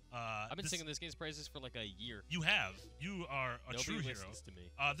 I've been singing this game's praises for like a year. You have. You are a Nobody true hero. listens to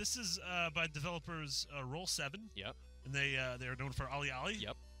me. This is by developers Roll7, Yep. and they are known for OlliOlli.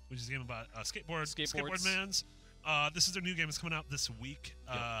 Yep. Which is a game about skateboard Skateboards. mans. This is their new game. It's coming out this week.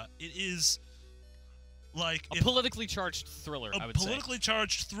 Yep. It is like A politically charged thriller, I would say. politically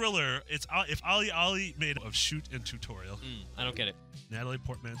charged thriller. It's if OlliOlli made of shoot and tutorial. I don't get it. Natalie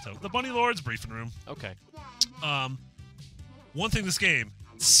Portmanteau, the Bunny Lord's briefing room. Okay. One thing, this game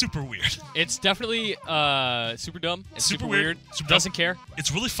super weird. It's definitely super dumb and Super super weird, weird. super dumb. Doesn't care.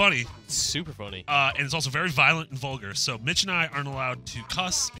 It's really funny, It's super funny. and it's also very violent and vulgar. So Mitch and I aren't allowed to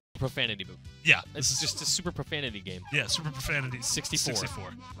cuss. Profanity book. Yeah, It's just a super profanity game. yeah, super profanity. 64.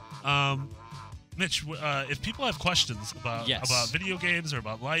 64. Mitch, if people have questions about Yes. video games or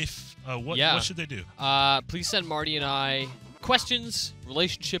about life, what should they do? Please send Marty and I questions,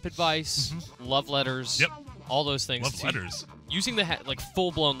 relationship advice, love letters. Yep. All those things. Love letters. Using the like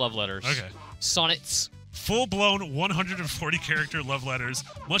full-blown love letters. Okay. Sonnets. Full-blown 140 character love letters,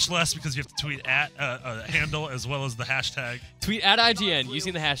 much less because you have to tweet at a handle as well as the hashtag. Tweet at IGN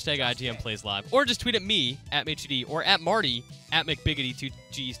using the hashtag IGN Plays Live. Or just tweet at me, at MitchD, or at Marty, at McBiggity, 2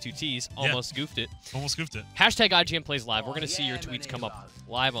 G's, 2 T's. Almost goofed it. Almost goofed it. Hashtag IGN Plays Live. We're going to see your tweets come up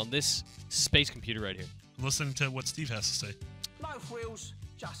live on this space computer right here. Listening to what Steve has to say. No frills,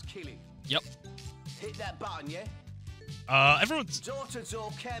 just killing. Yep. Hit that button, yeah? Everyone's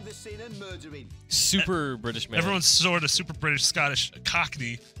Door-to-door canvassing and murdering. Super British man. everyone's sort of super British, Scottish,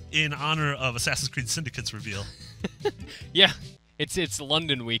 Cockney in honor of Assassin's Creed Syndicate's reveal. Yeah, it's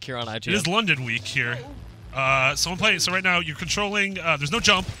London week here on IGN. It is London week here. So I'm playing. So right now you're controlling. There's no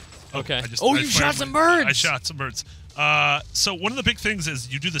jump. Okay. I You shot some birds. I shot some birds. So one of the big things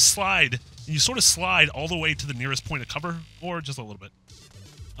is you do the slide, and you sort of slide all the way to the nearest point of cover, or just a little bit.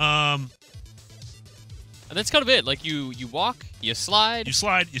 And that's kind of it. Like you walk, you slide. You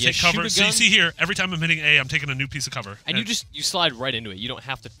slide, you take shoot cover. a So you gun. see here, every time I'm hitting A, I'm taking a new piece of cover. And you slide right into it. You don't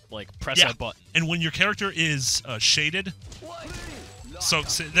have to like press that button. And when your character is shaded, so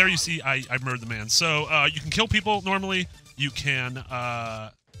there you see I murdered the man. So you can kill people normally. You can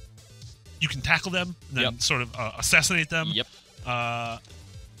tackle them and then sort of assassinate them. Yep.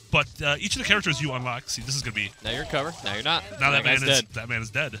 But each of the characters you unlock, see, this is gonna be Now you're in cover. Now you're not. now that guy's dead. that man is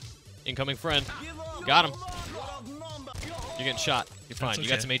dead. Incoming friend. Got him. You're getting shot. You're fine. That's You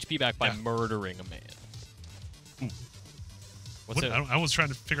got okay. some HP back by murdering a man. What's it? I was trying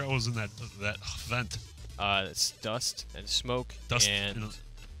to figure out what was in that vent. It's dust and smoke Dust and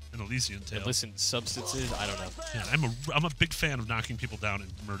in Elysian Tale. illicit substances. I don't know. Yeah, I'm a big fan of knocking people down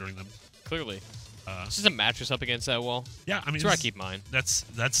and murdering them. Clearly. It's just a mattress up against that wall. Yeah, I mean, That's where I keep mine. That's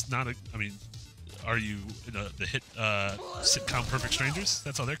not a. I mean, are you the hit sitcom Perfect Strangers?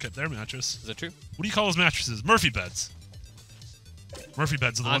 That's how they kept their mattress. Is that true? What do you call those mattresses? Murphy beds. Murphy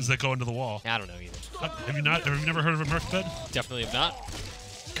beds are the ones that go into the wall. I don't know either. Have you never heard of a Murphy bed? Definitely have not.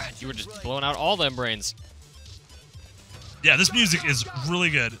 God, you were just blowing out all them brains. Yeah, this music is really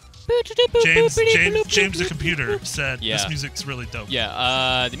good. James the computer said this music's really dope.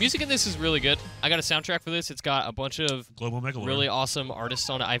 Yeah, the music in this is really good. I got a soundtrack for this. It's got a bunch of Global Megalord. really awesome artists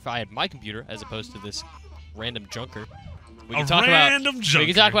on it. If I had my computer as opposed to this random junker. We can talk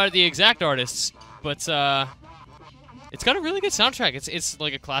about the exact artists, but it's got a really good soundtrack. It's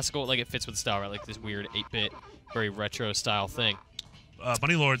like a classical, like it fits with the style, right? Like this weird 8-bit, very retro style thing.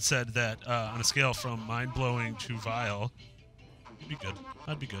 Bunny Lord said that on a scale from mind-blowing to vile, it'd be good.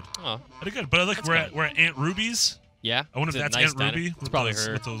 That'd be good. Oh, that'd be good. But we're at Aunt Ruby's. Yeah. I wonder if that's Aunt Ruby. It's probably those,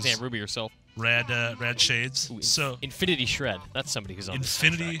 her. With those it's Aunt Ruby herself. Rad shades. Ooh, so Infinity Shred. That's somebody who's on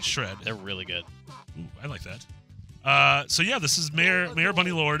Infinity the Shred. They're really good. Ooh, I like that. So yeah, this is Mayor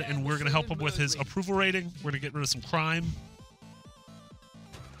Bunny Lord, and we're gonna help him with his approval rating. We're gonna get rid of some crime.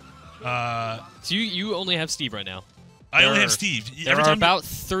 So you only have Steve right now. I only have Steve. There are about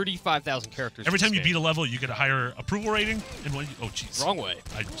 35,000 characters. Every time you game. beat a level, you get a higher approval rating. And when oh jeez, Wrong way.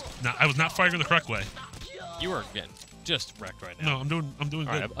 I was not firing the correct way. You are getting just wrecked right now. No, I'm doing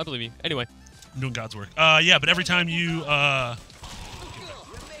All good. right, I believe you. Anyway, I'm doing God's work. Yeah, but every time you I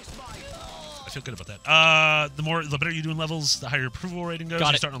feel good about that. The better you do in levels, the higher your approval rating goes.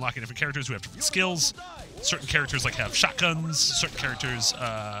 You start unlocking different characters who have different skills. Certain characters like have shotguns. Certain characters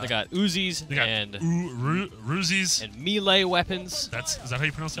they got Uzis and Ruzis and melee weapons. Is that how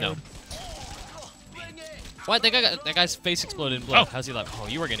you pronounce that word? What? That guy's face exploded in blood. Oh. How's he like? Oh,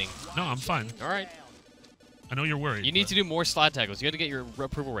 you were getting. No, I'm fine. All right. I know you're worried. You need to do more slide tackles. You got to get your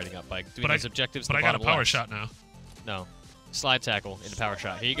approval rating up by doing those objectives. But I got a power shot now. No, slide tackle into power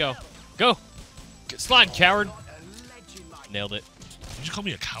shot. Here you go. Go. Slide, coward. Nailed it. Did you call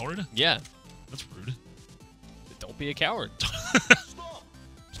me a coward? Yeah. That's rude. Don't be a coward.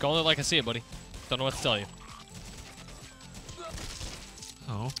 Just calling it like I see it, buddy. Don't know what to tell you.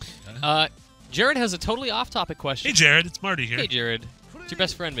 Oh. Okay. Jared has a totally off-topic question. Hey, Jared. It's Marty here. Hey, Jared. It's your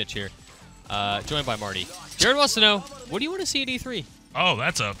best friend, Mitch, here. Joined by Marty. Jared wants to know, what do you want to see at E3? Oh,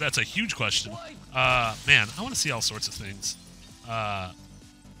 that's a huge question. Man, I want to see all sorts of things.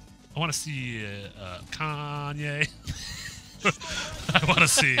 I want to see Kanye. I want to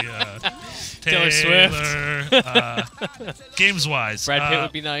see Taylor Swift. Games-wise, Brad Pitt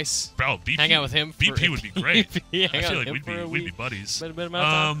would be nice. Bro, BP, hang out with him. BP would be great. I feel like we'd be buddies.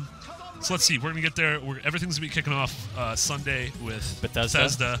 So let's see. We're gonna get there. Everything's gonna be kicking off Sunday with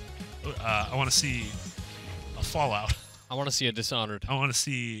Bethesda. I want to see a Fallout. I want to see a Dishonored. I want to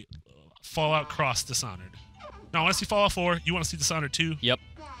see Fallout Cross Dishonored. No, I want to see Fallout 4. You want to see Dishonored 2? Yep.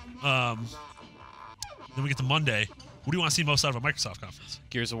 Then we get to Monday. What do you want to see most out of a Microsoft conference?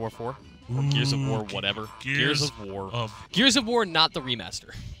 Gears of War 4? Or Gears of War whatever. Gears of War. Gears of War, not the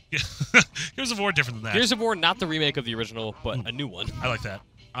remaster. Gears of War different than that. Gears of War, not the remake of the original, but a new one. I like that.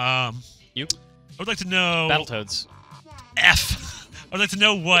 You? I would like to know... Battletoads. F. I would like to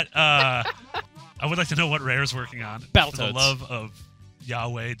know what... I would like to know what Rare's working on. Battletoads. For the love of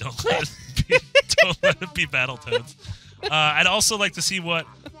Yahweh, don't let it be Battletoads. I'd also like to see what,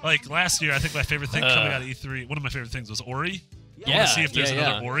 like last year, I think my favorite thing coming out of E3, one of my favorite things was Ori. I want to see if there's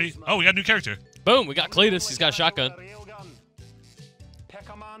another Ori. Oh, we got a new character. Boom, we got Cletus. He's got a shotgun. Pick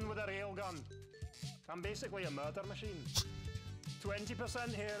a man with a railgun. I'm basically a murder machine.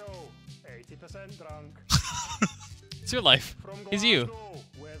 20% hero, 80% drunk. It's your life. From He's you. Glasgow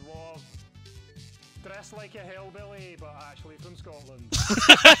with love. Dressed like a hillbilly, but actually from Scotland.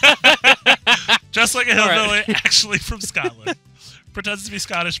 Just like a hillbilly, right. actually from Scotland. Pretends to be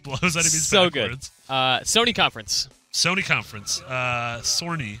Scottish, blows enemies So backwards. good. Sony conference. Sony conference.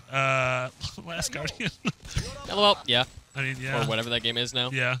 Sorny. Last Guardian. LOL. Yeah. I mean, yeah. Or whatever that game is now.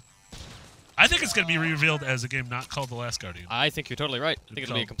 Yeah. I think it's going to be revealed as a game not called The Last Guardian. I think you're totally right. I think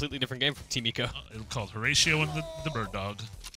it'll be a completely different game from Team Eco. It'll be called Horatio and the Bird Dog.